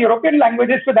the European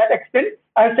languages to that extent.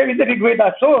 I have studied the Rig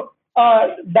Veda. So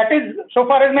that is so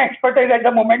far as my expertise at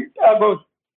the moment goes.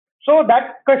 So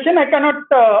that question I cannot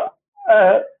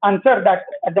answer that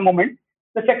at the moment.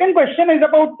 The second question is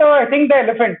about, I think, the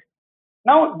elephant.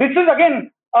 Now, this is again,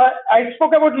 I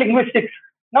spoke about linguistics.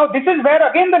 Now, this is where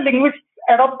again the linguists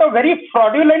adopt a very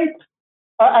fraudulent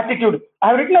attitude. I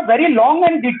have written a very long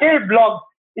and detailed blog.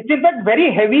 It's in fact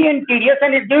very heavy and tedious,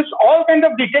 and it gives all kinds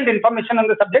of detailed information on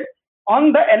the subject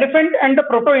on the elephant and the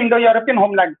Proto-Indo-European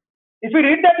homeland. If you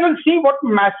read that, you'll see what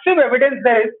massive evidence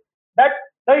there is that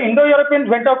the Indo-Europeans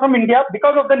went out from India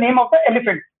because of the name of the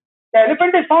elephant. The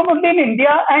elephant is found only in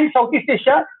India and Southeast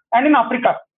Asia and in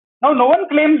Africa. Now, no one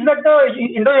claims that the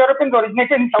Indo-Europeans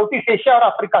originated in Southeast Asia or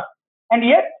Africa. And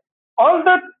yet, all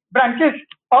the branches,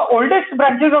 oldest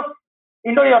branches of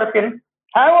Indo-European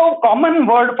have a common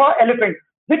word for elephant,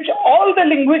 which all the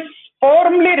linguists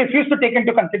firmly refuse to take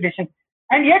into consideration.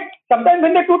 And yet, sometimes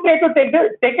when they do try to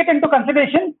take it into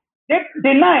consideration, they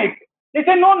deny it. They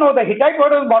say, no, the Hittite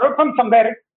word was borrowed from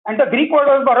somewhere, and the Greek word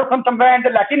was borrowed from somewhere, and the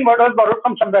Latin word was borrowed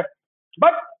from somewhere.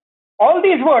 But all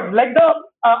these words, like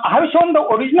I have shown the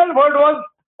original word was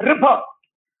ribha,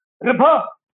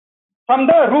 from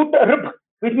the root rib,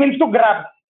 which means to grab.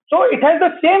 So it has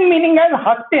the same meaning as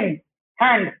hastin,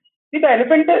 hand. See, the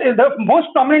elephant, the most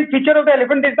prominent feature of the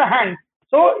elephant is the hand.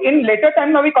 So in later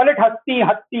time now we call it hasti,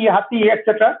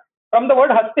 etc. from the word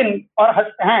hastin or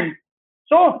hand.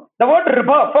 So the word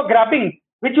ribha for grabbing,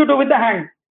 which you do with the hand.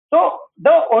 So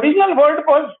the original word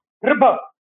was ribha.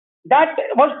 That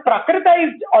was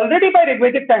prakritized already by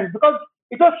Rigvedic times, because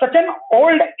it was such an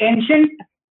old, ancient,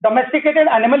 domesticated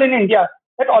animal in India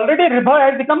that already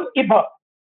ribha has become ibha.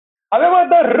 However,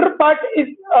 the r part is,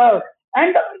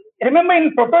 and remember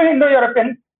in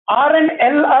Proto-Indo-European, R and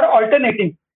L are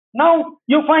alternating. Now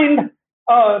you find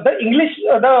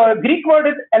the Greek word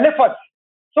is elephas,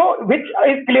 so which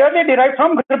is clearly derived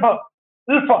from ribha,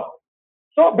 ilfa.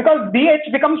 So because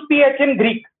BH becomes PH in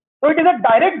Greek, so it is a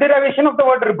direct derivation of the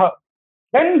word ribha.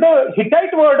 Then the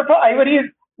Hittite word for ivory is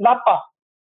lapa,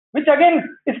 which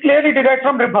again is clearly derived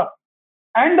from ribha.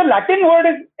 And the Latin word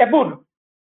is ebur.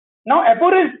 Now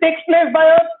ebur takes place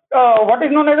by what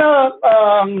is known as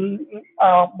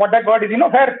what that word is,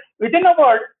 where within a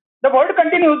word, the word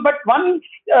continues, but one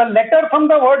letter from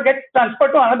the word gets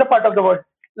transferred to another part of the word.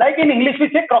 Like in English we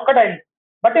say crocodile,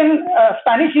 but in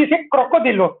Spanish we say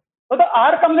crocodilo. So the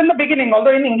R comes in the beginning,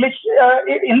 although in English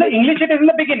it is in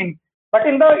the beginning. But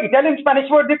in the Italian Spanish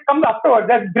word, it comes afterwards,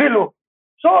 as grillo.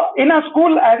 So in a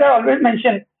school, as I always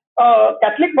mention,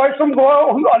 Catholic boys from Goa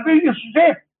always used to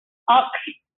say ask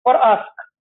for ask.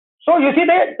 So you see,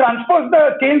 they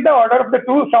change the order of the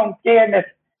two sounds, K and S.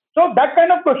 So that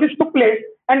kind of process took place,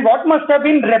 and what must have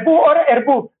been rebu or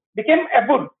erbu became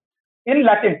ebur in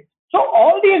Latin. So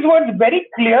all these words very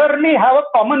clearly have a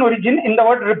common origin in the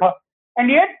word ribha, and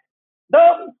yet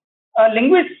the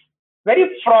linguists very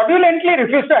fraudulently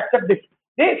refuse to accept this.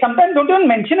 They sometimes don't even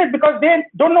mention it because they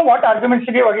don't know what arguments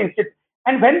to give against it.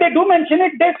 And when they do mention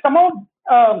it, they somehow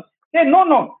say,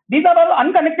 no, these are all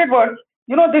unconnected words.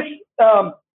 This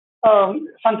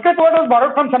Sanskrit word was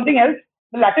borrowed from something else.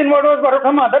 The Latin word was borrowed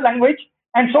from another language.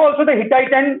 And so also the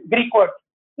Hittite and Greek words.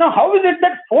 Now, how is it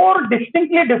that four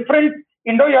distinctly different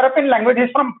Indo-European languages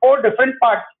from four different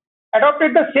parts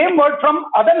adopted the same word from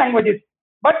other languages?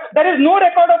 But there is no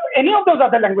record of any of those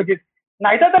other languages.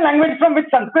 Neither the language from which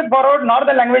Sanskrit borrowed, nor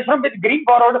the language from which Greek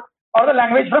borrowed, or the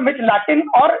language from which Latin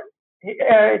or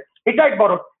Hittite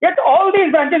borrowed. Yet all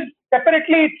these branches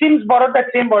separately, it seems, borrowed that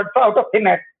same word out of thin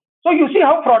air. So you see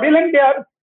how fraudulent they are.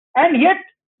 And yet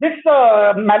this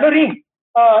Mallory,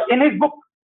 in his book,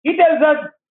 he tells us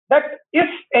that if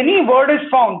any word is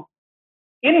found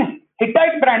in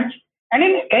Hittite branch and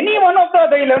in any one of the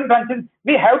other 11 branches,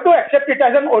 we have to accept it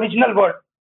as an original word.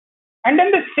 And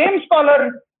then the same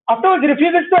scholar afterwards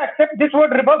refuses to accept this word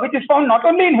ribha, which is found not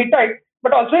only in Hittite,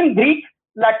 but also in Greek,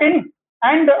 Latin,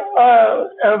 and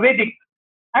Vedic,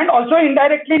 and also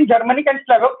indirectly in Germanic and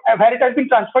Slavic, where it has been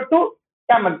transferred to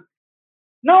Tamil.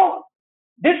 Now,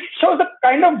 this shows the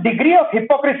kind of degree of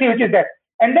hypocrisy which is there.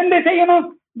 And then they say,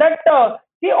 that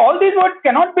all these words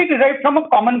cannot be derived from a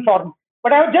common form.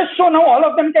 But I have just shown how all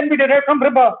of them can be derived from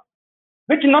ribha,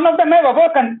 which none of them have ever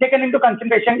taken into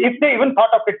consideration, if they even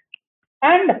thought of it.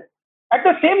 And at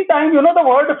the same time, the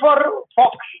word for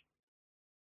fox.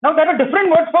 Now, there are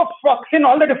different words for fox in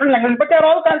all the different languages, but they are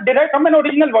all derived from an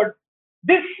original word.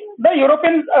 This, the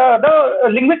Europeans, the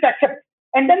linguists accept.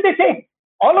 And then they say,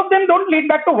 all of them don't lead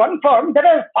back to one form. There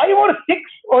are 5 or 6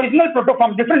 original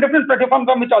protoforms, different protoforms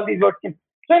from which all these words came.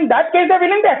 So in that case, they're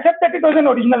willing to accept that it was an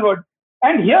original word.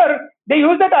 And here, they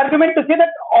use that argument to say that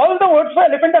all the words for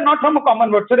elephant are not from a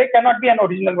common word, so they cannot be an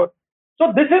original word.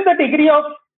 So this is the degree of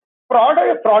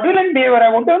fraudulent behavior. I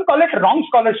won't even call it wrong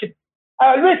scholarship.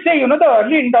 I always say, the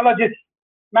early Indologists,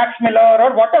 Max Miller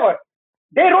or whatever,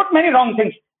 they wrote many wrong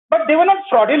things, but they were not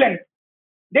fraudulent.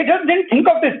 They just didn't think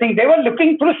of this thing. They were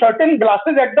looking through certain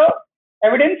glasses at the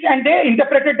evidence and they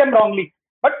interpreted them wrongly.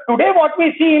 But today what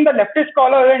we see in the leftist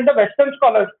scholars and the Western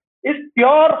scholars is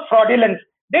pure fraudulence.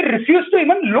 They refuse to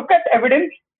even look at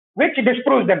evidence which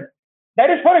disproves them.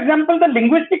 There is, for example, the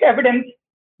linguistic evidence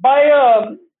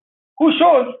by who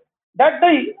shows that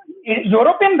the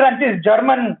European branches,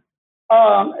 German,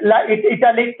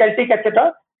 Italic, Celtic,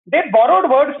 etc., they borrowed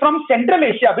words from Central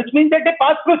Asia, which means that they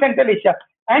passed through Central Asia.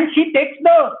 And she takes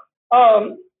the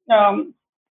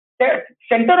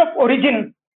center of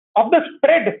origin of the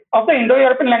spread of the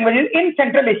Indo-European languages in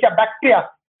Central Asia, Bactria.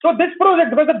 So this proves it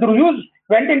because the Druzyus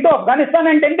went into Afghanistan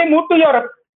and then they moved to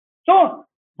Europe. So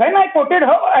when I quoted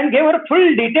her and gave her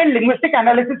full detailed linguistic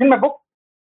analysis in my book,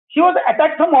 she was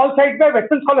attacked from all sides by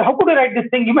Western scholars. How could you write this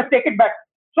thing? You must take it back.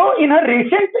 So in her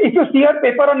recent, if you see her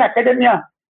paper on academia,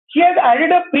 she has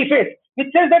added a preface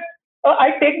which says that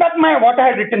I take back what I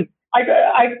had written.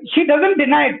 She doesn't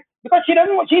deny it because she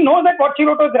knows that what she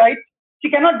wrote was right. She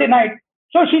cannot deny it.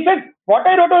 So she says what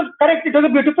I wrote was correct. It was a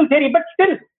beautiful theory, but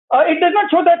still it does not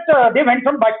show that they went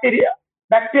from bacteria.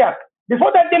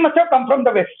 Before that, they must have come from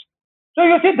the West. So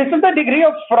you see, this is the degree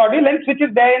of fraudulence which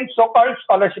is there in so-called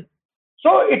scholarship.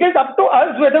 So it is up to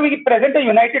us whether we present a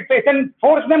united face and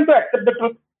force them to accept the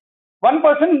truth. One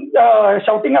person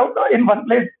shouting out in one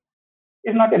place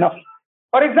is not enough.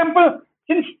 For example,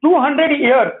 since 200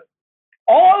 years,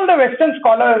 all the Western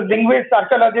scholars, linguists,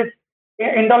 archaeologists,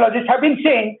 Indologists have been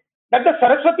saying that the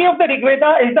Saraswati of the Rig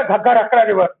Veda is the Ghaggar-Akra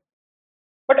river.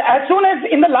 But as soon as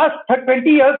in the last 20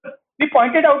 years, we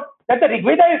pointed out that the Rig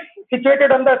Veda is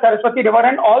situated on the Saraswati river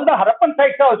and all the Harappan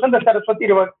sites are also on the Saraswati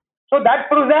river. So that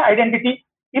proves their identity.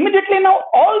 Immediately now,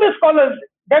 all the scholars,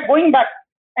 they're going back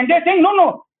and they're saying,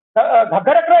 no, the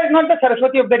Ghaggar-Akra is not the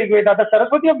Saraswati of the Rig Veda. The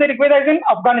Saraswati of the Rig Veda is in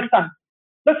Afghanistan.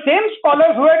 The same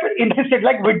scholars who had insisted,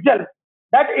 like Witzel,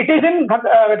 that it is in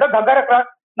the Ghaggar-Akra,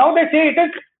 now they say it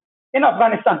is in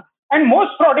Afghanistan. And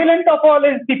most fraudulent of all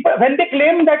is people, when they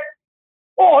claim that,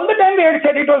 all the time we had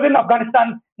said it was in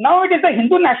Afghanistan. Now it is the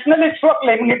Hindu nationalists who are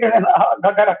claiming it is in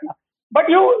Ghaggar-Akra. But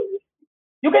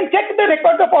you can check the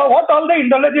record of what all the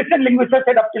Indologists and linguists have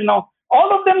said up till now.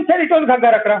 All of them said it was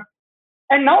Ghaggar-Akra.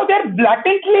 And now they're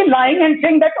blatantly lying and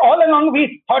saying that all along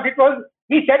we said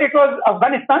it was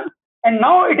Afghanistan. And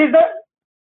now it is the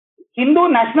Hindu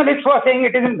nationalists who are saying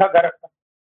it is in Ghaggar-Akra.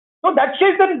 So that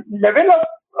shows the level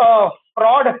of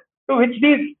fraud to which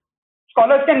these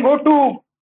scholars can go to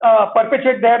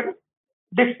perpetuate their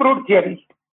disproved theories.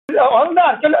 All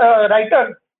the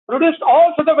writers produced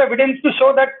all sorts of evidence to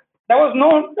show that there was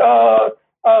no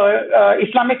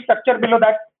Islamic structure below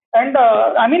that, and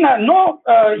no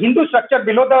Hindu structure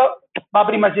below the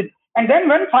Babri Masjid. And then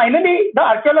when finally the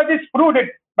archaeologists proved it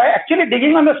by actually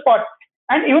digging on the spot,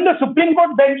 and even the Supreme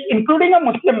Court bench, including a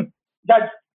Muslim judge,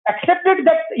 accepted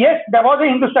that yes, there was a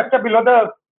Hindu structure below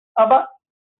the Aba.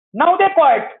 Now they're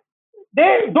quiet.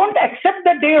 They don't accept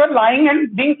that they are lying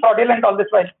and being fraudulent all this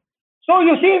while. So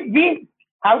you see, we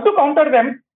have to counter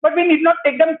them, but we need not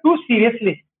take them too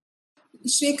seriously.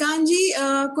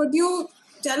 Shrikantji, could you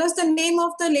tell us the name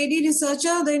of the lady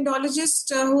researcher, the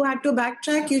Indologist who had to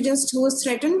backtrack? Who was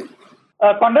threatened?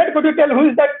 Conrad, could you tell who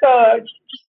is that?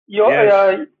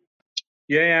 Yes.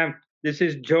 Yeah. This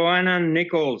is Joanna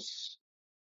Nichols.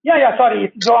 Sorry,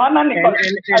 it's Joanna Nichols.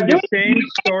 And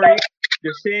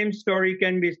the same story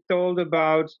can be told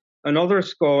about another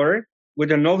scholar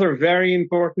with another very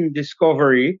important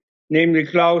discovery, namely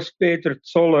Klaus-Peter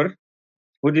Zoller,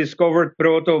 who discovered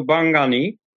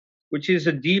Proto-Bangani, which is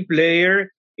a deep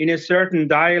layer in a certain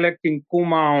dialect in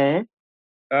Kumaon,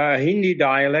 Hindi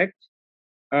dialect,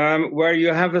 where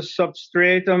you have a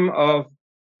substratum of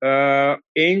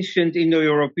ancient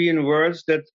Indo-European words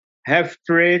that have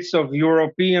traits of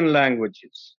European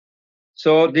languages.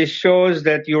 So this shows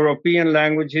that European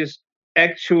languages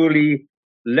actually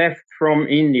left from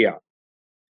India.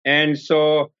 And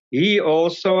so he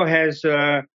also has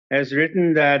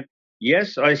written that,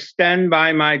 yes, I stand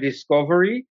by my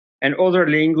discovery, and other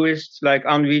linguists like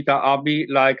Anvita Abbi,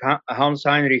 like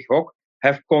Hans-Heinrich Hock,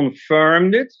 have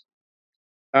confirmed it.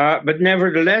 But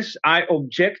nevertheless, I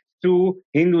object to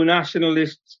Hindu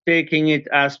nationalists taking it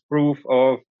as proof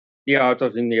of the out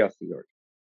of India theory.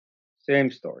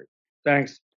 Same story.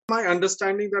 Thanks. My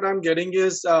understanding that I'm getting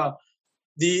is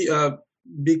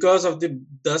because of the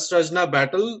Dasrajna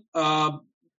battle,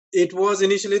 it was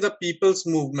initially the people's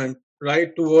movement,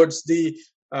 right, towards the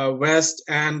west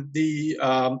and the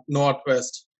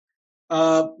northwest.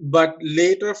 But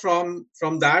later from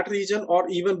that region, or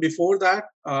even before that,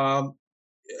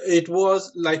 it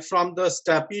was like from the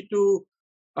steppe to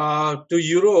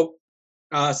Europe,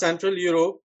 Central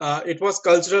Europe, it was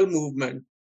cultural movement.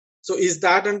 So is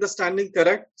that understanding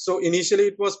correct? So initially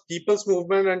it was people's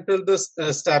movement until the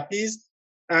steppes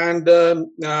and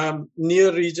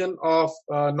near region of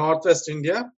northwest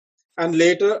India, and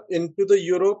later into the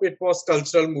Europe it was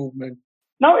cultural movement.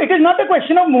 Now it is not a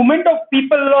question of movement of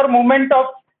people or movement of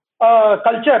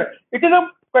culture. It is a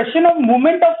question of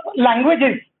movement of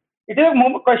languages. It is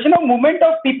a question of movement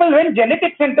of people when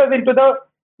genetics enters into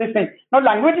this thing. Now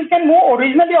languages can move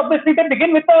originally, obviously they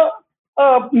begin with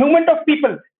a movement of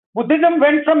people. Buddhism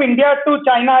went from India to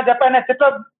China, Japan,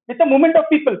 etc. with a movement of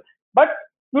people. But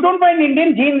you don't find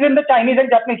Indian genes in the Chinese and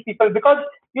Japanese people, because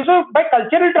by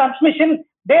cultural transmission,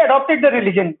 they adopted the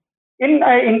religion. In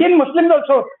Indian Muslims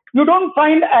also, you don't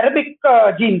find Arabic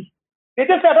genes. They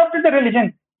just adopted the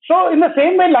religion. So in the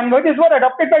same way, languages were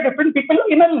adopted by different people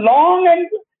in a long and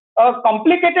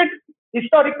complicated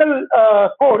historical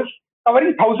course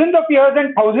covering thousands of years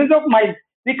and thousands of miles.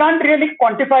 We can't really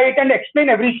quantify it and explain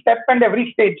every step and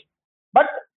every stage. But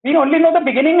we only know the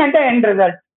beginning and the end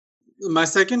result. My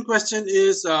second question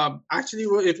is actually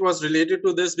it was related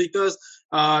to this because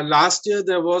last year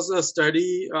there was a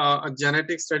study, a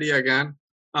genetic study again,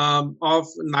 of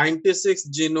 96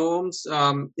 genomes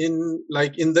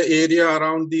in the area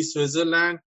around the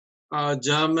Switzerland,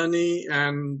 Germany,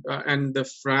 and the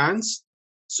France.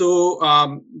 So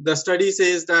the study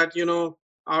says that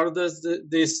out of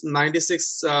this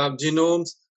 96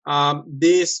 genomes,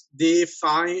 they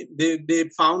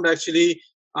found actually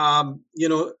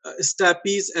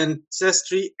Stepes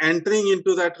ancestry entering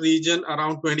into that region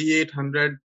around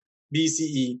 2800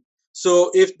 BCE.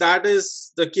 So if that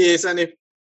is the case, and if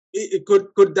it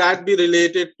could that be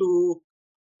related to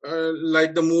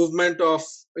like the movement of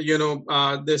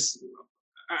this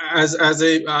as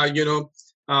a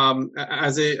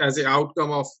as a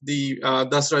outcome of the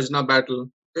Dasrajna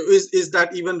battle? Is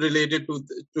that even related to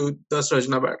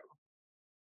Dasrajna battle?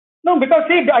 No, because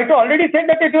see, I already said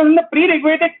that it was in the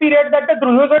pre-Rigvedic period that the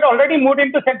Druzyos had already moved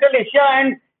into Central Asia,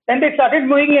 and then they started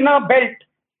moving in a belt,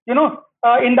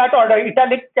 in that order: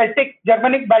 Italic, Celtic,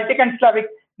 Germanic, Baltic, and Slavic.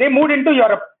 They moved into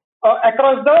Europe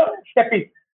across the steppes.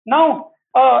 Now,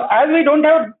 as we don't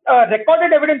have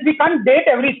recorded evidence, we can't date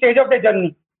every stage of the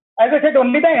journey. As I said,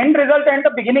 only the end result and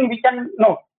the beginning we can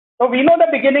know. So we know the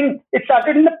beginning, it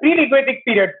started in the pre-Rigvedic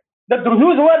period. The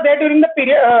Druzyos who were there during the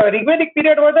Rigvedic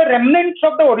period were the remnants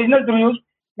of the original Druzyos.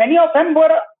 Many of them were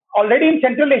already in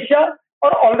Central Asia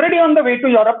or already on the way to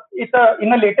Europe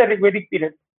in a later Rigvedic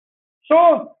period.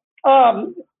 So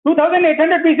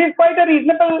 2800 BC is quite a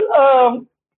reasonable,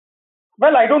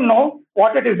 well, I don't know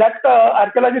what it is. That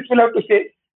archaeologists will have to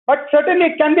say. But certainly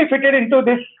it can be fitted into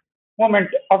this moment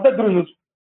of the Druzyos.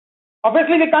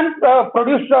 Obviously, we can't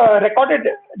produce recorded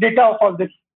data of all this.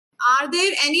 Are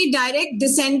there any direct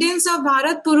descendants of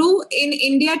Bharat Puru in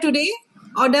India today?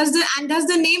 Or does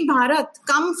the name Bharat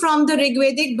come from the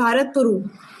Rigvedic Bharat Puru?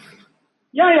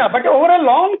 Yeah, but over a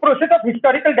long process of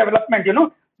historical development,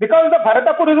 because the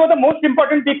Bharata Purus were the most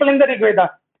important people in the Rigveda.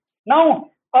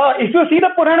 Now, if you see the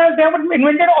Puranas, they have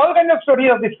invented all kinds of stories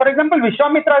of this. For example,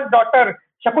 Vishwamitra's daughter,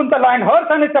 Shakuntala, and her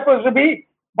son is supposed to be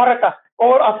Bharata,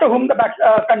 or after whom the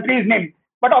country is named.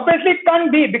 But obviously it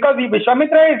can't be, because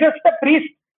Vishwamitra is just a priest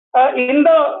in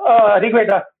the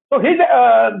Rigveda. So his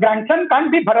grandson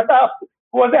can't be Bharata,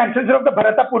 who was the ancestor of the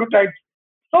Bharata Puru tribes.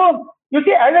 So you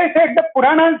see, as I said, the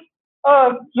Puranas,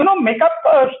 make up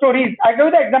stories. I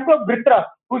gave the example of Vritra,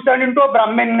 who turned into a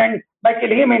Brahmin and by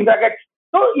killing him Indra gets.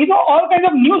 So, all kinds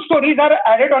of new stories are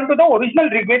added onto the original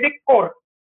Rigvedic core.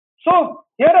 So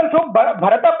here also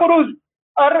Bharata Purus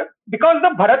are, because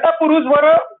the Bharata Purus were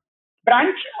a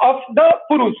branch of the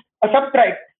Purus, a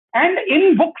sub-tribe. And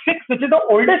in book 6, which is the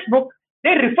oldest book,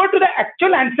 they refer to the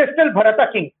actual ancestral Bharata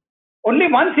king. Only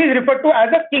once he is referred to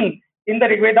as a king in the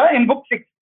Rigveda in book 6.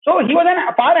 So he was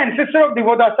a far ancestor of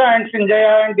Divodasa and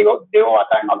Sinjaya and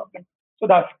Devavata and all of them.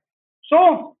 Sudas.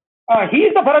 So he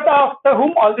is the Bharata after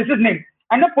whom all this is named.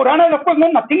 And the Puranas, of course, know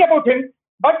nothing about him,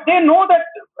 but they know that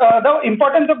the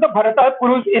importance of the Bharata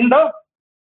Purus in the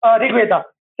Rigveda.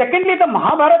 Secondly, the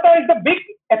Mahabharata is the big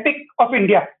epic of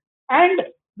India. And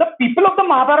the people of the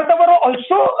Mahabharata were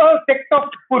also a sect of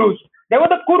Purus. They were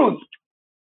the Kurus.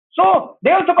 So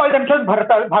they also called themselves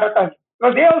Bharatas.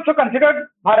 So they also considered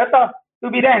Bharata to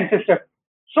be the ancestor.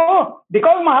 So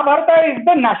because Mahabharata is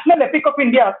the national epic of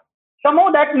India, somehow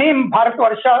that name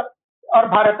Bharatvarsha or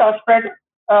Bharata spread,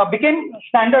 became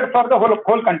standard for the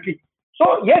whole country.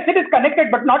 So yes, it is connected,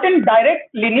 but not in direct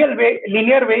linear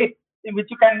way in which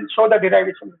you can show the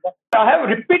derivation. I have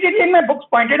repeatedly in my books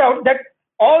pointed out that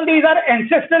all these are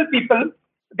ancestral people.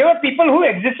 They were people who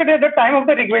existed at the time of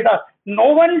the Rigveda.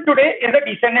 No one today is a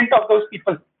descendant of those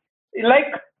people.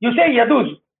 Like you say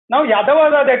Yadus. Now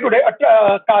Yadavas are there today,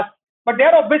 caste, but they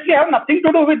obviously have nothing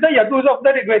to do with the Yadus of the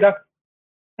Rigveda.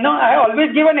 Now I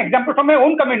always give an example from my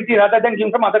own community rather than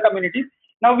giving from other communities.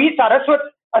 Now we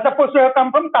Saraswats are supposed to have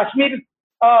come from Kashmir,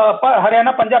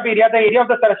 Haryana, Punjab area, the area of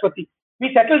the Saraswati.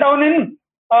 We settled down in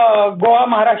Goa,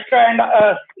 Maharashtra and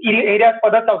areas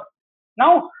further south.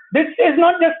 Now this is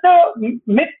not just a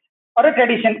myth or a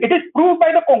tradition. It is proved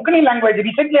by the Konkani language.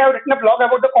 Recently I have written a blog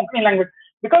about the Konkani language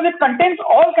because it contains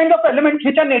all kinds of elements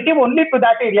which are native only to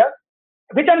that area,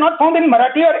 which are not found in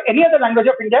Marathi or any other language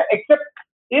of India except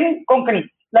in Konkani.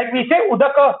 Like we say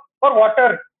Udaka for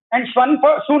water and Swan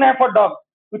for dog,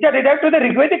 which are derived to the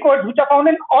Rigvedic words which are found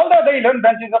in all the other 11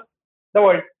 branches of the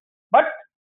world. But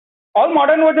all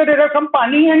modern words are derived from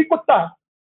Pani and Kutta.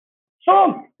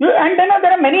 So, and then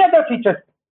there are many other features.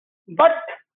 But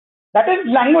that is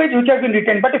language which has been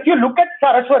retained. But if you look at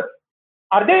Saraswat,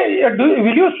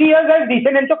 will you see us as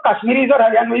descendants of Kashmiris or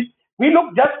Haryanvis? We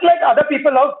look just like other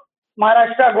people of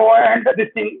Maharashtra, Goa, and this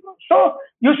thing. So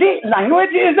you see,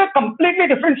 language is a completely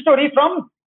different story from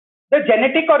the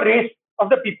genetic or race of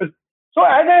the people. So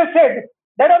as I said,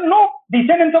 there are no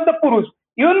descendants of the Purus.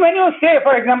 Even when you say,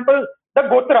 for example, the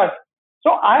Gotras.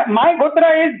 So my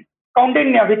Gotra is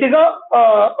Kaundinya, which is a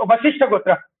Vasishtha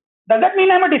Gotra. Does that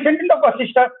mean I'm a descendant of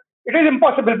Vasishtha? It is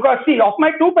impossible because see, of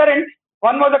my 2 parents,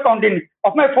 one was a Kaundinya.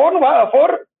 Of my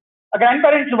 4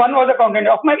 grandparents, one was a Kaundinya.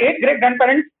 Of my 8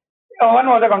 great-grandparents, one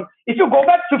was a Kaundinya. If you go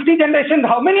back 50 generations,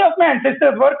 how many of my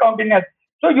ancestors were Kaundinyas?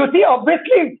 So you see,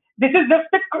 obviously, this is just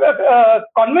a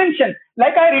convention.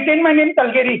 Like I retained my name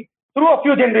Talgeri through a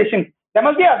few generations. There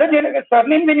must be other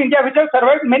surnames in India which have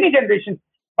survived many generations.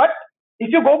 But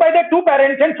if you go by the 2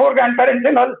 parents and 4 grandparents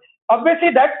and all, obviously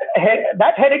that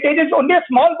heritage is only a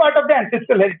small part of the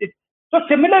ancestral heritage. So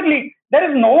similarly, there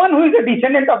is no one who is a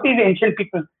descendant of these ancient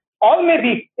people. All may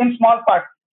be in small parts.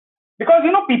 Because,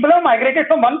 people have migrated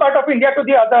from one part of India to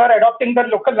the other, adopting the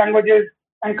local languages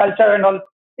and culture and all,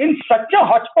 in such a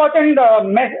hodgepodge and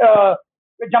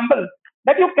jumble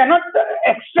that you cannot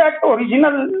extract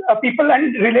original people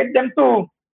and relate them to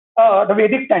the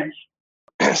Vedic times.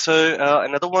 So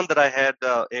another one that I had,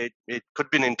 it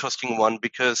could be an interesting one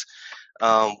because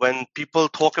when people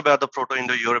talk about the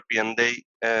Proto-Indo-European,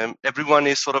 everyone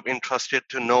is sort of interested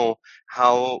to know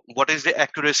what is the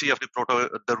accuracy of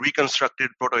the reconstructed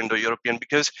Proto-Indo-European.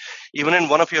 Because even in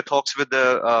one of your talks with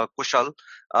the Kushal,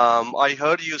 I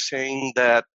heard you saying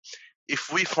that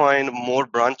if we find more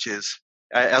branches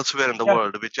elsewhere in the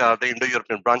world, which are the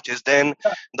Indo-European branches, then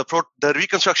the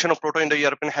reconstruction of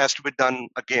Proto-Indo-European has to be done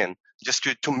again, just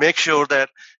to make sure that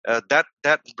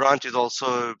that branch is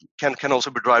also can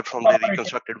also be derived from the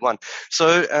reconstructed one.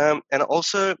 So and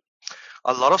also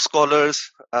a lot of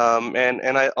scholars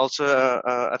and I also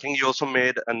I think you also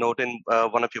made a note in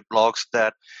one of your blogs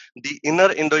that the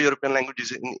inner Indo-European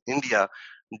languages in India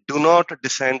do not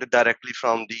descend directly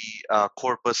from the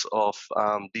corpus of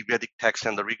the Vedic text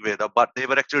and the Rig Veda, but they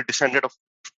were actually descended of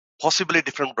possibly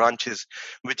different branches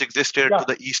which existed to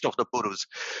the east of the Purus.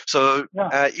 So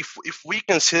if we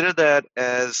consider that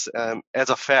as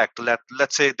a fact,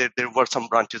 let's say that there were some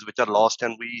branches which are lost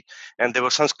and they were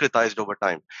Sanskritized over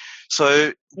time.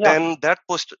 So then that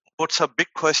puts a big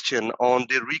question on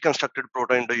the reconstructed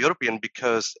Proto-Indo-European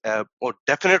because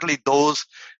definitely those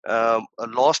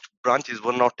lost branches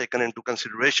were not taken into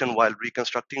consideration while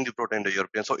reconstructing the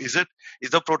Proto-Indo-European. So is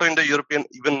the Proto-Indo-European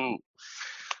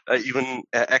even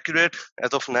accurate as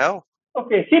of now?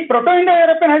 Okay, see,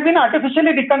 Proto-Indo-European has been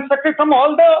artificially reconstructed from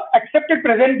all the accepted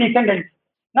present descendants.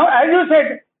 Now, as you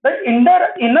said, the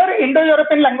inner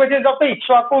Indo-European languages of the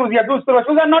Ikshvakus, Yadus,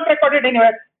 Turvashus are not recorded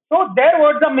anywhere. So their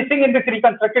words are missing in this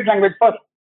reconstructed language first.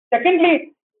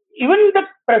 Secondly, even the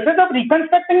process of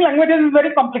reconstructing languages is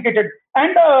very complicated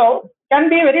and can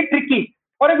be very tricky.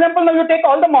 For example, now you take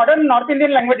all the modern North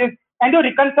Indian languages and you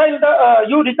reconstruct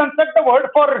the word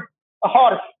for a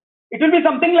horse. It will be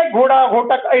something like Ghoda,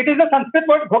 Ghotaka. It is the Sanskrit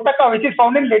word Ghotaka, which is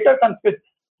found in later Sanskrit.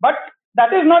 But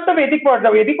that is not the Vedic word.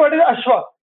 The Vedic word is Ashwa.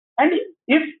 And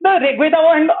if the Rig Veda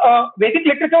and Vedic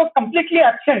literature was completely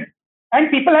absent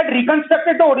and people had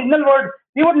reconstructed the original word,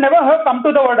 we would never have come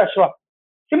to the word Ashwa.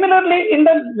 Similarly, in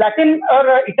the Latin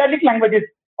or Italic languages,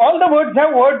 all the words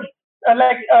have words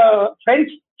like French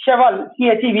cheval,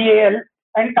 Cheval,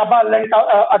 and cabal and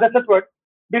other such words,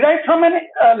 derived from a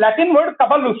Latin word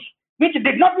caballus, which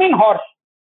did not mean horse.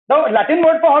 The Latin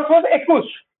word for horse was equus.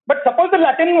 But suppose the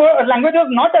Latin language was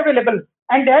not available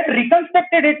and they had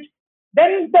reconstructed it,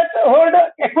 then that word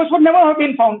equus would never have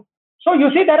been found. So you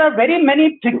see, there are very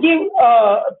many tricky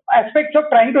aspects of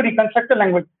trying to reconstruct a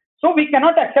language. So we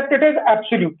cannot accept it as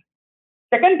absolute.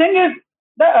 Second thing is,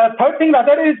 third thing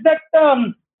rather is that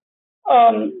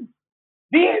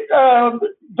we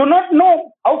do not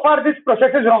know how far this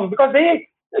process is wrong because they,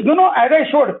 as I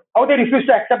showed, how they refuse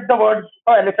to accept the words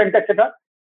for elephant, etc.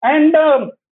 And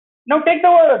now take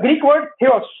the Greek word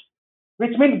theos,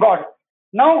 which means God.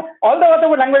 Now, all the other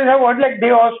languages have words like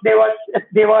Deos, Devas,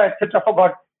 Deva, etc. for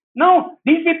God. Now,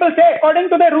 these people say, according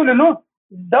to their rule,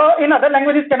 the in other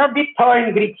languages cannot be the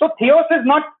in Greek. So, theos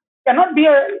cannot be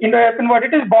an Indo-European word.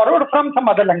 It is borrowed from some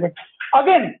other language.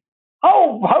 Again,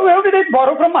 how did it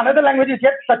borrow from another language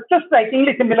yet such a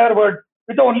strikingly similar word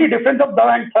with the only difference of the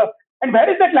and the? And where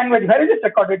is that language? Where is it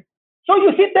recorded? So,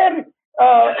 you see, their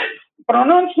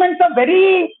pronouncements are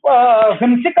very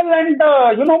whimsical and,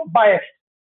 biased.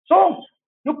 So,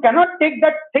 you cannot take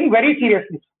that thing very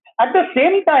seriously. At the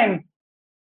same time,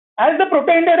 as the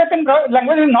Proto-Indo-European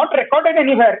language is not recorded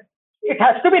anywhere, it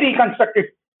has to be reconstructed.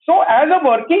 So as a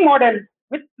working model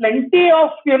with plenty of,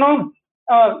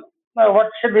 what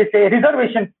should we say,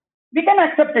 reservations, we can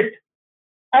accept it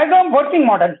as a working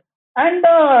model.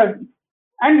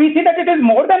 And we see that it is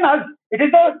more than us. It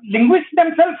is the linguists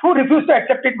themselves who refuse to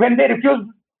accept it when they refuse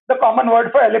the common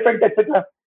word for elephant, etc.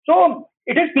 So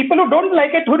it is people who don't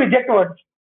like it who reject words.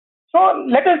 So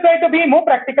let us try to be more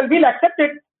practical. We'll accept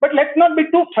it, but let's not be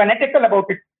too fanatical about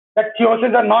it. That Theos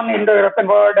is a non-Indo-European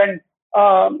word and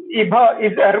Ibha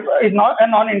is not a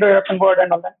non-Indo-European word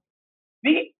and all that.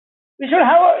 We should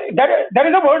have there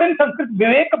is a word in Sanskrit,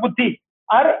 Viveka Buddhi,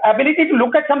 our ability to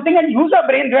look at something and use our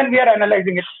brains when we are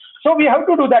analyzing it. So we have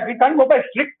to do that. We can't go by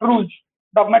strict rules,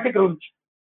 dogmatic rules.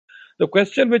 The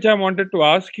question which I wanted to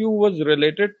ask you was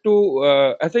related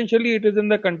to, essentially it is in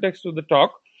the context of the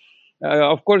talk.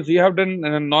 Of course, you have done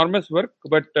an enormous work,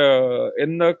 but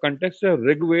in the context of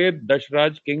Rigved,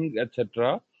 Dashraj, King,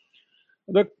 etc.,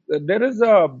 there is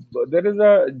a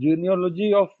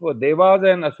genealogy of Devas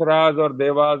and Asuras or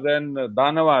Devas and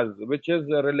Danavas, which is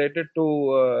related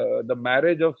to the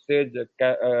marriage of sage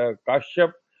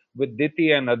Kashyap with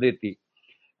Diti and Aditi,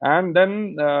 and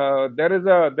then there is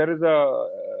a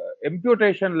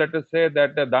imputation, let us say,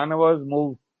 that the Danavas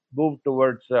moved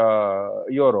towards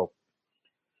Europe.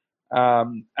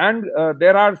 And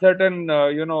there are certain,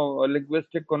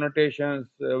 linguistic connotations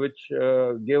which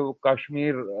give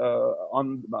Kashmir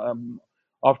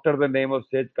after the name of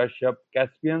Sage Kashyap.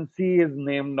 Caspian Sea is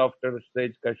named after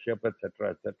Sage Kashyap,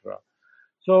 etc., etc.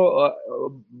 So,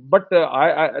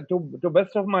 to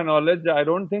best of my knowledge, I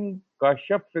don't think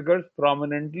Kashyap figures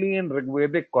prominently in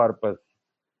Rigvedic corpus.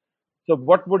 So,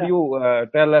 what would you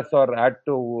tell us or add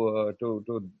to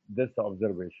this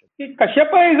observation?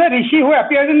 Kashyapa is a rishi who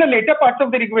appears in the later parts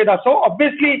of the Rig Veda. So,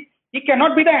 obviously, he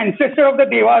cannot be the ancestor of the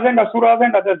Devas and Asuras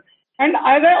and others. And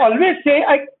as I always say,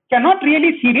 I cannot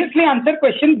really seriously answer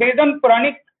questions based on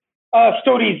Puranic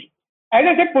stories. As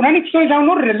I said, Puranic stories have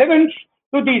no relevance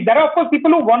to these. There are, of course,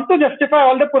 people who want to justify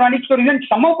all the Puranic stories and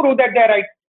somehow prove that they are right.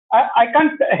 I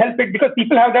can't help it because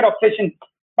people have their obsession.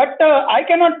 But I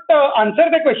cannot answer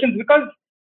the questions because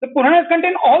the Puranas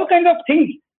contain all kinds of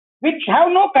things which have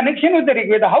no connection with the Rig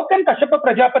Veda. How can Kashyapa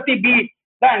Prajapati be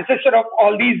the ancestor of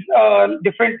all these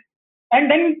different? And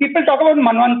then people talk about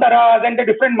Manvantaras and the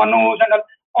different Manus and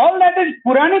all that is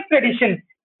Puranic tradition.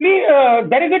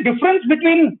 There is a difference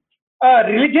between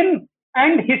religion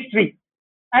and history.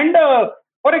 And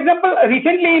for example,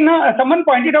 recently someone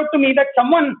pointed out to me that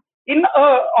someone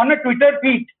on a Twitter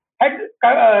tweet had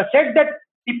said that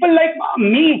people like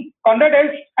me, Conrad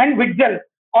Elst and Witzel,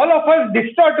 all of us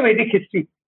distort Vedic history.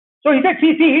 So he said,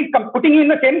 see, he's putting you in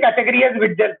the same category as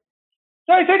Witzel.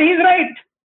 So I said, he's right.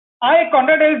 I,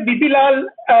 Conrad Elst, Bibilal,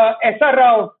 S.R.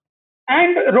 Rao,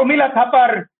 and Romila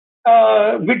Thapar,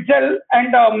 Witzel,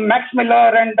 and Max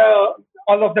Miller, and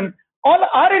all of them, all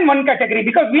are in one category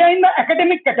because we are in the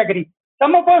academic category.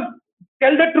 Some of us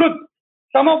tell the truth.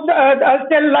 Some of us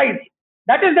tell lies.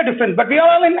 That is the difference. But we are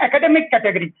all in academic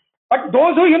category. But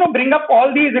those who, bring up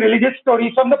all these religious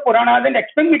stories from the Puranas and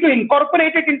expect me to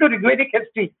incorporate it into Rigvedic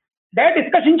history, their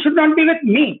discussion should not be with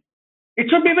me. It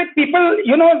should be with people,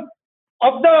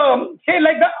 of the, say,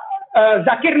 like the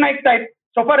Zakir Naik type,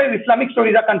 so far as Islamic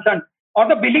stories are concerned, or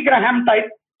the Billy Graham type,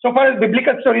 so far as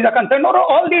biblical stories are concerned, or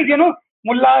all these,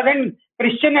 mullahs and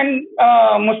Christian and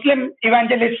Muslim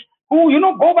evangelists who,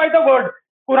 go by the word,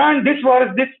 Quran, this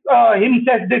verse, this hymn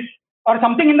says this, or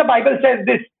something in the Bible says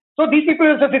this. So these people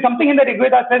also say something in the Rig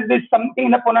Veda says this, something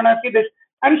in the Purana says this.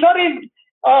 I'm sorry,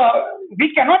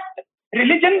 we cannot,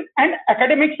 religion and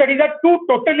academic studies are two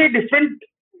totally different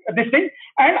things.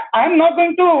 And I'm not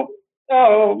going to,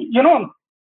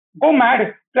 go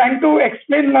mad trying to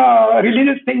explain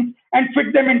religious things and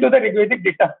fit them into the Rigvedic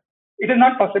data. It is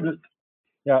not possible.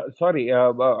 Yeah, sorry.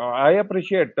 I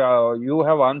appreciate you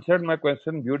have answered my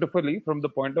question beautifully from the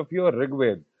point of view of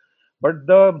Rigved. But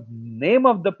the name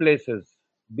of the places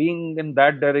being in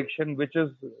that direction, which is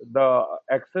the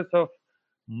axis of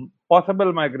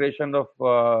possible migration of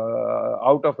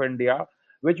out of India,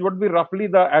 which would be roughly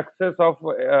the axis of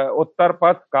Uttar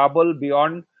Path, Kabul,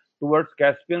 beyond towards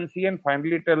Caspian Sea, and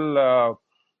finally till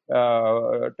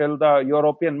the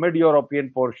European,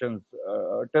 mid-European portions,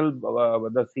 till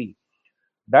the sea.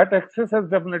 That axis is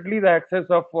definitely the axis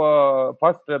of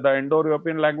first the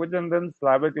Indo-European language and then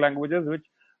Slavic languages, which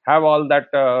have all that,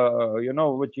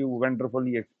 which you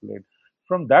wonderfully explained.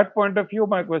 From that point of view,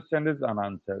 my question is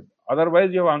unanswered.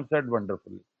 Otherwise, you have answered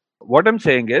wonderfully. What I'm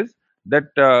saying is that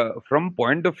from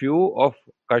point of view of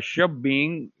Kashyap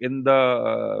being in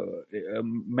the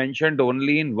mentioned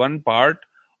only in one part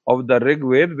of the Rig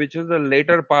Veda, which is the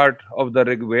later part of the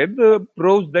Rig Veda,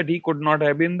 proves that he could not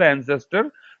have been the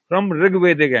ancestor from Rig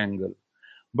Vedic angle.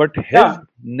 But his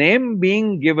name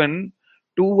being given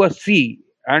to a sea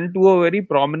and to a very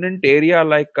prominent area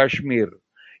like Kashmir,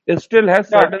 it still has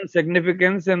certain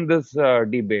significance in this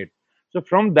debate. So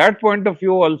from that point of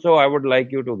view also, I would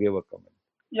like you to give a comment.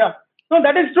 Yeah, no,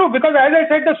 that is true, because as I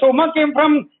said, the Soma came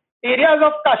from areas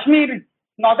of Kashmir,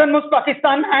 northernmost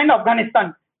Pakistan and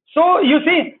Afghanistan. So you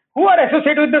see, who are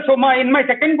associated with the Soma? In my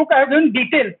second book, I have given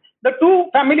detail. The two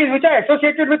families which are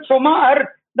associated with Soma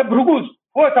are the Bhrugus,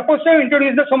 who are supposed to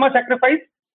introduce the Soma sacrifice,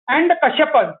 and the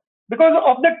Kashyapas. Because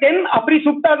of the 10 Apri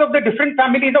Suktas of the different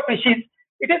families of rishis,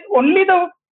 it is only the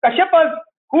Kashyapas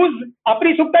whose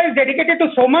Apri Sukta is dedicated to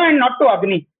Soma and not to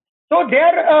Agni. So they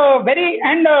are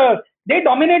they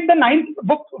dominate the 9th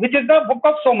book, which is the book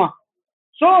of Soma.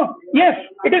 So yes,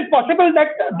 it is possible that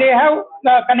they have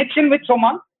a connection with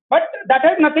Soma, but that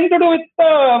has nothing to do with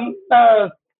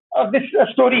this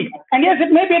story. And yes,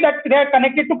 it may be that they are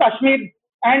connected to Kashmir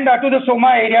and to the Soma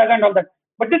areas and all that.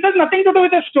 But this has nothing to do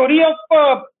with the story of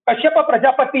Kashyapa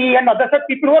Prajapati and other such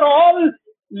people who are all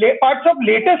parts of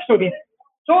later stories.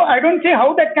 So I don't see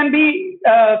how that can be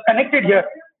connected here.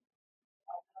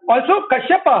 Also,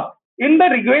 Kashyapa in the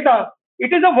Rig Veda,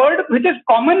 it is a word which is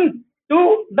common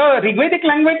to the Rigvedic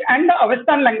language and the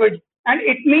Avestan language, and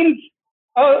it means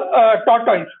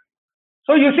tortoise.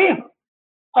 So you see,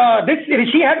 this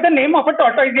rishi had the name of a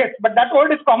tortoise, yes, but that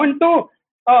word is common to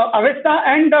Avesta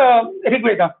and Rig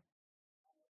Veda.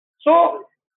 So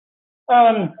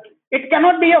it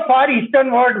cannot be a Far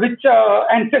Eastern word, which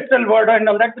ancestral word and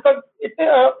all that, because it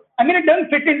doesn't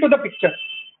fit into the picture.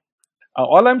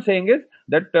 All I'm saying is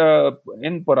that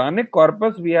in Puranic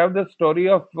corpus, we have the story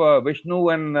of Vishnu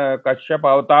and Kashyap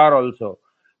avatar also.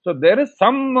 So there is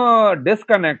some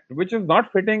disconnect which is not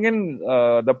fitting in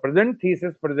the present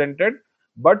thesis presented.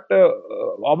 But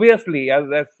obviously, as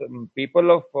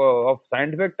people of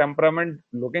scientific temperament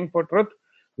looking for truth,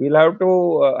 we'll have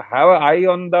to have an eye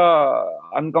on the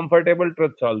uncomfortable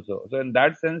truths also. So in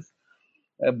that sense,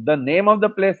 the name of the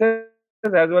places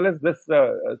as well as this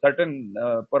certain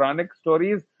Puranic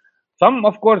stories, some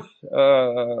of course,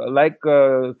 like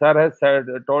Sir has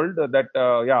told that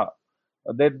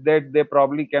they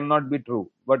probably cannot be true,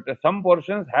 but some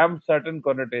portions have certain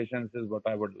connotations, is what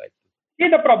I would like to. See,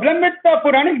 the problem with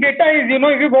Puranic data is,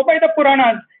 if you go by the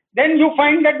Puranas, then you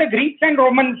find that the Greeks and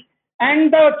Romans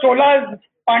and the Cholas,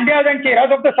 Pandyas and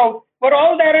Cheras of the south were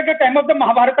all there at the time of the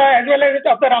Mahabharata as well as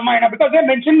of the Ramayana, because they are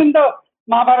mentioned in the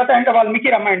Mahabharata and the Valmiki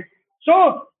Ramayana.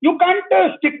 So you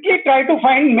can't strictly try to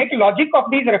make logic of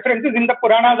these references in the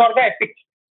Puranas or the epics.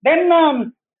 Then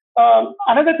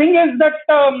another thing is that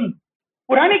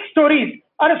Puranic stories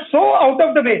are so out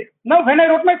of the way. Now, when I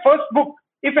wrote my first book,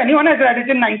 if anyone has read it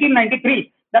in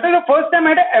 1993, that was the first time I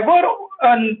had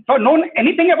ever known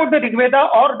anything about the Rig Veda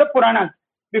or the Puranas.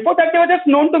 Before that, they were just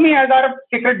known to me as our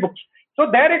sacred books. So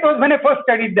there it was when I first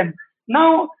studied them.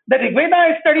 Now, the Rig Veda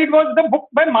I studied was the book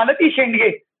by Malati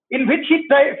Shendge, in which she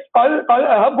called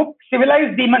her book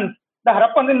Civilized Demons, the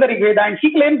Harappans in the Rig Veda. And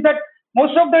she claims that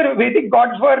most of the Vedic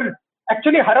gods were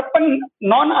actually Harappan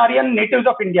non-Aryan natives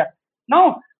of India.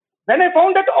 Now, when I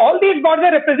found that all these gods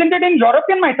are represented in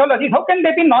European mythology, how can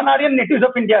they be non-Aryan natives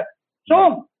of India?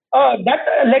 So that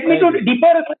led me to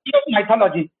deeper study of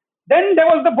mythology. Then there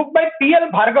was the book by P.L.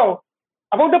 Bhargav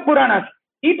about the Puranas.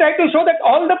 He tried to show that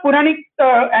all the Puranic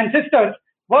ancestors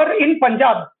were in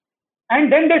Punjab,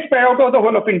 and then they spread out over the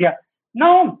whole of India.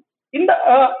 Now,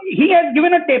 he has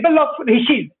given a table of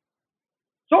rishis.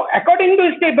 So according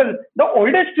to his table, the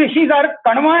oldest rishis are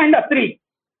Kanva and Atri,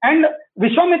 and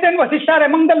Vishwamitra and Vasishtha are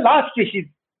among the last rishis.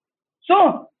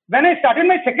 So when I started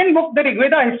my second book, the Rig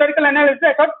Veda Historical Analysis,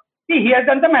 I thought, see, he has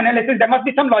done some analysis, there must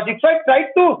be some logic. So I tried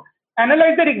to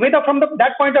analyze the Rig Veda from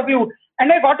that point of view,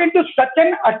 and I got into such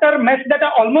an utter mess that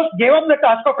I almost gave up the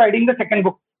task of writing the second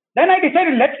book. Then I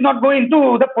decided, let's not go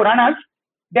into the Puranas.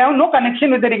 They have no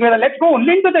connection with the Rig Veda. Let's go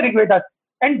only into the Rig Vedas.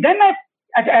 And then I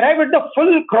arrived at the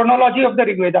full chronology of the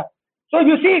Rig Veda. So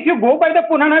you see, if you go by the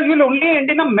Puranas, you'll only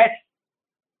end in a mess.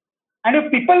 And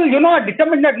if people, are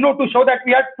determined that to show that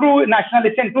we are true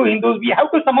nationalists and true Hindus, we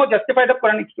have to somehow justify the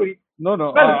Puranic story. No,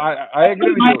 I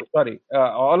agree with you. Sorry.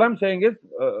 All I'm saying is,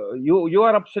 you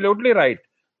are absolutely right.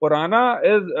 Purana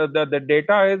is, the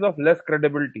data is of less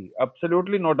credibility.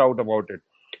 Absolutely no doubt about it.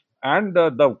 And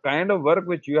the kind of work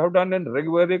which you have done in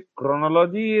Rigvedic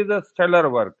chronology is a stellar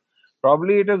work.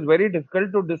 Probably it is very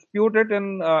difficult to dispute it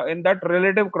in that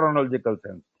relative chronological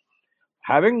sense.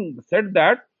 Having said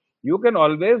that, you can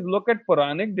always look at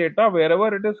Puranic data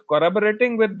wherever it is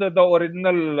corroborating with the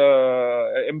original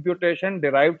imputation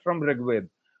derived from Rigved.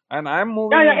 and I'm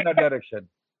moving in that direction.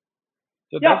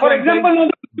 So for example,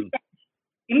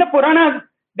 in the Puranas,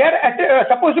 they're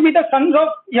supposed to be the sons of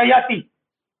Yayati,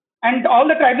 and all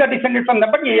the tribes are descended from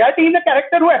them. But Yayati is a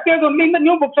character who appears only in the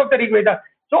new books of the Rig Veda.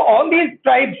 So all these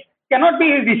tribes cannot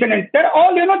be his descendants. They're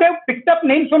all, they've picked up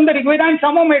names from the Rig Veda and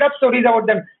somehow made up stories about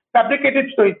them,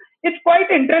 fabricated stories. It's quite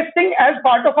interesting as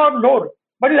part of our lore.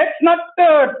 But let's not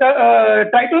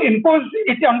try to impose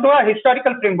it onto a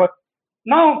historical framework.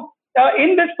 Now,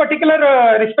 in this particular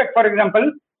respect, for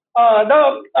example,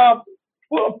 the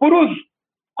Purus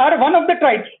are one of the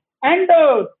tribes, and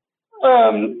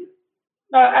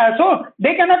so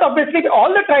they cannot obviously,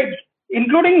 all the tribes,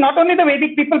 including not only the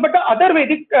Vedic people, but the other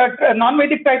Vedic,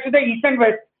 non-Vedic tribes to the east and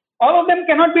west, all of them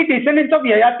cannot be descendants of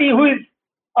Yayati, who is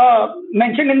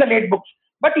mentioned in the late books.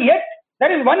 But yet,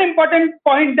 there is one important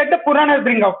point that the Puranas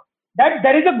bring out, that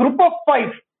there is a group of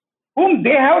 5 whom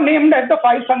they have named as the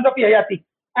 5 sons of Yayati.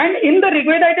 And in the Rig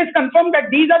Veda, it is confirmed that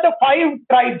these are the 5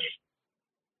 tribes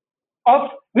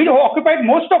which occupied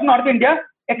most of North India,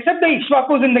 except the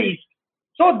Ikshvakus in the east.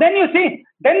 So then you see,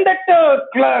 then that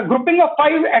grouping of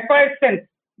 5 acquires sense,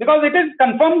 because it is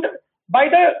confirmed by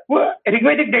the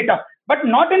Rigvedic data, but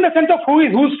not in the sense of who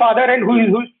is whose father and who is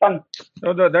whose son.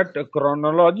 So that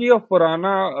chronology of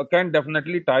Purana can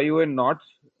definitely tie you in knots,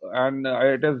 and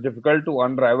it is difficult to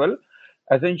unravel.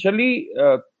 Essentially,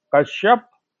 Kashyap,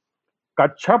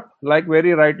 like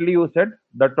very rightly you said,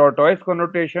 the tortoise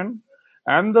connotation,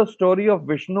 and the story of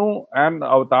Vishnu and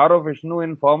avatar of Vishnu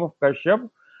in form of Kashyap,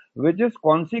 which is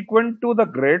consequent to the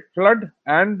great flood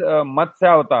and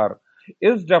Matsya avatar,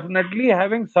 is definitely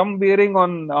having some bearing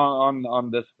on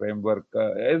this framework,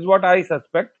 is what I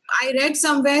suspect. I read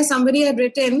somewhere somebody had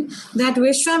written that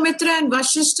Vishwamitra and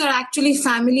Vashishta are actually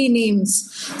family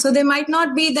names. So they might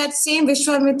not be that same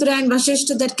Vishwamitra and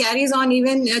Vashishta that carries on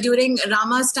even during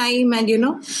Rama's time,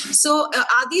 and So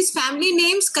are these family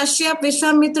names, Kashyap,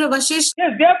 Vishwamitra, Vashishta?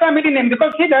 Yes, they are family names,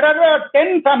 because see, there are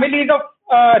 10 families of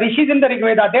rishis in the Rig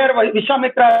Veda. There are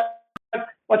Vishwamitra,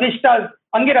 Vasishtas,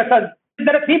 Angirasas.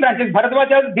 There are 3 branches,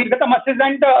 Bharadwajas, Dirghatamasas,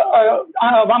 and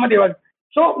Vamadevas.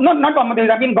 So, no, not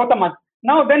Vamadevas, I mean Gautamas.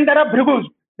 Now, then there are Bhrigus,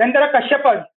 then there are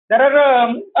Kashyapas. There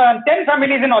are 10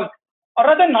 families in all, or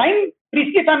rather 9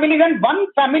 priestly families and 1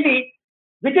 family,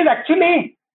 which is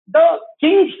actually the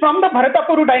kings from the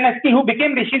Bharatapuru dynasty who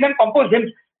became rishis and composed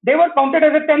hymns. They were counted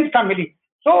as a 10th family.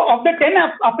 So, of the 10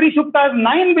 Apri Suktas,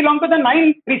 9 belong to the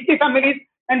 9 priestly families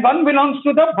and 1 belongs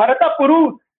to the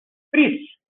Bharatapuru priests,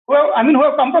 who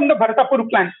have come from the Bharatapuru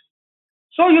clan.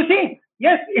 So, you see,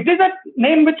 yes, it is a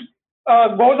name which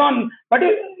goes on, but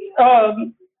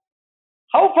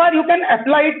how far you can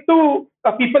apply it to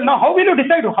people? Now, how will you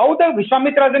decide how the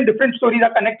Vishwamitras and different stories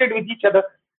are connected with each other?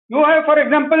 You have, for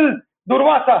example,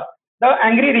 Durvasa, the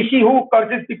angry rishi who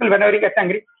curses people whenever he gets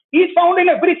angry. He is found in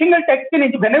every single text.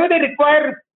 Whenever they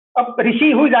require a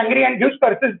rishi who is angry and gives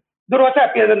curses, Durvasa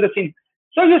appears on the scene.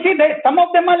 So you see that some of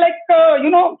them are like,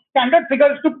 standard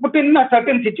figures to put in a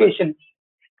certain situation.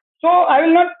 So I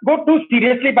will not go too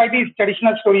seriously by these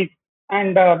traditional stories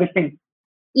and this thing.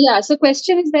 Yeah, so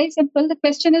question is very simple. The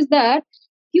question is that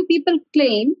few people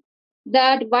claim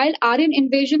that while Aryan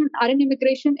invasion and Aryan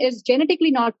immigration is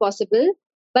genetically not possible,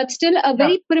 but still a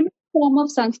very primitive form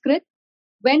of Sanskrit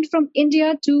went from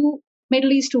India to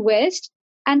Middle East to West,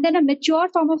 and then a mature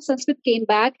form of Sanskrit came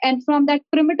back, and from that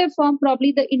primitive form,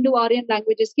 probably the Indo-Aryan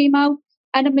languages came out,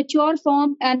 and a mature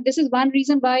form, and this is one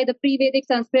reason why the pre-Vedic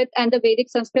Sanskrit and the Vedic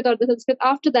Sanskrit or the Sanskrit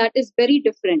after that is very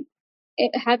different.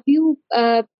 Have you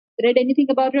read anything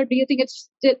about it, or do you think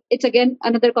it's again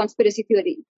another conspiracy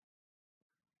theory?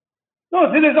 No,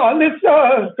 there is all this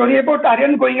story about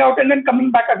Aryan going out and then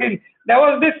coming back again. There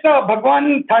was this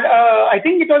Bhagwan, I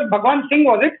think it was Bhagwan Singh,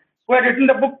 was it, who had written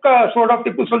the book Sword of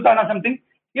Tipu Sultan or something.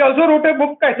 He also wrote a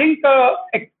book, I think, or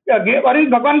is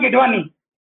Bhagwan Gidwani.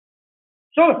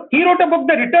 So he wrote a book,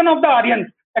 The Return of the Aryans.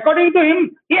 According to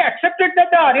him, he accepted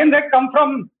that the Aryans had come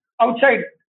from outside.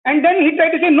 And then he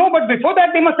tried to say, no, but before that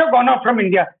they must have gone out from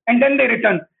India. And then they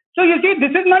returned. So you see,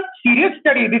 this is not serious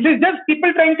study. This is just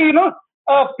people trying to,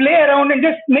 play around and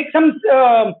just make some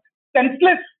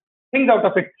senseless things out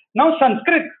of it. Now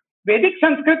Sanskrit, Vedic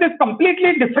Sanskrit is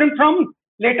completely different from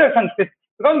later Sanskrit.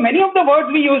 Because many of the words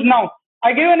we use now,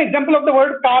 I gave an example of the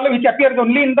word Kala, which appears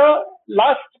only in the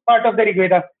last part of the Rig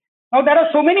Veda. Now there are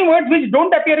so many words which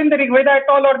don't appear in the Rig Veda at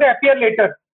all, or they appear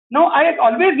later. Now I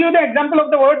always give the example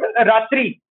of the word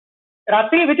Ratri.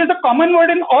 Ratri, which is a common word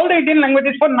in all the Indian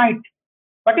languages for night.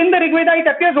 But in the Rig Veda, it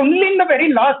appears only in the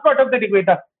very last part of the Rig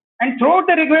Veda. And throughout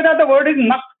the Rig Veda, the word is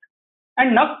Nakt.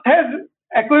 And Nakt has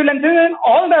equivalences in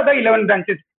all the other 11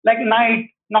 branches, like night,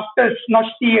 Noctus,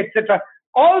 Noshti, etc.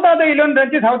 All the other 11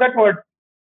 branches have that word.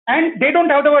 and they don't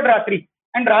have the word Ratri.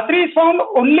 And Ratri is found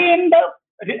only in the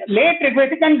late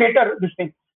Rigvedic and later this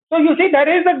thing. So you see,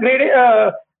 there is a great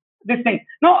this thing.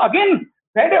 Now again,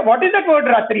 what is that word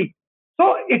Ratri?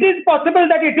 So it is possible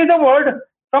that it is a word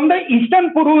from the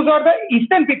Eastern Purus or the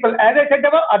Eastern people. As I said,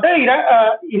 there were other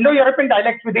Indo-European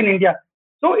dialects within India.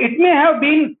 So it may have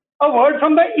been a word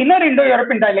from the inner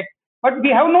Indo-European dialect, but we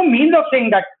have no means of saying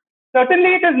that.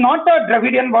 Certainly it is not a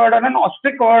Dravidian word or an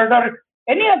Austric word or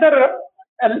any other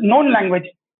known language.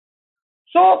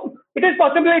 So it is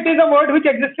possible it is a word which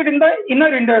existed in the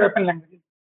inner Indo-European languages.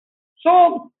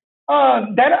 So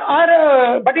there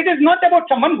are, but it is not about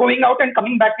someone going out and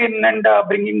coming back in and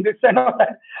bringing this and all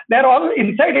that. They are all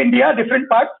inside India, different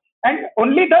parts, and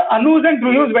only the Anus and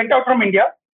Druyus went out from India.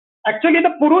 Actually,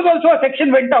 the Purus also a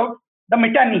section went out, the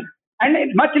Mitanni, and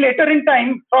much later in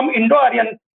time from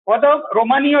Indo-Aryan were the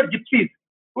Romani or Gypsies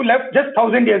who left just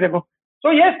 1,000 years ago.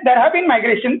 So yes, there have been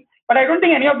migrations, but I don't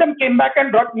think any of them came back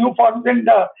and brought new forms and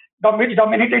which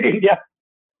dominated India.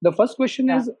 The first question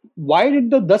is, why did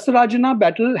the Dasrajana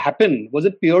battle happen? Was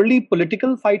it purely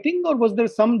political fighting, or was there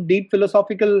some deep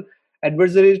philosophical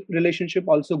adversary relationship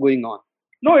also going on?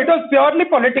 No, it was purely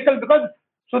political, because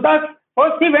Sudas,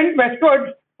 first he went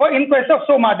westwards in quest of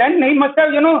Soma. Then he must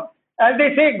have, as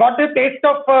they say, got a taste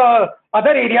of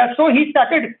other areas. So he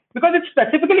started, because it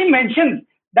specifically mentions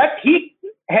that he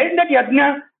held that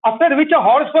yajna, after which a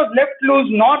horse was left loose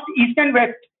north, east and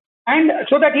west, and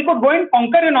so that he could go and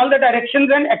conquer in all the directions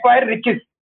and acquire riches.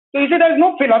 So you see, there is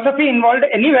no philosophy involved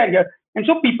anywhere here. And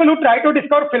so people who try to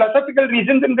discover philosophical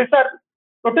reasons in this are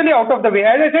totally out of the way.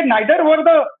 As I said, neither were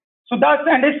the Sudas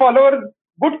and his followers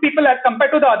good people as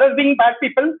compared to the others being bad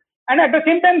people. And at the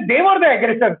same time, they were the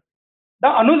aggressors. The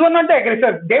Anus were not the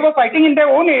aggressors. They were fighting in their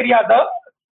own area, the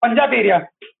Punjab area.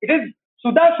 It is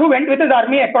Sudas who went with his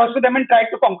army across to them and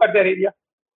tried to conquer their area.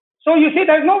 So you see,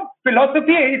 there is no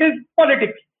philosophy, it is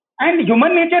politics. And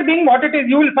human nature being what it is,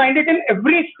 you will find it in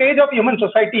every stage of human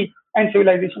society and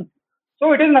civilization.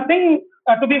 So it is nothing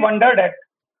to be wondered at.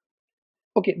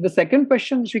 Okay, the second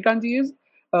question, Shrikantji, is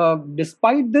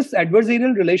despite this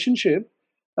adversarial relationship,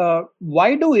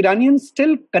 why do Iranians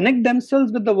still connect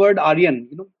themselves with the word Aryan?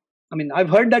 I mean, I've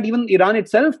heard that even Iran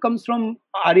itself comes from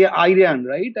Aryan,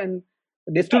 right? And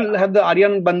they still have the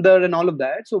Aryan Bandar and all of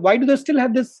that. So why do they still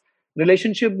have this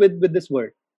relationship with this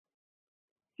word?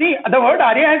 See, the word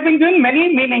Arya has been given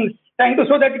many meanings, trying to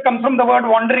show that it comes from the word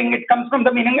wandering, it comes from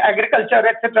the meaning agriculture,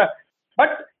 etc. But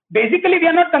basically, we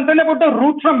are not concerned about the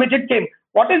root from which it came.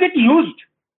 What is it used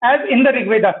as in the Rig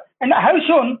Veda? And I have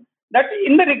shown that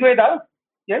in the Rig Veda,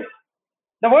 yes,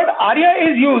 the word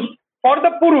Arya is used for the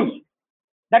Purus.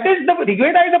 That is, the Rig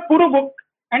Veda is a Puru book,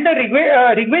 and the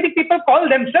Rigvedic people call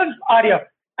themselves Arya,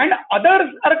 and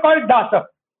others are called Dasa,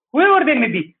 whoever they may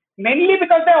be. Mainly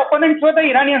because their opponents were the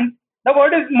Iranians. The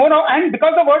word is more, and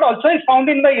because the word also is found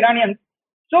in the Iranians.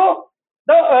 So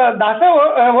the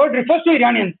Dasa word refers to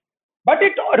Iranians, but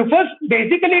it refers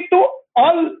basically to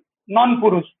all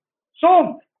non-Purus.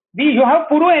 So you have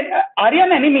Puru and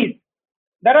Aryan enemies.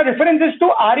 There are references to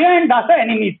Arya and Dasa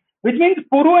enemies, which means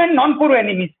Puru and non-Puru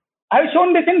enemies. I have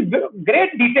shown this in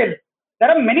great detail. There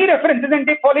are many references and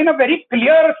they fall in a very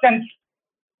clear sense.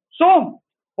 So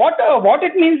what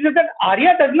it means is that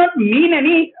Arya does not mean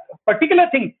any particular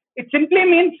thing. It simply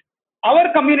means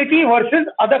our community versus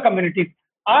other communities,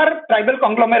 our tribal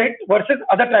conglomerate versus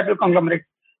other tribal conglomerates.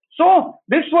 So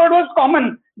this word was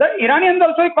common. The Iranians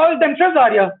also called themselves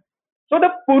Arya. So the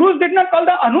Purus did not call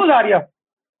the Anus Arya.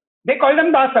 They called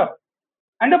them Dasa.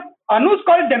 And the Anus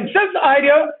called themselves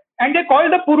Arya, and they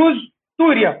called the Purus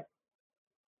Turya.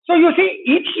 So you see,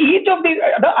 each of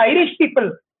the Irish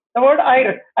people, the word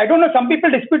Irish, I don't know, some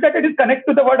people dispute that it is connected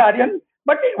to the word Aryan,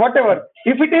 but whatever.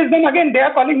 If it is, then again, they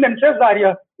are calling themselves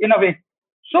Arya in a way.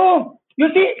 So you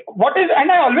see,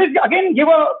 and I always again give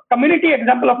a community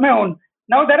example of my own.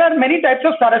 Now there are many types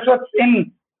of Saraswats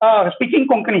in speaking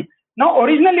Konkani. Now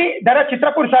originally there are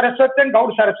Chitrapur Saraswats and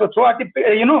Gaud Saraswats, who are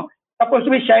supposed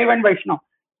to be Shaiva and Vaishnava.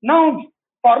 Now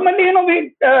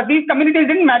formerly, these communities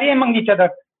didn't marry among each other,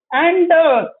 and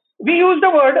we use the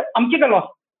word Amchigalo,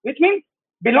 which means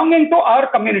belonging to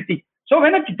our community. So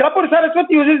when a Chitrapur Saraswat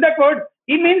uses that word,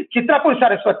 he means Chitrapur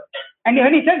Saraswat. And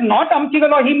when he says not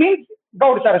Amchigalo, he means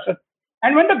Gaud Saraswat.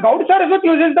 And when the Gaud Saraswat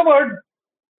uses the word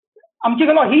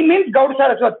Amchigalo, he means Gaud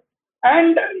Saraswat.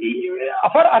 And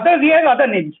for others, he has other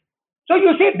names. So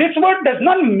you see, this word does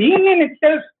not mean in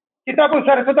itself Chitrapur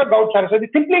Saraswat or Gaud Saraswat. It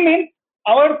simply means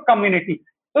our community.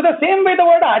 So the same way the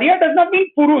word Arya does not mean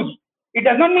Purus. It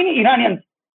does not mean Iranians.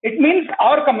 It means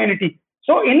our community.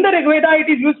 So in the Rig Veda, it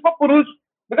is used for Purus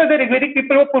because the Rigvedic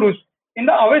people were Purus. In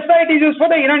the Avesta, it is used for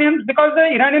the Iranians because the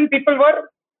Iranian people were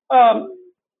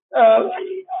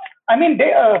I mean,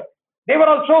 they were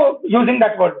also using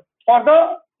that word for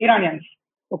the Iranians.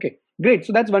 Okay, great.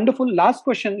 So that's wonderful. Last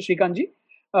question, Shrikantji.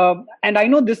 And I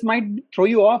know this might throw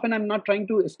you off, and I'm not trying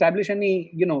to establish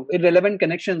any, irrelevant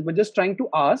connections, but just trying to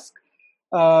ask,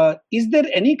 is there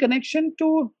any connection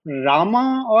to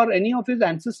Rama or any of his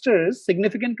ancestors,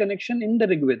 significant connection in the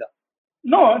Rig Veda?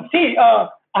 No, see, I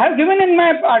have given in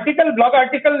my blog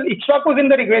article, Ikshvakus in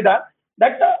the Rig Veda,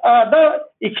 that the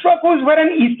Ikshvakus were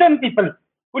an eastern people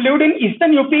who lived in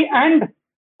eastern UP and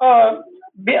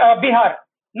Bihar.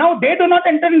 Now, they do not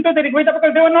enter into the Rig Veda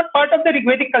because they were not part of the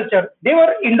Rigvedic culture. They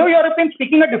were Indo-European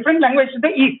speaking a different language to the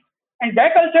east. And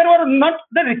their culture was not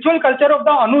the ritual culture of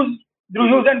the Anus,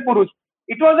 Druhyus and Purus.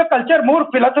 It was a culture, more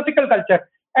philosophical culture.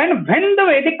 And when the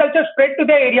Vedic culture spread to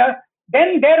the area,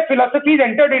 then their philosophies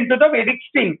entered into the Vedic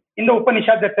stream in the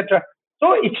Upanishads, etc.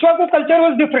 So Ikshvaku culture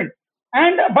was different.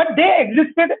 But they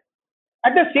existed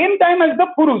at the same time as the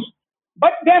Purus.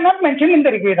 But they are not mentioned in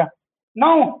the Rig Veda.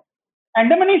 Now,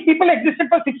 Andamanese people existed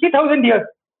for 60,000 years.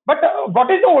 But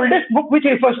what is the oldest book which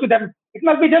refers to them? It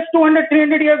must be just 200,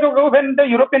 300 years ago when the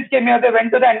Europeans came here, they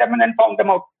went to the Andaman and found them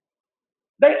out.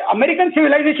 The American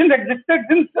civilizations existed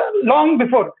since long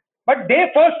before. But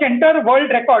they first entered world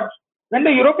records when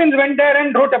the Europeans went there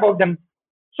and wrote about them.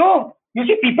 So, you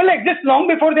see, people exist long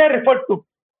before they are referred to.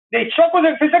 The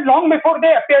Ikshvakus existed long before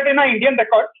they appeared in our Indian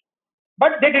records.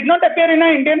 But they did not appear in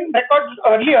our Indian records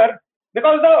earlier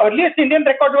because the earliest Indian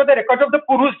records were the records of the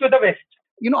Purus to the west.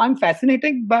 I'm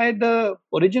fascinated by the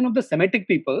origin of the Semitic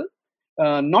people,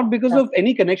 not because of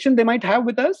any connection they might have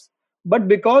with us, but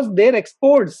because their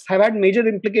exports have had major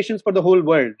implications for the whole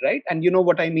world, right? And you know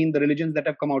what I mean, the religions that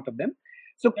have come out of them.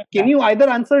 So can you either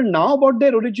answer now about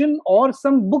their origin or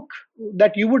some book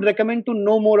that you would recommend to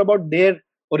know more about their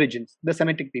origins, the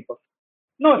Semitic people?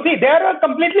 No, see, they are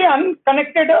completely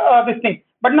unconnected, this thing.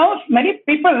 But now many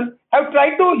people have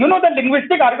tried to, the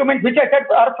linguistic arguments, which I said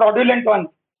are fraudulent ones.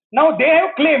 Now they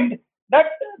have claimed that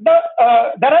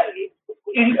there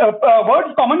are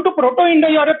words common to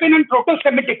Proto-Indo-European and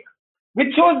Proto-Semitic,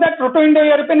 which shows that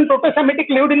Proto-Indo-European and Proto-Semitic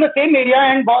lived in the same area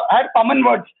and had common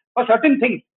words for certain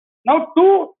things. Now,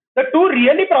 the two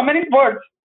really prominent words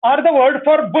are the word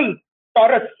for bull,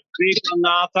 Taurus.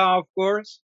 Bekanata, of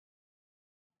course.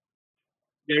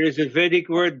 There is a Vedic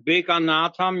word,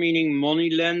 Bekanata, meaning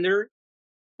moneylender.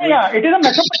 Yeah, it is a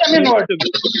Mesopotamian word.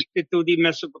 Connected to the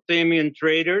Mesopotamian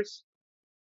traders.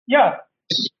 Yeah.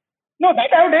 No,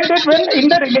 that I have dealt with when in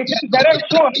the relations that I have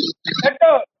shown that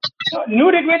the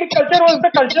new Rigvedic culture was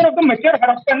the culture of the mature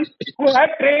Harappans who had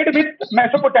trade with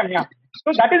Mesopotamia.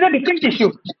 So that is a different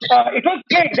issue. It was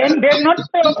trade. Then they are not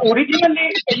originally,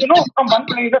 from one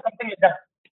place or something like that.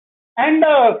 And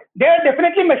they are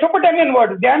definitely Mesopotamian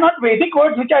words. They are not Vedic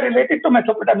words which are related to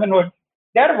Mesopotamian words.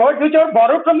 They are words which are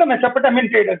borrowed from the Mesopotamian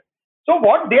traders. So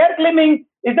what they are claiming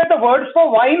is that the words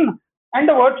for wine and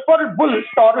the words for bull,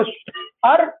 Taurus,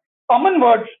 are common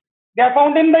words. They are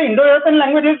found in the Indo-European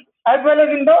languages as well as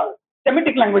in the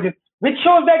Semitic languages, which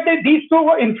shows that these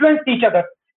two influenced each other.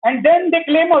 And then they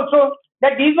claim also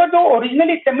that these were the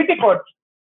originally Semitic words.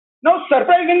 Now,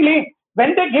 surprisingly,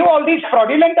 when they give all these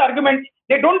fraudulent arguments,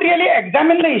 they don't really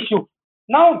examine the issue.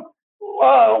 Now,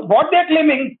 what they are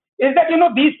claiming is that,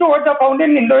 these two words are found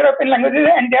in Indo-European languages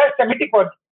and they are Semitic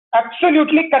words.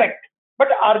 Absolutely correct. But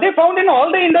are they found in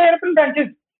all the Indo-European branches?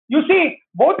 You see,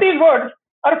 both these words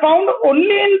are found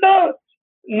only in the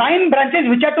 9 branches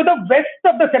which are to the west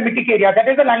of the Semitic area. That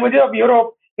is the languages of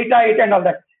Europe, Hittite and all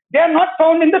that. They are not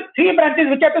found in the 3 branches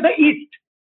which are to the east.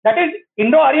 That is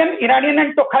Indo-Aryan, Iranian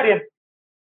and Tokharian.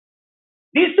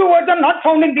 These 2 words are not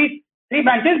found in these 3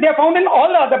 branches. They are found in all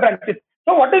the other branches.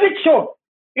 So what does it show?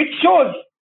 It shows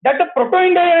that the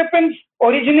Proto-Indo-Europeans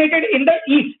originated in the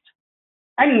east.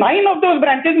 And 9 of those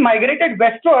branches migrated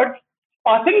westwards,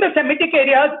 passing the Semitic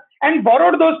areas and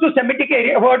borrowed those 2 Semitic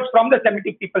words from the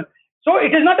Semitic people. So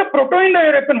it is not a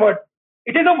Proto-Indo-European word.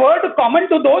 It is a word common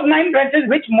to those 9 branches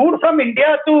which moved from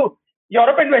India to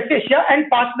Europe and West Asia and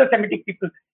passed the Semitic people.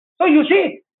 So you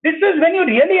see, this is when you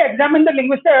really examine the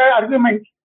linguistic arguments,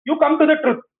 you come to the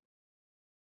truth.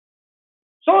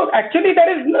 So actually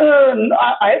there is,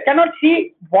 I cannot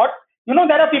see what,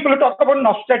 there are people who talk about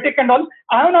Nostratic and all.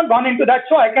 I have not gone into that,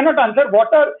 so I cannot answer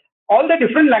what are all the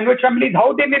different language families,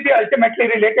 how they may be ultimately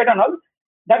related and all.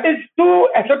 That is too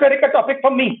esoteric a topic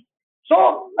for me.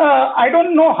 So I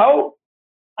don't know how,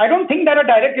 I don't think there are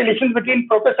direct relations between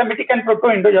Proto-Semitic and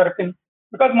Proto-Indo-European,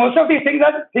 because most of these things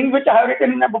are things which I have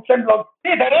written in my books and blogs.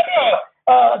 See,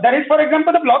 there is, for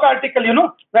example, the blog article,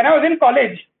 when I was in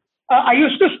college, I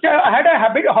used to, I had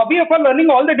a hobby of learning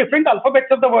all the different alphabets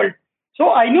of the world.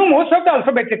 So I knew most of the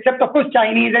alphabets, except of course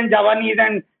Chinese and Javanese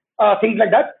and things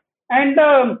like that. And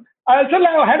I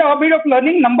also had a hobby of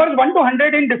learning numbers 1 to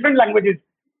 100 in different languages,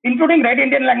 including Red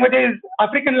Indian languages,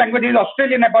 African languages,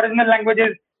 Australian Aboriginal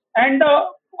languages, and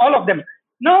all of them.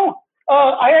 Now,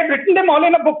 I had written them all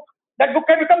in a book. That book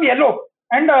had become yellow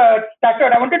and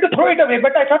tattered. I wanted to throw it away,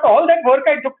 but I thought all that work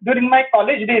I took during my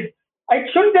college days, I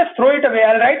shouldn't just throw it away.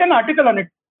 I'll write an article on it.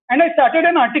 And I started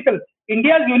an article,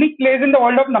 India's unique place in the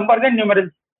world of numbers and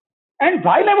numerals. And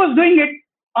while I was doing it,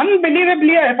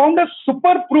 unbelievably, I found a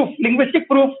super proof, linguistic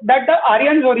proof, that the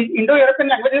Aryans, or Indo-European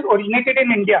languages, originated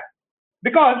in India.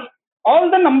 Because all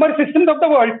the number systems of the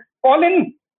world fall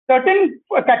in certain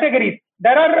categories.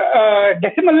 There are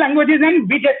decimal languages and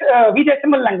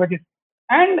V-decimal languages.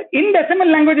 And in decimal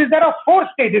languages, there are 4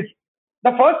 stages.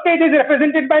 The first stage is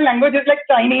represented by languages like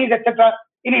Chinese, etc.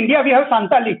 In India, we have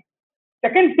Santali.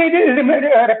 Second stage is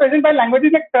represented by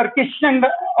languages like Turkish and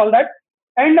all that.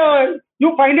 And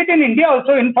you find it in India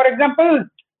also. In, for example,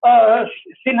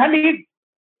 Sinhalese.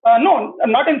 No,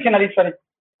 not in Sinhalese, sorry.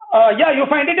 You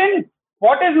find it in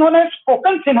what is known as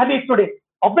spoken Sinhalese today.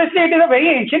 Obviously, it is a very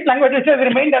ancient language which has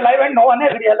remained alive and no one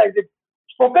has realized it.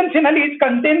 Spoken Sinhalese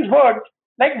contains words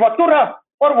like Vatura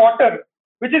for water,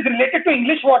 which is related to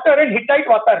English water and Hittite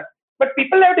water. But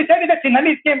people have decided that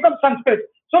Sinhalese came from Sanskrit.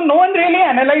 So no one really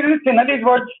analyzes Sinhalese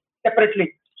words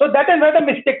separately. So that is where the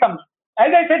mistake comes.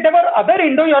 As I said, there were other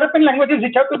Indo-European languages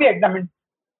which have to be examined.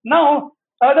 Now,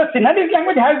 the Sinhalese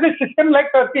language has this system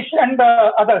like Turkish and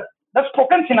others, the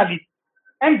spoken Sinhalese.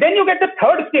 And then you get the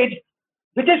third stage,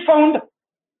 which is found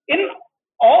in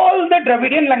all the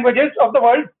Dravidian languages of the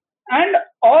world and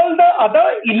all the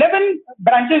other 11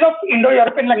 branches of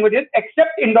Indo-European languages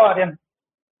except Indo-Aryan.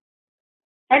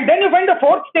 And then you find the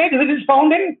fourth stage, which is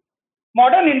found in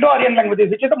modern Indo-Aryan languages,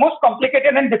 which is the most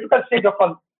complicated and difficult stage of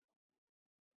all.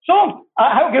 So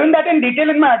I have given that in detail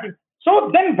in my article.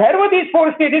 So then where were these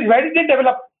 4 stages? Where did they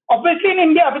develop? Obviously in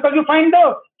India, because you find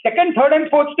the second, third and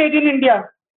fourth stage in India.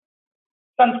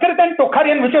 Sanskrit and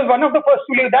Tokharian, which was one of the first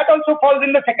to leave, that also falls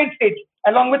in the second stage,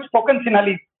 along with spoken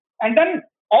Sinhalese. And then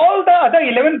all the other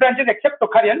 11 branches except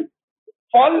Tokharian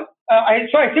fall, I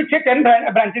should say 10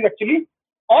 branches actually,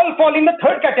 all fall in the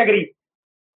third category.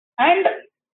 And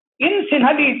in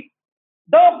Sinhalese,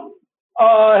 the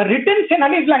written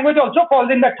Sinhalese language also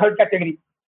falls in the third category.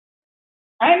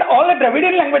 And all the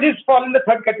Dravidian languages fall in the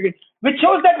third category, which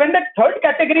shows that when that third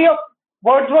category of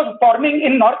words was forming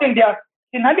in North India,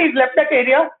 Sinhalese left that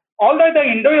area, all the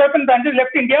Indo-European branches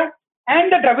left India,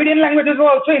 and the Dravidian languages were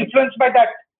also influenced by that.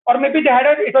 Or maybe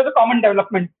it was a common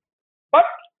development. But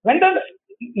when the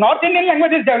North Indian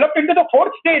languages developed into the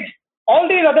fourth stage, all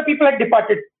these other people had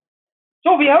departed.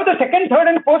 So we have the second, third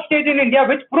and fourth stage in India,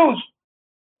 which proves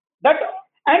that,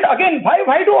 and again,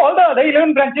 why do all the other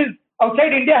 11 branches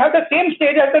outside India have the same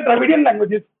stage as the Dravidian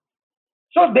languages?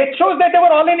 So that shows that they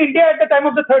were all in India at the time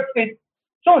of the third stage.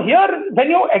 So here, when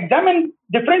you examine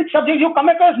different subjects, you come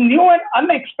across new and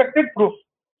unexpected proof.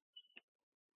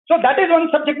 So that is one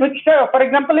subject which, for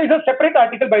example, is a separate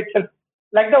article by itself,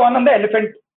 like the one on the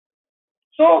elephant.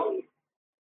 So,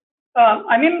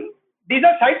 these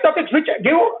are side topics which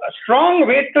give strong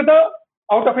weight to the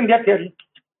out of India theory.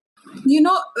 You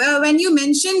know, when you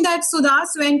mentioned that Sudas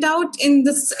went out in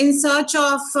search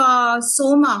of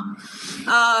Soma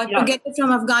to get it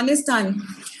from Afghanistan.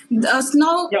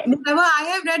 Whatever I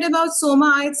have read about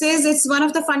Soma, it says it's one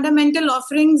of the fundamental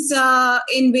offerings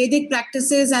in Vedic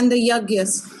practices and the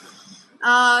yagyas.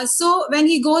 So when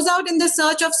he goes out in the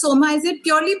search of Soma, is it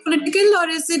purely political or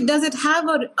does it have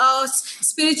a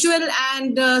spiritual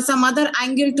and some other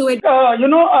angle to it?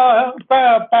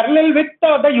 Parallel with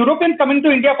the Europeans coming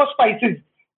to India for spices.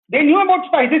 They knew about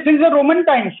spices since the Roman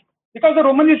times because the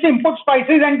Romans used to import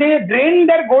spices and they drained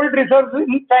their gold reserves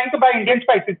in trying to buy Indian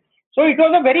spices. So it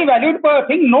was a very valued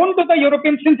thing known to the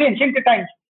Europeans since ancient times.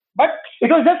 But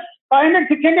it was just 500,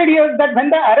 600 years that when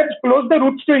the Arabs closed the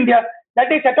routes to India, that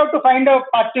they set out to find a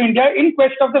path to India in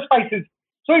quest of the spices.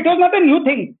 So it was not a new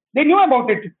thing. They knew about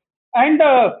it. And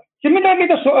similarly,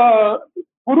 the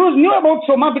Kurus knew about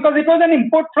Soma because it was an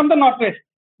import from the northwest.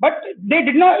 But they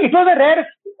did not, it was a rare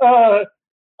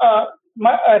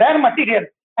material.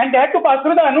 And they had to pass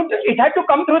through it had to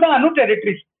come through the Anu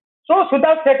territories. So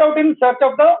Sudas set out in search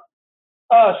of the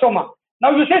Soma.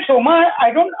 Now you say Soma,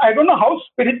 I don't know how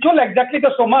spiritual exactly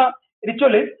the Soma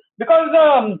ritual is because,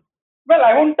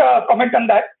 I won't comment on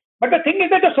that. But the thing is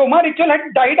that the Soma ritual had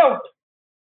died out.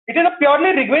 It is a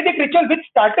purely Rigvedic ritual which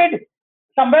started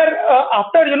somewhere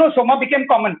after, Soma became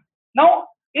common. Now,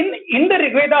 in the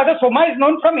Rigveda, the Soma is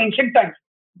known from ancient times.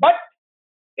 But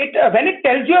when it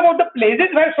tells you about the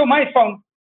places where Soma is found,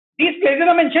 these places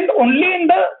are mentioned only in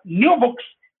the new books.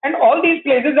 And all these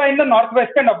places are in the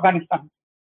northwestern Afghanistan.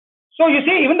 So you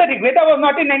see, even the Rigveda was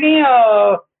not in any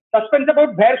suspense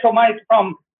about where Soma is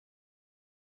from.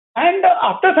 And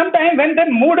after some time, when they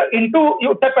moved into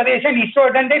Uttar Pradesh and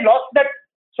eastward, and they lost that,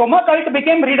 Soma cult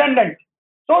became redundant.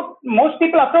 So most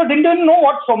people afterwards didn't even know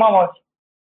what Soma was.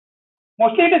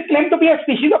 Mostly it is claimed to be a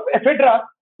species of ephedra,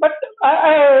 but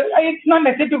it's not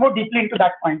necessary to go deeply into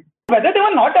that point. Whether they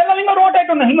were not allowing or what, I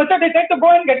don't know. He must have decided to go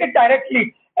and get it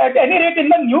directly. At any rate, in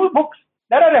the new books,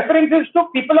 there are references to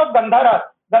people of Gandhara,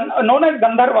 known as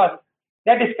Gandharvas.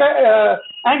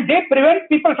 And they prevent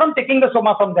people from taking the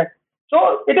Soma from that.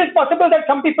 So it is possible that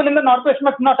some people in the Northwest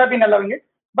must not have been allowing it.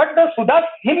 But the Sudas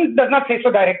hymn does not say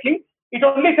so directly. It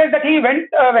only says that he went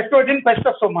westwards in quest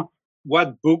of Soma.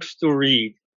 What books to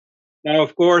read? Now,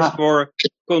 of course, for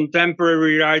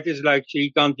contemporary writers like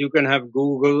Shrikant, you can have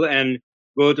Google and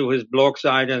go to his blog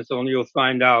site and so on, you'll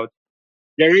find out.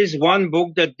 There is one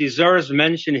book that deserves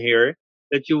mention here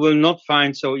that you will not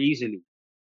find so easily.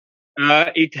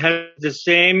 It has the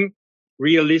same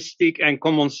realistic and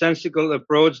commonsensical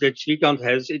approach that Shrikant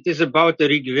has. It is about the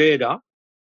Rig Veda,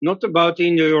 not about the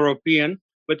Indo-European,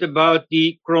 but about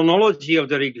the chronology of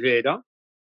the Rig Veda.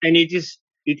 And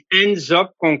it ends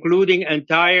up concluding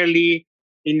entirely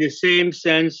in the same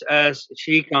sense as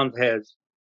Shrikant has.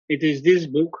 It is this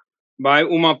book by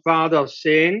Umapada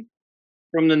Sen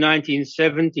from the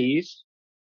 1970s.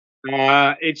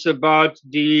 It's about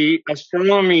the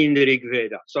astronomy in the Rig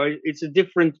Veda. So it's a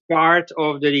different part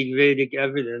of the Rig Vedic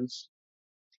evidence.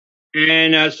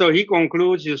 And so he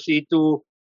concludes, you see, to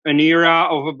an era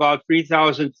of about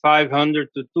 3,500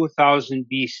 to 2000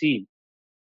 BC,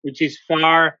 which is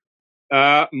far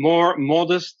more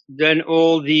modest than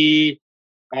all the,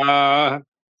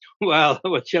 well,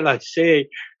 what shall I say,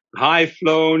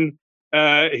 high-flown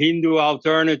Hindu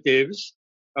alternatives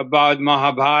about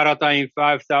Mahabharata in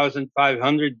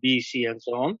 5,500 BC and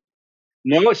so on.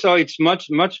 No, so it's much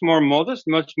more modest,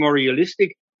 much more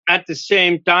realistic. At the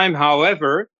same time,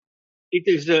 however, it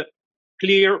is a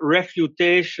clear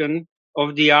refutation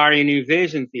of the Aryan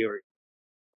invasion theory.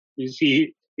 You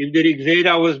see, if the Rig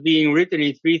Veda was being written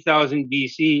in 3000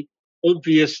 BC,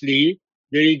 obviously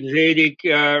the Rig Vedic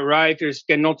writers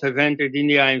cannot have entered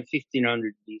India in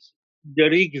 1500 BC. The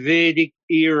Rig Vedic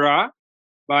era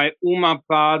by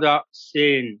Umapada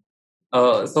Sen.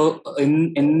 So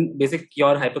in basic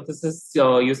your hypothesis,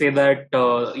 you say that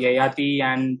Yayati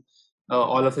and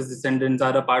all of his descendants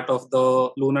are a part of the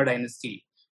lunar dynasty,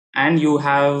 and you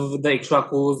have the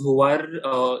Ikshwakus who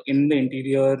are in the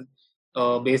interior,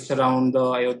 based around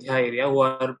the Ayodhya area, who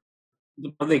are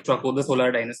the Ikshwaku, the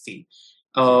solar dynasty.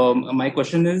 My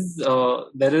question is,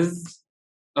 there is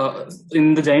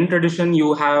in the Jain tradition,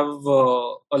 you have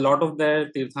a lot of the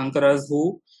Tirthankaras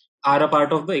who are a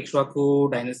part of the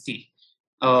Ikshwaku dynasty.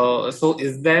 So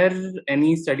is there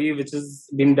any study which has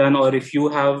been done, or if you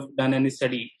have done any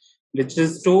study, which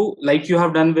is to, like you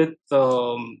have done with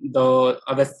the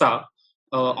Avesta,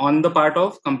 on the part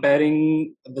of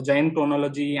comparing the Jain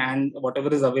chronology and whatever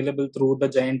is available through the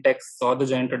Jain texts or the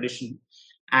Jain tradition,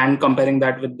 and comparing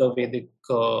that with the Vedic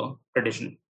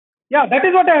tradition? Yeah, that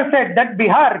is what I have said, that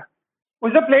Bihar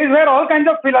was a place where all kinds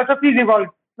of philosophies evolved,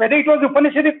 whether it was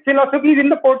Upanishadic philosophies in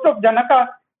the courts of Janaka,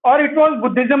 or it was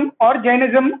Buddhism or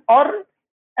Jainism or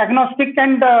agnostic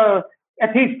and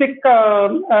atheistic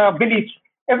beliefs.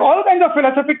 If all kinds of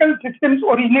philosophical systems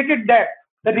originated there.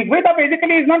 The Rig Veda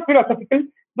basically is not philosophical,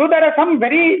 though there are some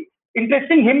very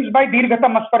interesting hymns by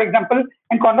Dirghatamas, for example,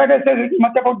 and Conrad has said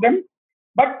much about them.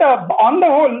 But on the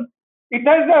whole,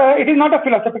 it is not a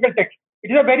philosophical text.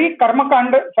 It is a very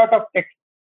karmakanda sort of text.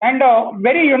 And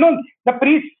very, the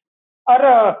priests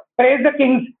are praise the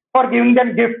kings for giving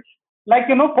them gifts. Like,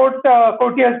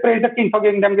 courtiers praise the king for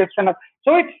giving them gifts.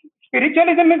 So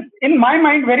spiritualism is, in my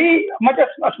mind, very much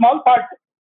a small part.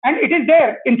 And it is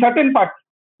there in certain parts.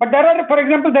 But there are, for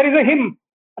example, there is a hymn,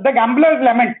 the Gambler's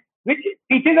Lament, which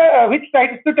teaches, which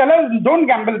tries to tell us don't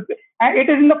gamble. And it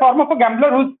is in the form of a gambler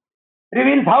who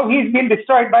reveals how he's been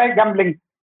destroyed by gambling.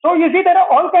 So you see, there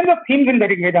are all kinds of themes in the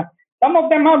Rig Veda. Some of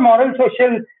them are moral,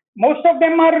 social. Most of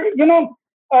them are,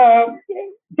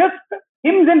 just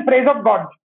hymns in praise of God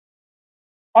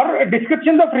or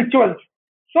descriptions of rituals.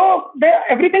 So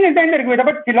everything is there in the Rig Veda,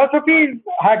 but philosophy is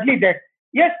hardly there.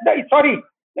 Yes,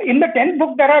 in the 10th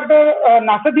book, there are the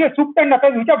Nasadiya Sukta and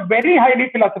others, which are very highly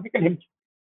philosophical hymns.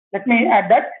 Let me add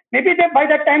that. Maybe by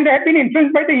that time they had been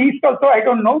influenced by the East also, I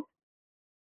don't know.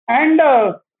 And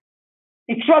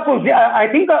Ikshwakus, I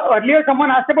think earlier someone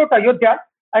asked about Ayodhya.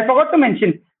 I forgot to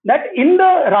mention that in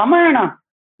the Ramayana,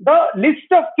 the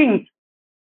list of kings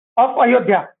of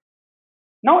Ayodhya,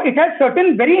 now it has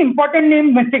certain very important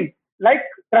names missing, like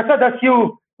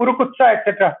Prasadasyu, Purukutsa,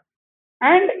 etc.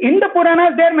 And in the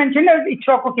Puranas, they are mentioned as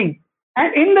Ikshvaku kings.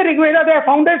 And in the Rig Veda, they are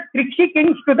found as Trikshi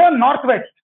kings to the northwest.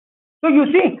 So you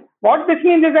see, what this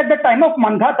means is at the time of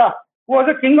Mandhata, who was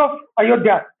a king of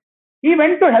Ayodhya, he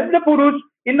went to help the Purus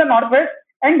in the northwest,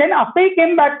 and then after he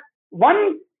came back,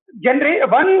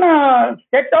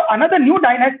 another new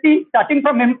dynasty starting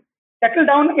from him settled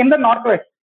down in the northwest.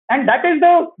 And that is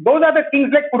those are the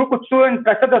kings like Purukutsu and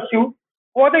Prasadasyu,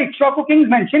 who are the Ikshvaku kings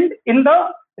mentioned in the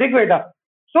Rig Veda.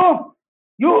 So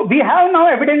we have now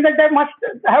evidence that there must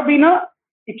have been a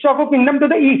Ikshvaku kingdom to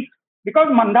the east, because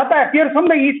Mandhata appears from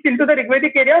the east into the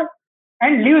Rigvedic area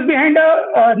and leaves behind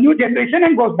a new generation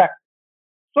and goes back.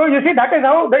 So you see, that is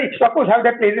how the Ikshvakus have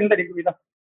their place in the Rig Veda.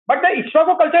 But the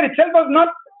Ikshvaku culture itself was not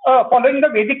following the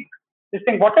Vedic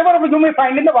thing. Whatever you may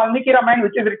find in the Valmiki Ramayana,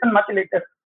 which is written much later.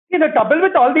 See, the trouble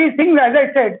with all these things, as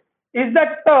I said, is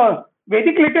that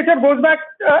Vedic literature goes back,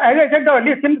 as I said, the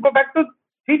earliest things go back to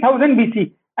 3000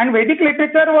 BC. And Vedic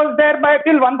literature was there by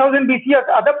till 1000 BC or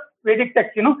other Vedic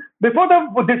texts, before the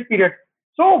Buddhist period.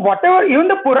 So whatever, even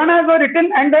the Puranas were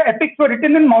written and the epics were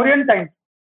written in Mauryan times.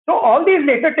 So all these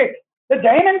later texts, the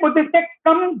Jain and Buddhist texts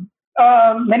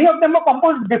many of them were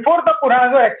composed before the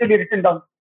Puranas were actually written down.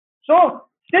 So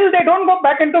still they don't go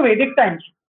back into Vedic times.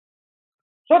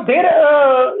 So there,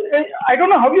 I don't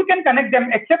know how you can connect them,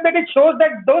 except that it shows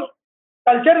that those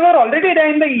cultures were already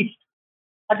there in the East,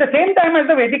 at the same time as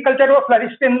the Vedic culture was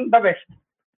flourished in the West.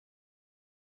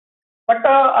 But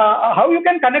how you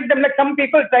can connect them, like some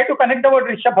people try to connect the word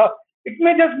Rishabha. It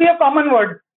may just be a common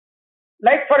word.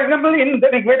 Like, for example, in the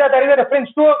Rig Veda, there is a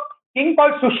reference to a king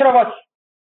called Sushravas,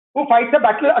 who fights a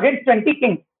battle against 20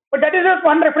 kings. But that is just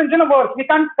one reference in a verse. We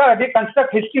can't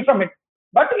reconstruct history from it.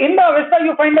 But in the Avesta,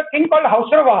 you find a king called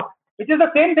Hausrava, which is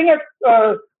the same thing as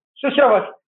Sushravas.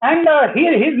 And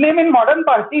his name in modern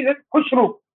Parsi is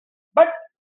Khushru. But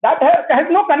that has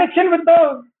no connection with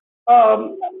the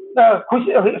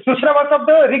Sushravas of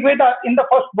the Rig Veda in the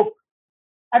first book.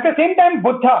 At the same time,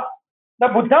 Buddha, the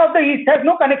Buddha of the East, has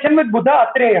no connection with Buddha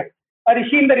Atreya, a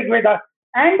rishi in the Rig Veda,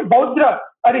 and Baudra,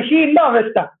 a rishi in the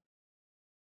Avesta,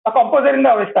 a composer in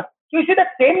the Avesta. So you see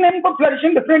that same name could flourish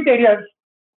in different areas.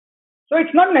 So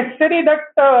it's not necessary that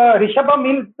Rishabha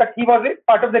means that he was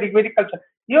part of the Rigvedic culture.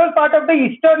 He was part of the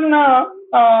Eastern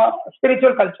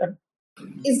spiritual culture.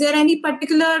 Is there any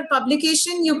particular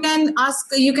publication you can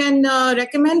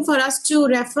recommend for us to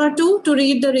refer to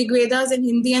read the Rig Vedas in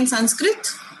Hindi and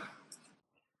Sanskrit?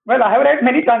 Well, I have read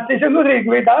many translations of Rig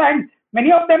Veda, and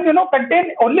many of them,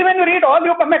 contain, only when you read all,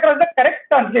 you come across the correct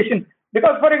translation.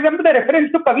 Because, for example, the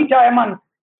reference to Kavi Chayaman,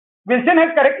 Wilson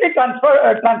has correctly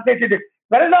translated it.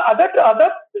 Whereas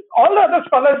all the other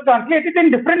scholars translate it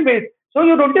in different ways. So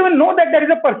you don't even know that there is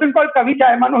a person called Kavi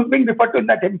Chayaman who's being referred to in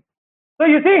that hymn. So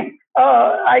you see,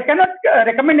 I cannot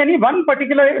recommend any one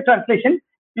particular translation.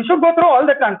 You should go through all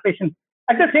the translations.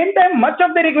 At the same time, much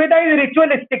of the Rig Veda is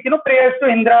ritualistic, prayers to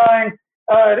Indra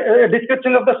and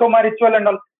descriptions of the Soma ritual and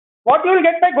all. What you will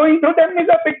get by going through them is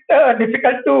a bit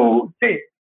difficult to say.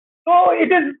 So it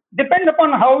depends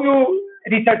upon how you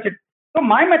research it. So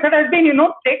my method has been,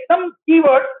 take some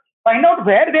keywords, find out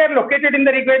where they are located in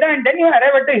the Rig Veda, and then you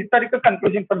arrive at the historical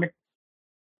conclusion from it.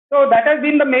 So that has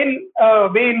been the main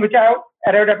way in which I have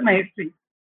arrived at my history.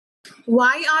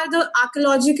 Why are the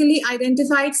archaeologically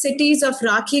identified cities of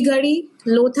Rakhigadi,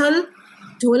 Lothal,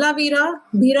 Dholavira,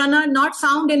 Bhirana not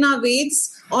found in our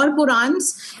Veds or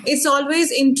Purans? It's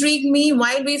always intrigued me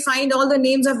while we find all the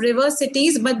names of river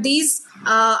cities, but these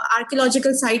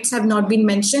archaeological sites have not been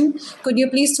mentioned. Could you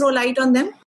please throw light on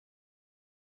them?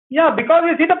 Yeah, because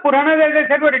you see the Puranas, as I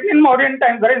said, were written in Mauryan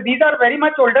times, whereas these are very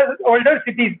much older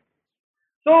cities.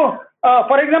 So,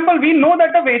 for example, we know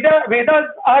that the Vedas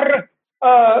are,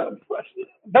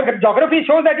 the geography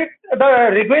shows that the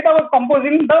Rig Veda was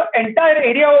composing the entire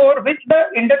area over which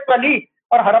the Indus Valley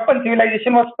or Harappan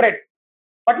civilization was spread.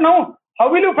 But now,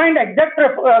 how will you find exact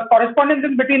correspondence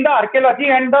between the archaeology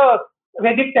and the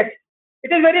Vedic text?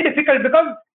 It is very difficult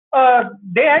because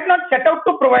they had not set out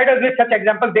to provide us with such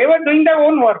examples. They were doing their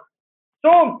own work.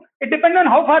 So it depends on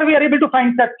how far we are able to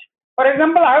find such. For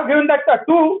example, I have given that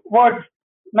two words,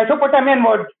 Mesopotamian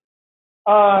words,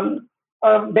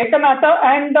 Bekanata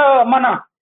and Mana.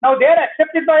 Now they are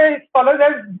accepted by scholars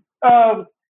as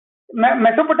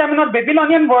Mesopotamian or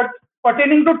Babylonian words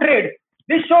pertaining to trade.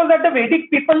 This shows that the Vedic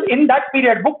people in that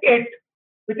period, book 8,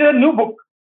 which is a new book,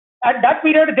 at that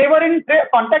period they were in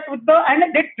contact with and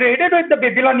they traded with the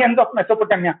Babylonians of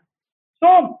Mesopotamia.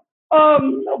 So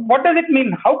what does it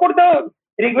mean? How could the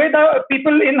Rig Veda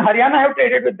people in Haryana have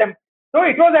traded with them? So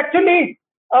it was actually,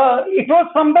 it was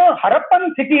from the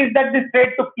Harappan cities that this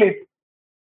trade took place.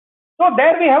 So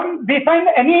there we find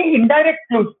any indirect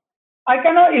clues. I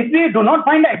cannot, if we do not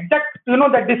find exact,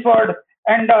 that this word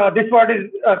and this word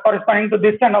is corresponding to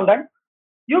this and all that,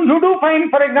 you do find,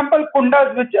 for example,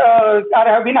 kundas which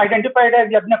have been identified as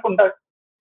yajna kundas.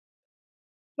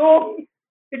 So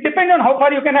it depends on how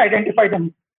far you can identify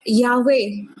them.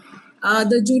 Yahweh,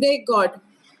 the Judaic god.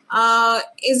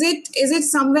 Is it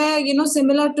somewhere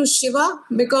similar to Shiva,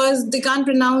 because they can't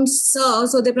pronounce sir,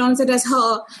 so they pronounce it as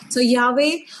her. So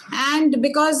Yahweh, and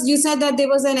because you said that there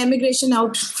was an emigration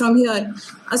out from here,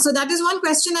 so that is one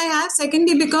question I have.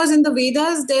 Secondly, because in the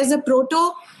Vedas there's a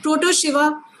proto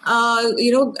Shiva,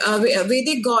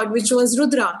 Vedic god, which was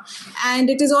Rudra, and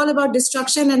it is all about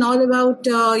destruction and all about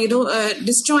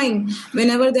destroying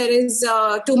whenever there is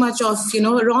too much of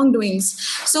wrongdoings.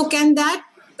 So can that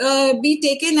be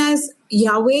taken as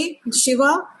Yahweh,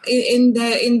 Shiva in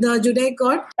the Judaic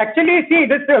god? Actually, see,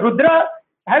 this Rudra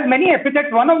has many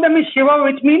epithets. One of them is Shiva,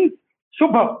 which means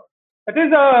Shubha. That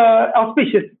is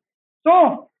auspicious.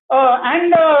 So,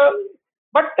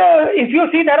 but if you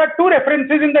see, there are two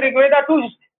references in the Rig Veda, two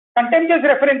contentious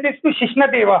references to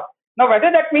Shishna Deva. Now,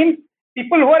 whether that means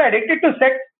people who are addicted to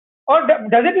sex, or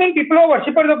does it mean people who are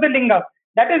worshippers of the linga?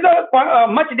 That is a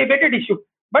much debated issue.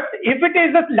 But if it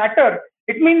is the latter,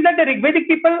 it means that the Rigvedic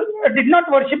people did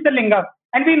not worship the linga,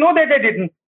 and we know that they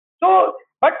didn't. So,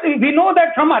 but we know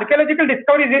that from archaeological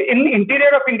discoveries in the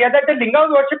interior of India that the linga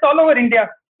was worshipped all over India,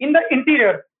 in the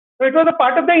interior. So it was a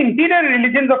part of the interior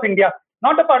religions of India,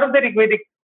 not a part of the Rigvedic.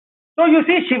 So you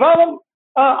see, Shiva,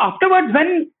 afterwards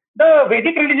when the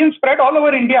Vedic religion spread all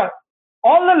over India,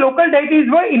 all the local deities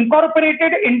were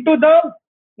incorporated into the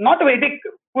not Vedic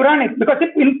Puranic, because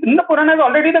in the Puranas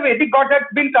already the Vedic gods had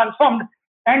been transformed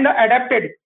and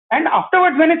adapted. And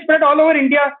afterwards, when it spread all over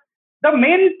India, the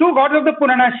main two gods of the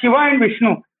Purana, Shiva and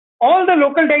Vishnu, all the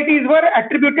local deities were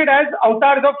attributed as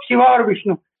avatars of Shiva or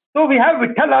Vishnu. So we have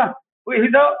Vithala, who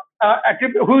is a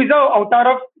avatar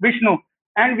of Vishnu,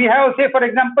 and we have, say, for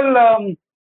example,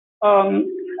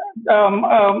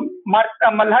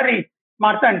 Malhari,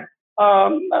 Martan,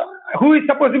 who is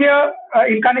supposed to be a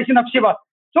incarnation of Shiva.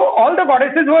 So all the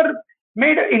goddesses were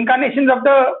made incarnations of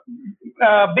the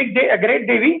great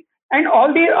Devi, and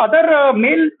all the other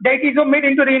male deities were made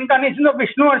into reincarnations of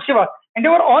Vishnu or Shiva, and they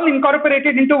were all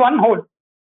incorporated into one whole.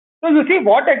 So you see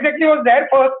what exactly was there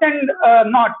first and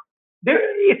not.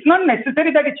 It's not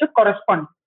necessary that it should correspond.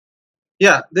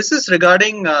 Yeah, this is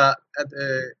regarding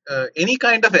any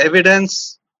kind of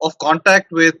evidence of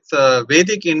contact with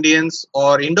Vedic Indians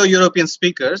or Indo-European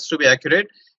speakers, to be accurate,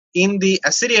 in the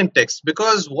Assyrian text,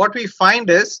 because what we find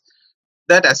is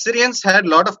that Assyrians had a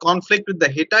lot of conflict with the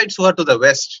Hittites who are to the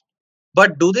west.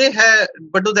 But do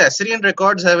the Assyrian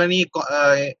records have any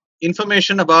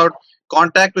information about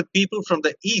contact with people from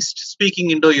the east speaking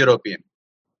Indo-European?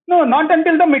 No, not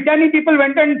until the Mitanni people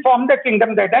went and formed the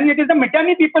kingdom there. Then it is the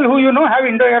Mitanni people who have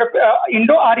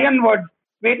Indo-Aryan words,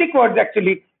 Vedic words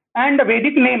actually, and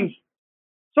Vedic names.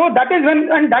 So that is when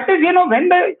when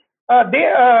the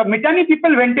Mitanni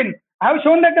people went in. I have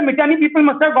shown that the Mitanni people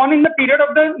must have gone in the period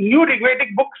of the new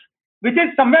Rigvedic books, which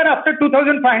is somewhere after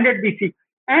 2500 BC.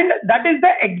 And that is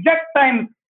the exact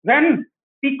time when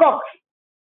peacocks,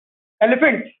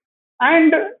 elephants,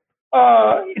 and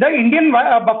the Indian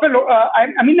buffalo,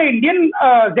 the Indian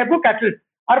zebu cattle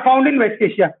are found in West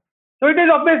Asia. So it is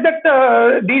obvious that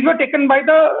these were taken by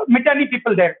the Mitanni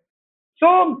people there.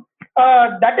 So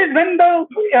that is when the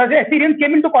Assyrians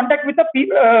came into contact with the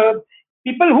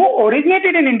people who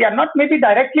originated in India, not maybe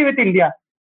directly with India.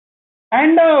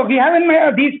 And we have in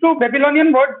these two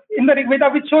Babylonian words in the Rig Veda,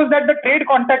 which shows that the trade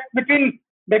contact between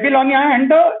Babylonia and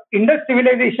the Indus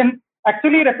civilization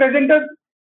actually represented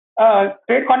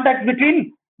trade contact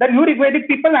between the new Rigvedic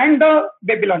people and the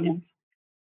Babylonians.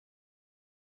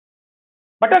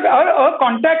 But a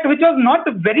contact which was not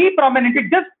very prominent,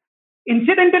 it just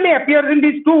incidentally appears in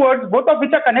these two words, both of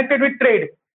which are connected with trade.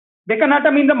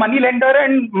 Dekanata means the money lender,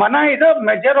 and mana is a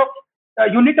measure of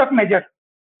unit of measure.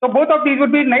 So both of these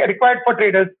would be required for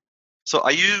traders. So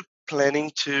are you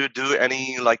planning to do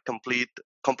any complete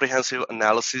comprehensive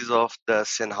analysis of the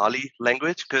Sinhali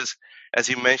language? Because as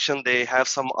you mentioned, they have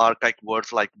some archaic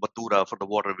words like Batura for the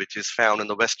water, which is found in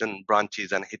the western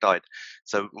branches, and Hittite,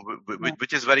 so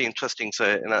which is very interesting. So,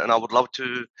 and I would love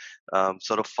to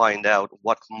sort of find out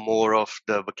what more of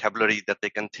the vocabulary that they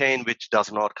contain, which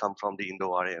does not come from the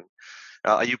Indo-Aryan.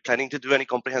 Are you planning to do any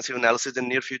comprehensive analysis in the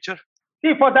near future?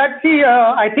 See, for that,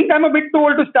 I think I'm a bit too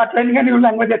old to start learning a new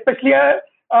language, especially a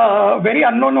very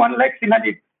unknown one like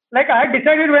Sinhalese. Like I had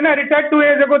decided when I retired 2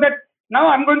 years ago that now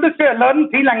I'm going to learn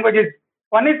 3 languages.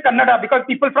 One is Kannada, because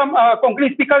people from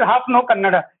Konkani speakers half know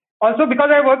Kannada. Also because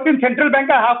I worked in Central Bank,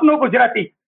 I half know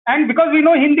Gujarati. And because we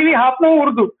know Hindi, we half know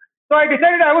Urdu. So I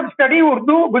decided I would study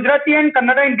Urdu, Gujarati and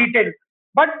Kannada in detail.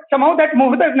 But somehow that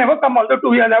move has never come, although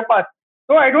 2 years have passed.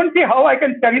 So I don't see how I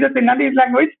can study the Sinhalese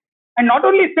language and not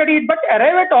only study it, but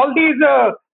arrive at all these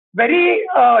very,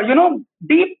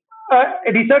 deep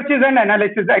researches and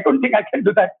analysis. I don't think I can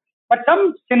do that. But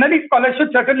some Sinhalese scholars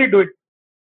should certainly do it.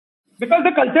 Because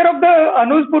the culture of the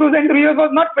Anus, Purus and Grihas was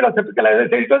not philosophical, as I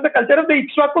said. It was the culture of the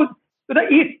Ikshvakus to the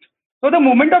east. So the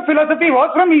movement of philosophy was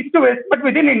from east to west, but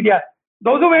within India.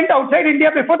 Those who went outside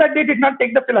India before that, they did not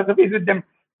take the philosophies with them.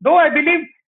 Though I believe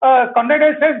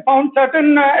Conrad has found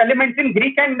certain elements in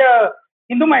Greek and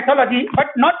Hindu mythology, but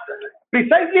not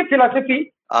precisely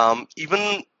philosophy.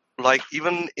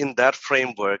 Even in that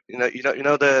framework,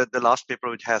 the last paper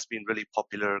which has been really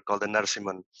popular called the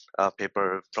Narasimhan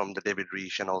paper from the David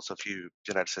Reich and also a few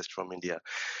geneticists from India.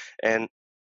 And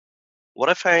what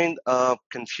I find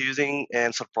confusing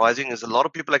and surprising is a lot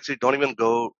of people actually don't even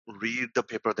go read the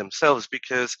paper themselves,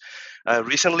 because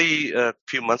recently, a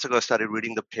few months ago, I started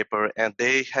reading the paper, and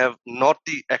they have not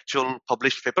the actual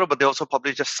published paper, but they also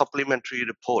published a supplementary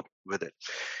report with it.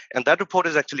 And that report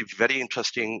is actually very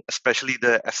interesting, especially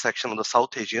the section on the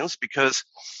South Asians, because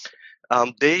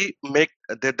there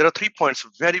are 3 points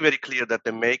very, very clear that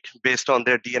they make based on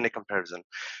their DNA comparison.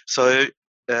 So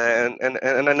and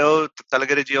I know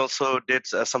Talagere also did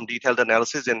some detailed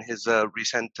analysis in his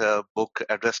recent book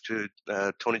addressed to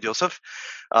Tony Joseph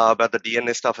about the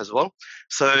DNA stuff as well.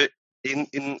 So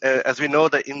as we know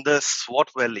that in the Swat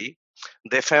Valley,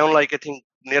 they found I think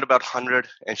near about 100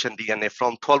 ancient DNA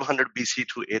from 1200 BC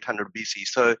to 800 BC.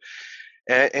 So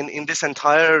and in this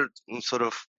entire sort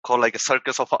of called a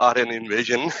circus of Aryan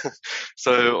invasion,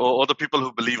 so all the people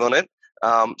who believe on it.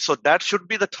 So that should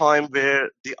be the time where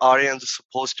the Aryans are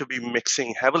supposed to be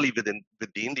mixing heavily with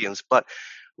the Indians. But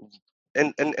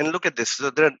and look at this. So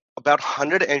there are about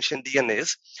 100 ancient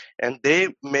DNAs, and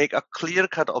they make a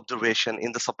clear-cut observation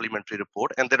in the supplementary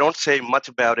report, and they don't say much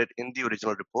about it in the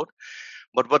original report.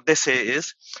 But what they say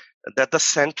is that the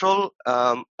central,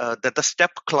 that the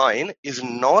steppe cline is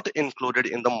not included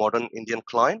in the modern Indian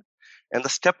cline, and the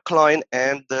steppe cline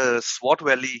and the Swat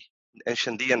Valley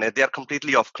ancient DNA, they are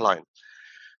completely off cline.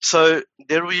 So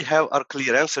there we have our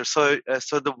clear answer. So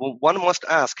the one must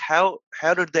ask, how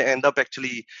did they end up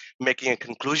actually making a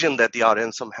conclusion that the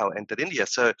Aryans somehow entered India?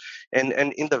 So and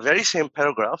in the very same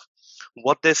paragraph,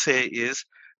 what they say is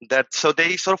that so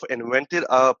they sort of invented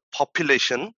a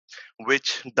population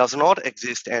which does not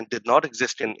exist and did not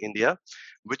exist in India,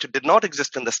 which did not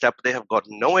exist in the steppe. They have got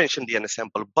no ancient DNA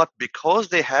sample, but because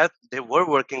they were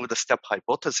working with the steppe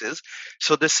hypothesis,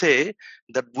 so they say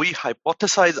that we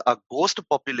hypothesize a ghost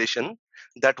population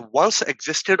that once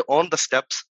existed on the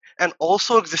steppes and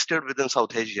also existed within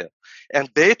South Asia,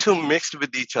 and they too mixed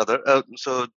with each other.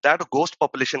 So that ghost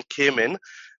population came in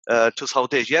to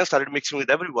South Asia and started mixing with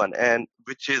everyone, and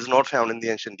which is not found in the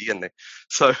ancient DNA.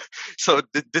 So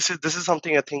this is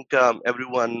something I think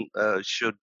everyone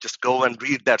should just go and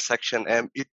read that section. And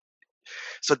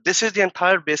so this is the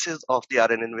entire basis of the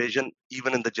Aryan invasion,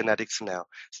 even in the genetics now.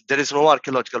 So there is no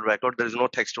archaeological record, there is no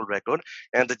textual record,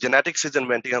 and the genetics is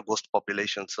inventing a ghost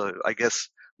population. So I guess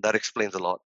that explains a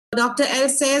lot. Dr. L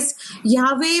says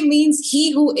Yahweh means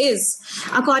he who is,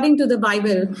 according to the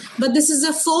Bible. But this is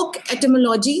a folk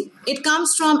etymology. It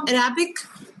comes from Arabic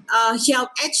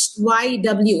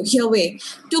HYW, Yahweh,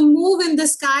 to move in the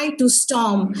sky, to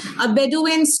storm, a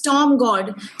Bedouin storm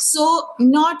god. So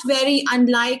not very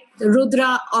unlike the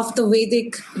Rudra of the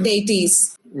Vedic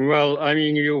deities. Well, I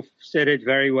mean, you said it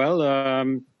very well.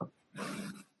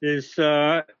 You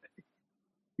see,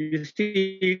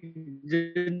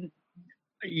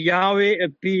 Yahweh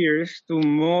appears to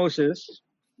Moses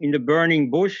in the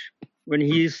burning bush when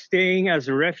he is staying as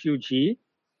a refugee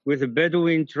with a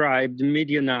Bedouin tribe, the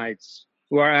Midianites,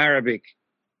 who are Arabic.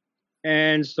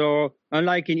 And so,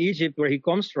 unlike in Egypt, where he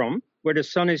comes from, where the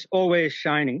sun is always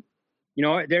shining,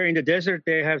 there in the desert,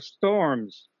 they have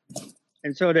storms.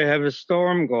 And so they have a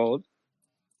storm god.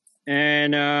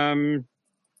 And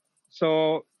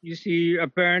so, you see,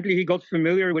 apparently he got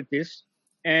familiar with this.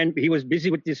 And he was busy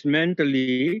with this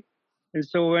mentally. And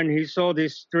so when he saw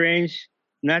this strange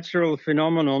natural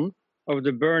phenomenon of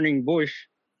the burning bush,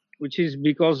 which is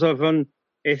because of an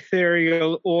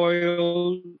ethereal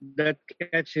oil that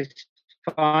catches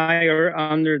fire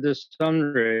under the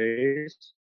sun rays,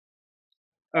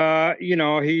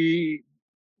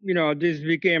 this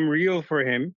became real for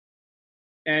him.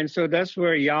 And so that's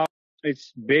where Yahweh,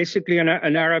 it's basically an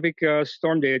Arabic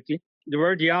storm deity. The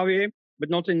word Yahweh, but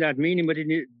not in that meaning, but in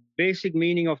the basic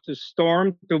meaning of the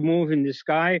storm, to move in the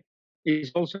sky,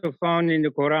 is also found in the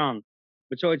Quran.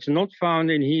 But so it's not found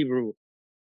in Hebrew.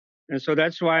 And so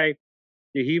that's why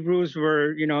the Hebrews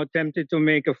were, tempted to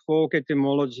make a folk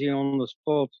etymology on the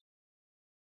spot.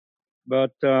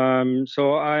 But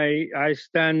so I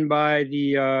stand by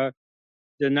the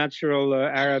natural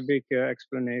Arabic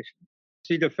explanation.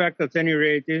 See, the fact at any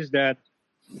rate is that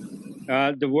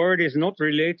the word is not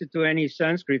related to any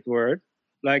Sanskrit word,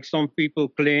 like some people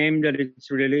claim that it's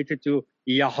related to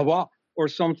Yahweh or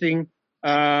something.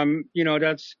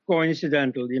 That's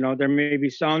coincidental. There may be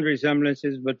sound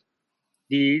resemblances, but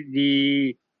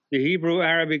the Hebrew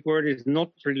Arabic word is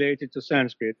not related to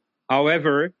Sanskrit.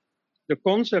 However, the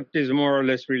concept is more or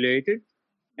less related.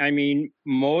 I mean,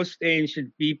 most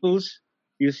ancient peoples,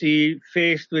 you see,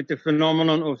 faced with the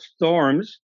phenomenon of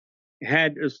storms,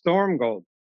 had a storm god.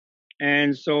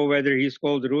 And so whether he's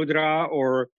called Rudra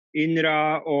or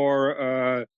Indra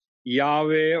or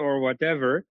Yahweh or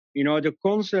whatever, the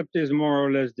concept is more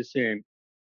or less the same.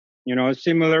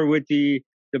 Similar with the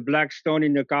black stone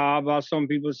in the Kaaba. Some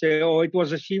people say, oh, it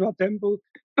was a Shiva temple.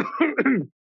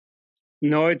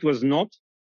 No, it was not.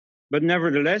 But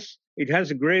nevertheless, it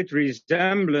has a great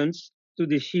resemblance to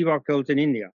the Shiva cult in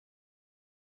India,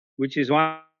 which is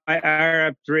why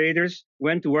Arab traders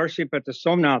went to worship at the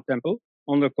Somnath temple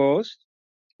on the coast,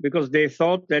 because they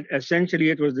thought that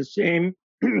essentially it was the same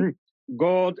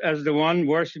god as the one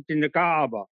worshipped in the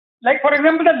Kaaba. Like, for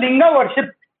example, the Linga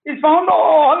worship is found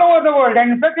all over the world.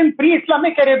 And in fact, in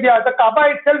pre-Islamic Arabia, the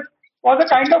Kaaba itself was a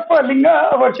kind of a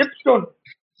Linga worship stone.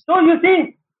 So you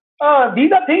see,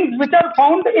 these are things which are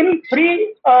found in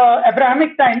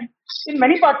pre-Abrahamic times in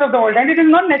many parts of the world. And it is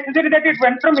not necessary that it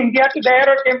went from India to there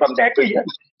or came from there to here.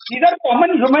 These are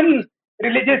common human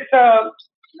religious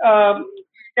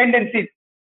tendencies.